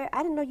first time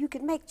I didn't know you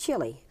could make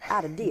chili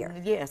out of deer.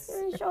 Yes.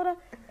 And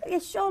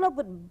it showed up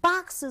with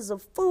boxes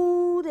of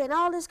food and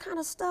all this kind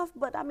of stuff.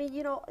 But I mean,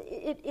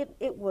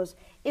 it was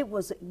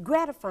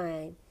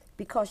gratifying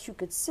because you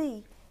could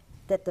see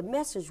that the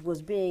message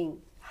was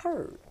being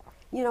heard.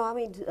 You know, I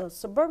mean,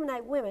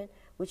 suburbanite women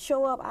would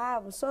show up. I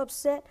was so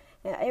upset,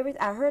 and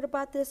I heard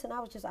about this, and I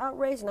was just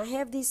outraged. And I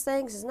have these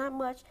things. It's not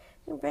much.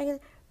 You bring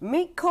it,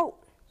 mink coat.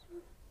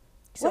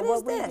 So what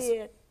is we this?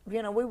 did,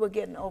 we were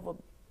getting over.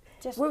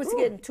 We was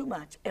getting too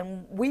much,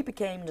 and we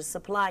became the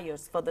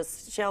suppliers for the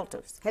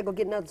shelters. Had to go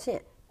get another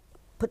tent,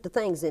 put the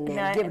things in there,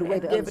 and give it away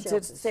to other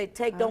shelters.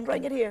 Don't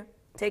bring it here.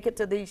 Take it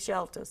to these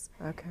shelters.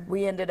 Okay.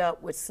 We ended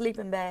up with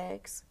sleeping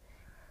bags,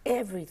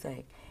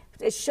 everything.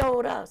 It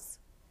showed us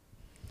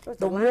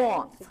the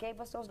warmth. They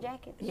gave us those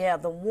jackets. Yeah,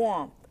 the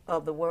warmth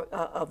of the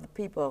of the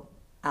people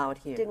out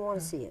here. Didn't want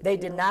to see it. They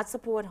did not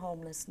support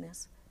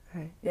homelessness.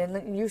 Right.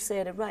 And you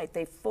said it right.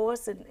 They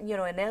forced it,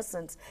 in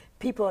essence,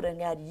 people that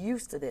got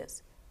used to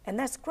this. And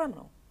that's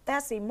criminal.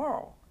 That's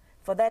immoral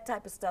for that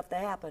type of stuff to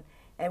happen.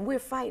 And we're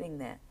fighting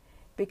that.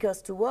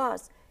 Because to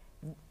us,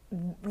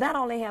 not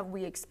only have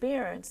we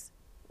experienced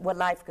what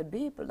life could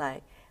be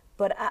like,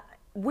 but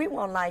we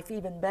want life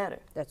even better.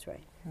 That's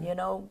right. We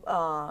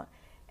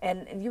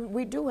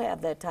do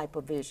have that type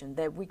of vision,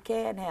 that we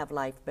can have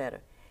life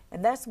better.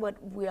 And that's what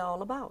we're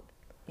all about,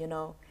 you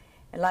know.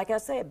 And like I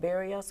said,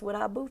 bury us with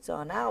our boots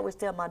on. I always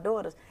tell my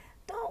daughters,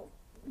 don't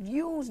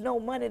use no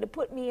money to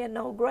put me in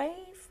no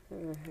grave.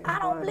 I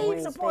don't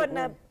believe supporting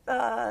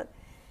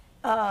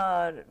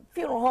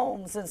funeral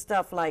homes and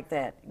stuff like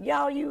that.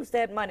 Y'all use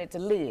that money to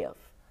live,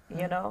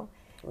 you know.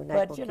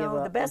 But, you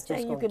know, the best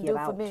thing you can do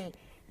for me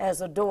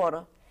as a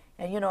daughter,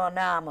 and, you know,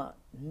 now I'm a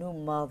new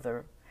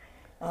mother,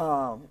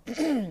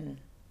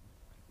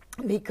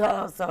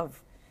 because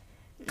of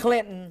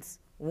Clinton's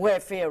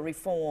welfare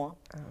reform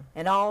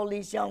and all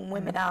these young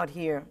women out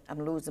here,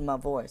 I'm losing my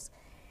voice,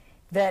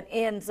 that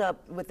ends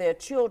up with their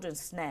children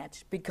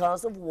snatched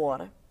because of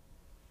water,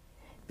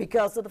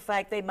 because of the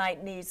fact they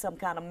might need some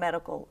kind of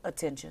medical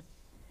attention.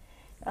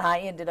 I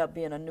ended up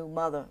being a new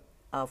mother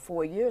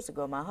 4 years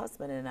ago, my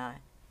husband and I,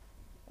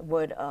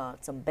 with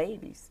some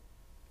babies,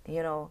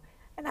 you know,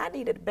 and I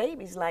needed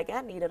babies like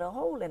I needed a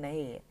hole in the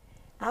head.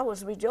 I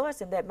was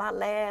rejoicing that my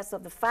last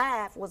of the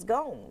 5 was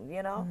gone,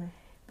 you know.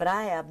 But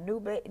I have new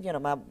babies, you know,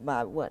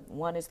 my what,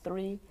 one is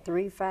 3?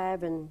 3,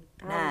 5, and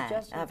 9.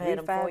 I've had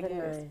them 4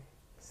 years.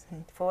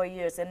 4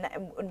 years, and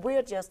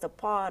we're just a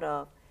part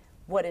of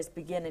what is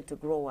beginning to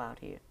grow out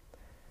here.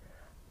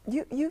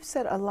 You've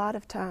said a lot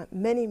of time,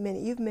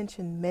 you've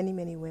mentioned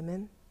many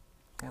women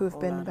who have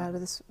been about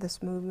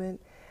this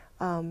movement.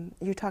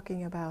 You're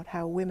talking about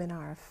how women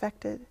are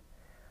affected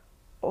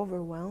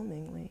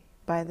overwhelmingly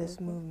by this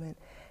movement.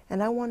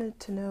 And I wanted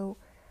to know,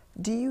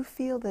 do you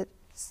feel that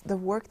the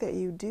work that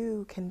you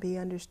do can be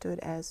understood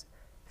as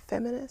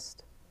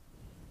feminist?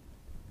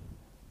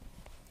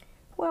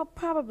 Well,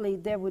 probably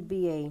there would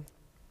be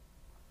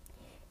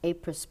a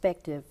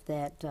perspective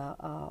that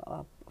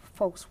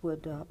folks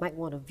would might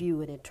want to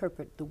view and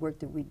interpret the work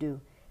that we do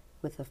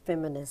with a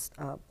feminist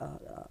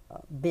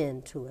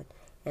bend to it,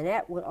 and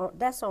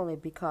that's only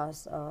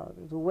because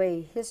the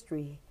way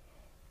history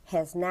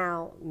has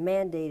now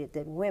mandated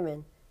that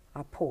women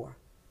are poor.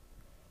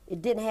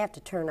 It didn't have to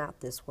turn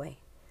out this way,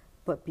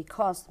 but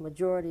because the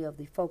majority of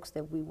the folks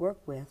that we work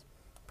with,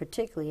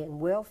 particularly in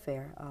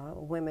welfare,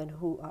 women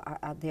who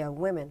there are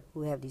women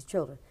who have these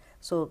children.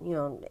 So, you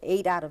know,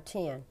 8 out of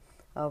 10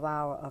 of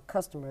our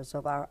customers,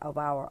 of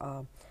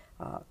our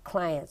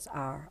clients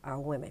are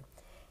women.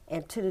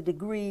 And to the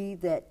degree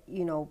that,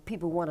 you know,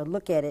 people want to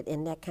look at it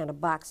in that kind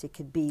of box, it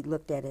could be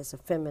looked at as a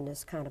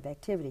feminist kind of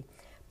activity.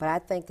 But I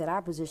think that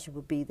our position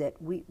would be that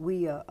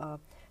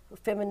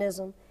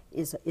feminism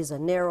is a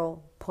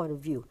narrow point of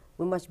view.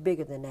 We're much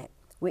bigger than that.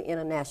 We're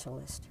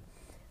internationalist.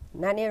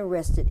 Not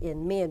interested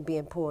in men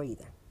being poor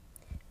either.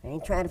 I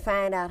ain't trying to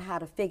find out how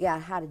to figure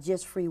out how to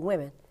just free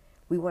women.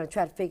 We want to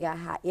try to figure out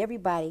how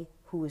everybody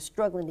who is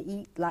struggling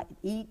to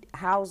eat,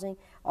 housing,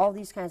 all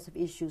these kinds of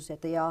issues,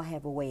 that they all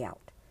have a way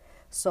out.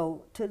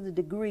 So to the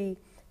degree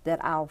that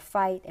our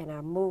fight and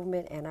our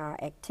movement and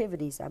our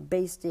activities are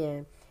based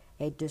in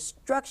a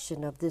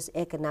destruction of this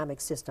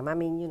economic system. I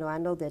mean, you know, I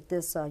know that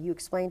this, you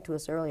explained to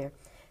us earlier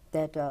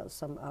that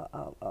some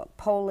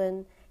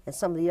Poland and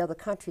some of the other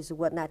countries and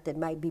whatnot that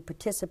might be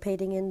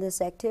participating in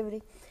this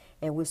activity,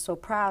 and we're so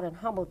proud and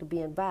humbled to be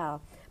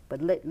involved,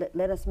 but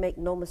let us make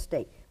no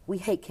mistake, we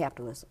hate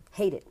capitalism,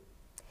 hate it.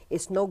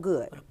 It's no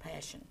good. What a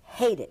passion.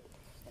 Hate it.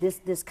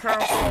 This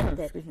concept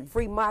that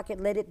free market,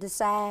 let it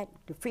decide.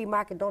 The free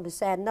market don't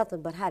decide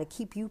nothing but how to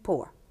keep you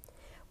poor.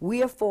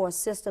 We are for a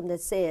system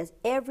that says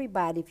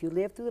everybody, if you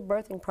live through the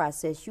birthing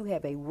process, you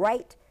have a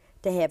right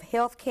to have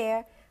health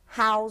care,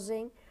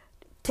 housing,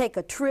 take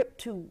a trip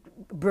to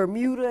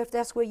Bermuda if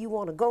that's where you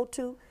want to go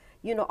to.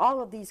 You know,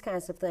 all of these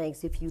kinds of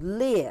things, if you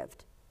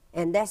lived,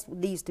 and that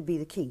needs to be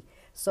the key.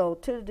 So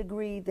to the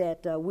degree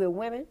that we're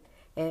women,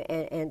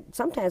 and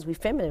sometimes we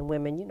feminine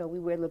women, you know, we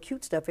wear a little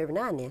cute stuff every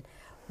now and then,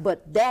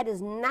 but that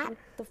is not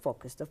the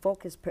focus. The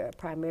focus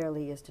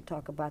primarily is to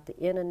talk about the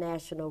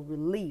international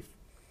relief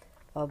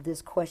of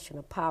this question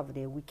of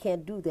poverty. And we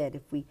can't do that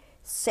if we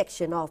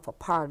section off a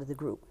part of the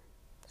group.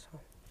 So.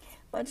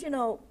 But, you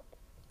know,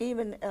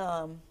 even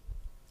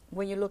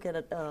when you look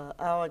at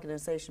our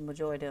organization,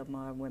 majority of them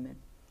are women,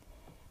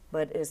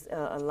 but it's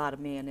a lot of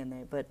men in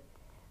there. But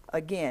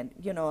again,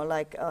 you know,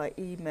 like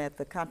E-Met,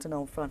 the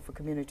Continental Front for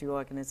Community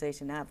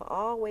Organization, I've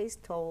always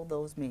told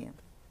those men,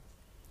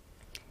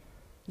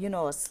 you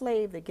know, a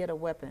slave that get a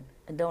weapon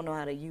and don't know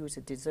how to use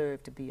it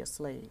deserve to be a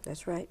slave.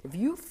 That's right. If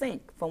you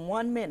think for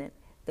 1 minute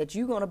that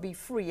you're going to be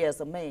free as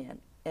a man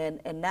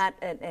and that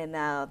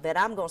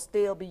I'm going to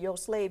still be your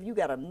slave, you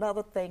got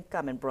another thing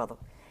coming, brother,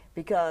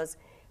 because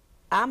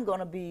I'm going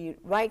to be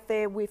right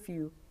there with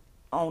you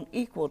on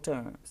equal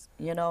terms,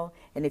 you know.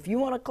 And if you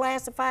want to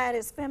classify it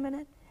as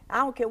feminine, I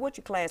don't care what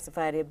you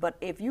classify it, but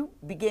if you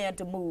begin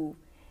to move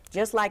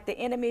just like the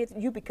enemy,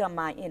 you become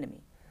my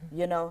enemy,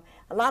 you know.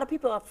 A lot of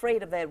people are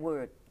afraid of that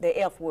word, the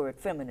F word,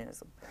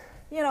 feminism.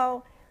 You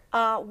know,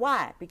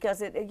 why?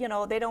 Because, you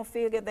know, they don't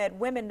figure that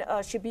women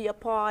should be a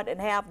part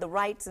and have the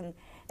rights and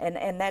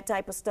that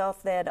type of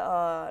stuff that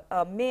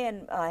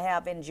men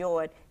have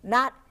enjoyed,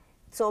 not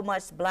so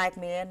much black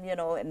men, you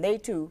know, and they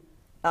too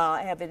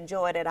have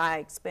enjoyed at our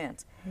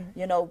expense.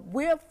 You know,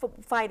 we're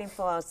fighting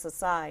for a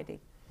society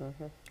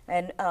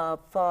and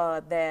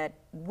for that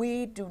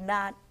we do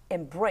not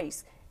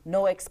embrace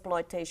no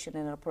exploitation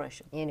and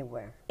oppression.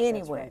 Anywhere.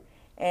 Anywhere. That's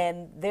right.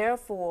 And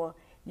therefore,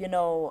 you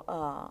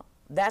know,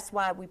 that's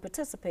why we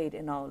participate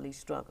in all these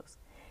struggles.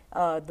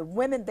 The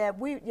women that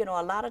we, you know,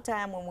 a lot of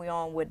time when we're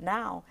on with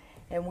now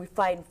and we're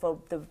fighting for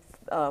the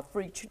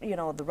free, you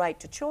know, the right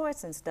to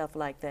choice and stuff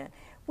like that,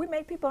 we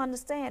make people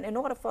understand in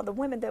order for the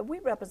women that we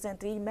represent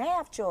to even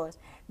have choice,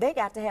 they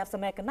got to have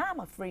some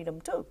economic freedom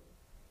too.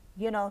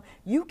 You know,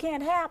 you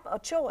can't have a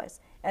choice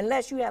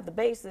unless you have the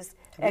basis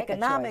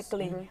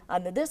economically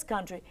under this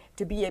country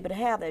to be able to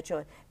have that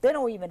choice. They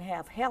don't even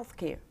have health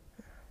care,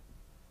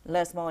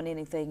 less more than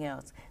anything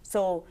else.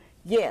 So,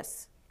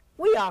 yes,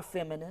 we are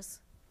feminists,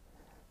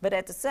 but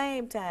at the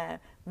same time,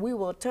 we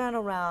will turn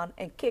around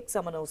and kick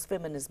some of those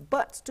feminist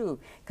butts too,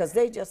 because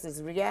they just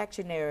as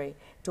reactionary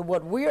to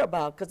what we're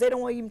about, because they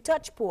don't want to even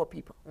touch poor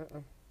people.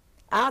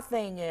 Our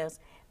thing is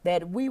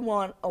that we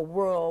want a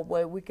world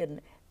where we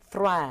can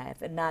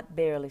thrive and not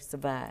barely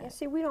survive. Yeah,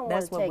 see, we don't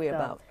That's want to what we're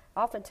about.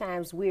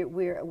 Oftentimes,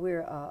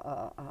 we're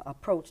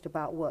approached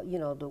about what, you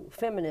know, the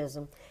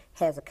feminism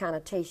has a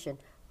connotation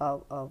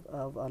of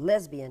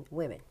lesbian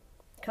women.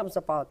 Comes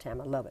up all the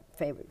time. I love it.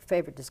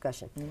 Favorite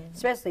discussion.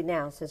 Especially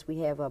now, since we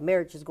have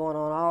marriages going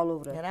on all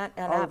over the,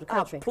 all over the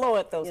country. I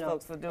applaud those you know,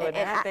 folks for doing it.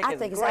 And I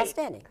think it's great.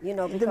 outstanding. You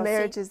know, The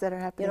marriages that are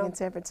happening in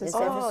San Francisco.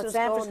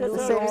 San Francisco,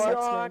 New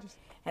York,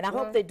 and I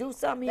hope they do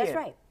something here. That's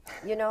right.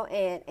 You know,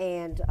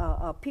 and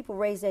people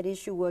raise that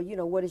issue. Well, you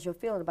know, what is your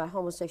feeling about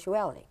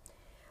homosexuality?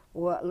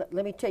 Well,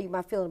 let me tell you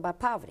my feeling about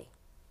poverty.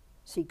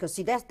 See, because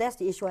that's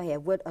the issue I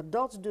have. What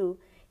adults do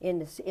in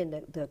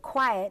the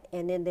quiet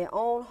and in their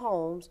own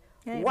homes.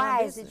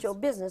 Why is it your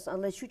business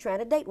unless you're trying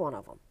to date one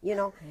of them? You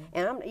know,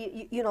 and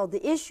you know,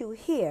 the issue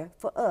here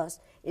for us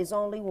is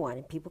only one.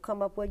 And people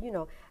come up with, you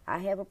know, I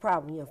have a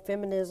problem. You know,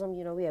 feminism.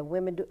 You know, we have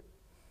women do.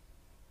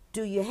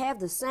 Do you have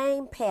the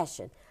same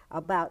passion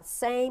about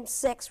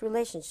same-sex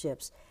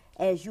relationships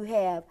as you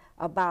have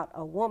about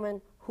a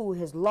woman who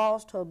has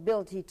lost her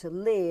ability to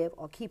live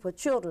or keep her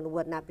children or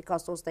whatnot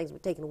because those things were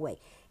taken away?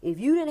 If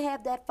you didn't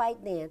have that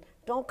fight then,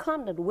 don't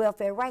come to the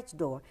welfare rights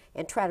door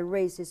and try to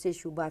raise this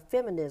issue about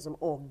feminism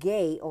or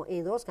gay or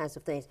any of those kinds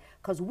of things,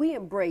 because we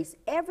embrace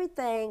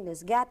everything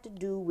that's got to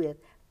do with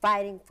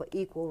fighting for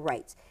equal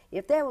rights.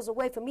 If there was a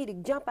way for me to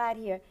jump out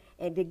here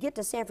and to get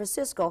to San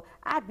Francisco,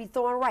 I'd be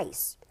throwing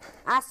rice.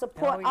 I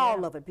support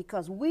all of it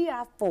because we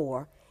are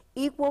for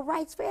equal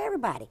rights for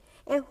everybody.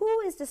 And who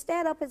is to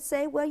stand up and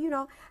say, well, you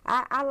know,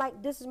 I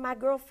like, this is my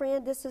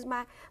girlfriend, this is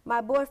my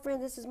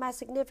boyfriend, this is my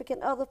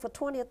significant other for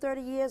 20 or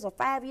 30 years or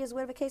 5 years,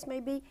 whatever the case may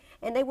be,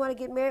 and they want to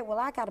get married. Well,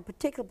 I got a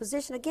particular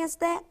position against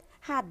that.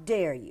 How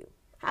dare you?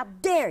 How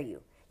dare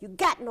you? You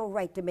got no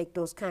right to make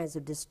those kinds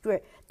of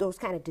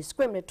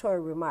discriminatory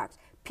remarks.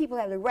 People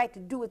have the right to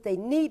do what they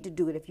need to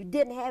do. And if you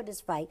didn't have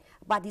this fight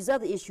about these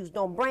other issues,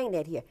 don't bring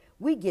that here.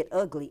 We get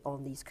ugly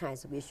on these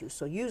kinds of issues.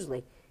 So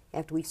usually,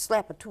 after we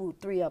slap a 2 or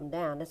 3 of them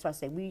down, that's why I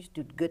say we used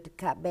to do good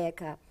cop, bad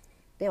cop.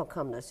 They don't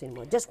come to us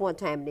anymore. Just one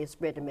time they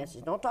spread the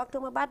message. Don't talk to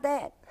them about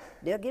that.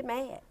 They'll get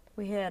mad.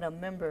 We had a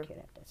member,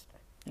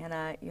 and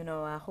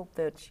I hope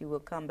that she will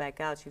come back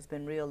out. She's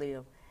been real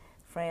ill.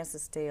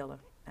 Frances Taylor,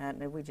 and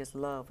we just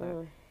love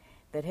her,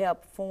 that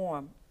helped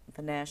form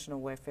the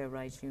National Welfare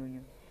Rights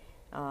Union.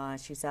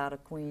 She's out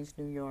of Queens,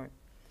 New York.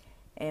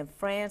 And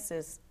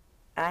Frances,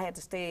 I had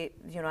to stay,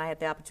 you know, I had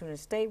the opportunity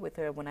to stay with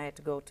her when I had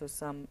to go to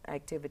some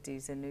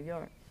activities in New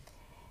York.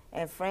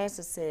 And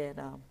Frances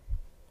said,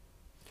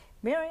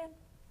 Marian,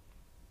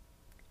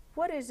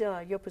 what is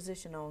your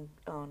position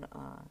on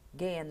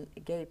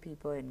gay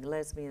people and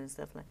lesbians and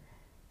stuff like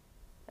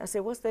that? I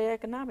said, what's their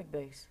economic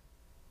base?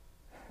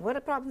 What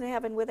are problems they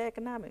having with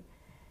economic?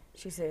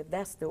 She said,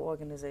 that's the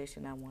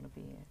organization I want to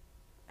be in.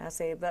 I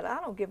said, but I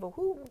don't give a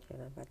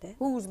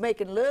who's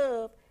making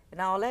love and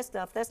all that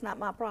stuff. That's not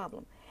my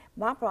problem.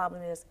 My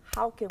problem is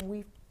how can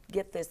we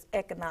get this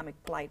economic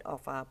plight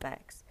off our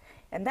backs?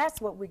 And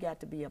that's what we got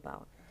to be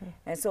about.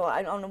 And so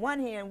on the one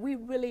hand, we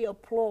really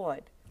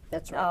applaud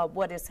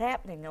what is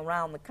happening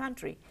around the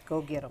country.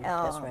 Go get them.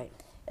 That's right.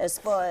 As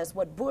far as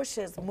what Bush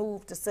has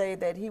moved to say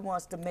that he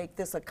wants to make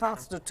this a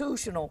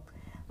constitutional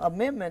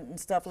amendment and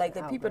stuff like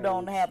that. People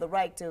don't have the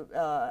right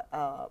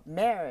to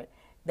marry.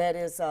 That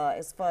is,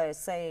 as far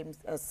as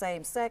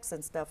same sex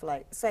and stuff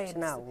like same. It's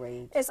an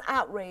outrage. It's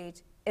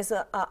outrage. It's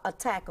an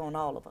attack on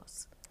all of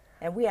us,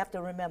 and we have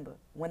to remember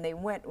when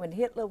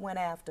Hitler went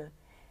after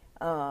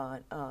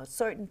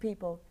certain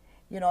people,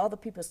 you know, other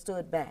people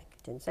stood back.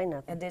 Didn't say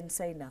nothing. And didn't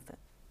say nothing.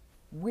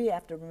 We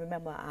have to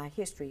remember our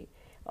history,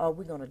 or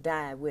we're going to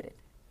die with it.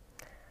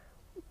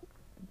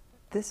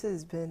 This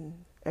has been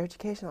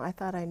educational. I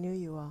thought I knew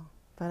you all,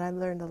 but I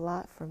learned a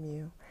lot from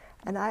you.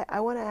 And I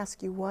want to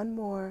ask you one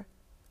more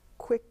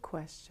quick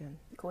question.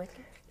 Quick?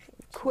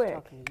 Quick.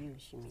 Talking to you,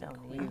 she means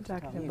I'm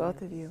talking to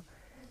both of you.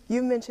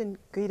 You mentioned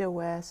Greta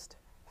West,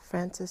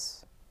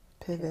 Frances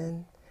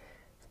Piven.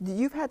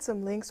 You've had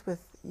some links with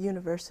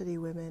university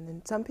women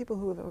and some people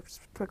who have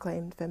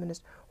proclaimed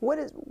feminists.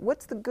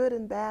 What's the good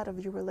and bad of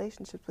your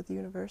relationships with the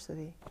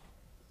university?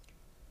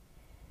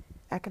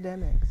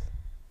 academics.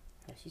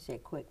 Yeah, she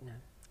said quick now.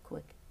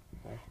 Quick.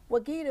 Right.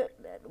 Well, Gita,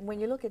 when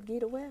you look at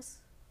Gita West,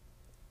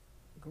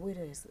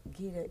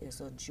 Gita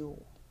is a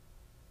jewel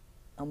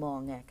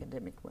among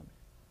academic women.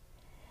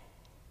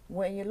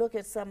 When you look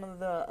at some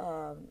of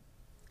our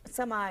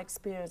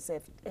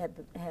experiences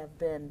have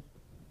been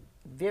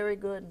very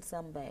good and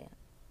some bad,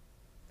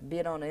 be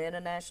it on an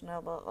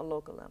international or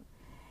local level.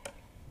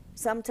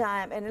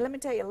 Sometime, and let me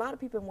tell you, a lot of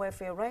people in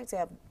welfare rights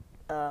have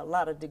a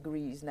lot of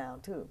degrees now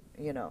too,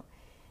 you know.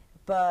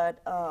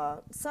 But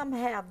some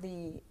have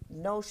the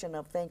notion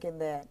of thinking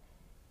that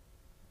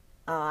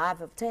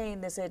I've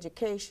obtained this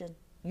education,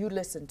 you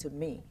listen to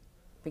me,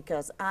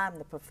 because I'm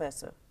the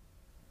professor,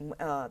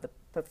 the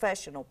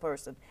professional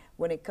person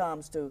when it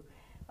comes to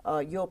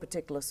your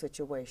particular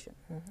situation.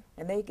 Mm-hmm.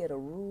 And they get a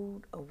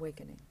rude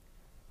awakening,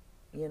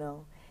 you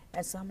know,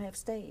 and some have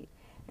stayed.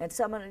 And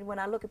some, when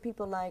I look at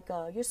people like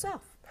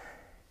yourself,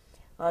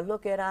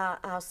 look at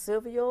our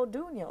Sylvia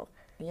O'Duno,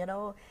 you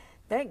know,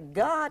 thank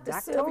God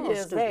that Sylvia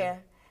is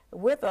there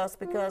with us,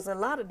 because a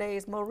lot of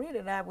days Maureen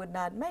and I would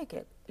not make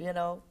it, you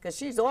know, because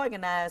she's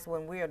organized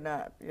when we're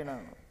not, you know.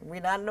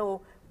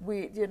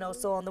 You know,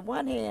 so on the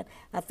one hand,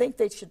 I think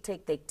they should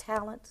take their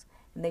talents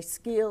and their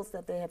skills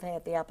that they have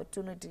had the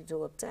opportunity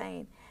to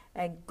obtain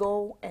and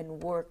go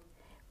and work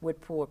with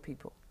poor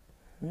people,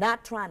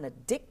 not trying to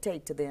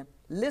dictate to them,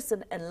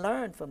 listen and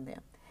learn from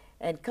them,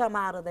 and come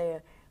out of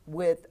there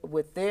with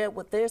what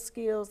their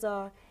skills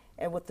are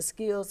and what the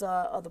skills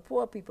are of the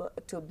poor people,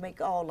 to make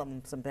all of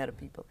them some better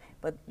people.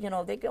 But, you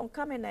know, they don't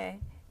come in there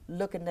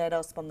looking at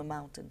us from the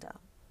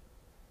mountaintop.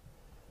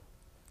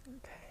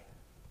 Okay.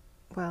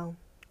 Well,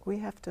 we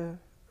have to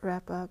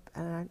wrap up,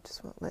 and I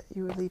just won't let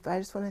you leave. I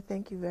just want to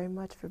thank you very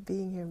much for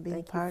being here and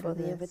being part of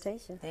this. Thank you for the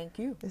invitation. Thank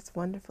you. It's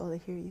wonderful to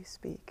hear you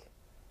speak.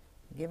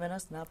 Giving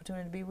us an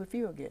opportunity to be with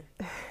you again.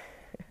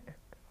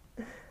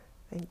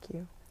 Thank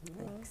you.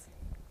 Thanks.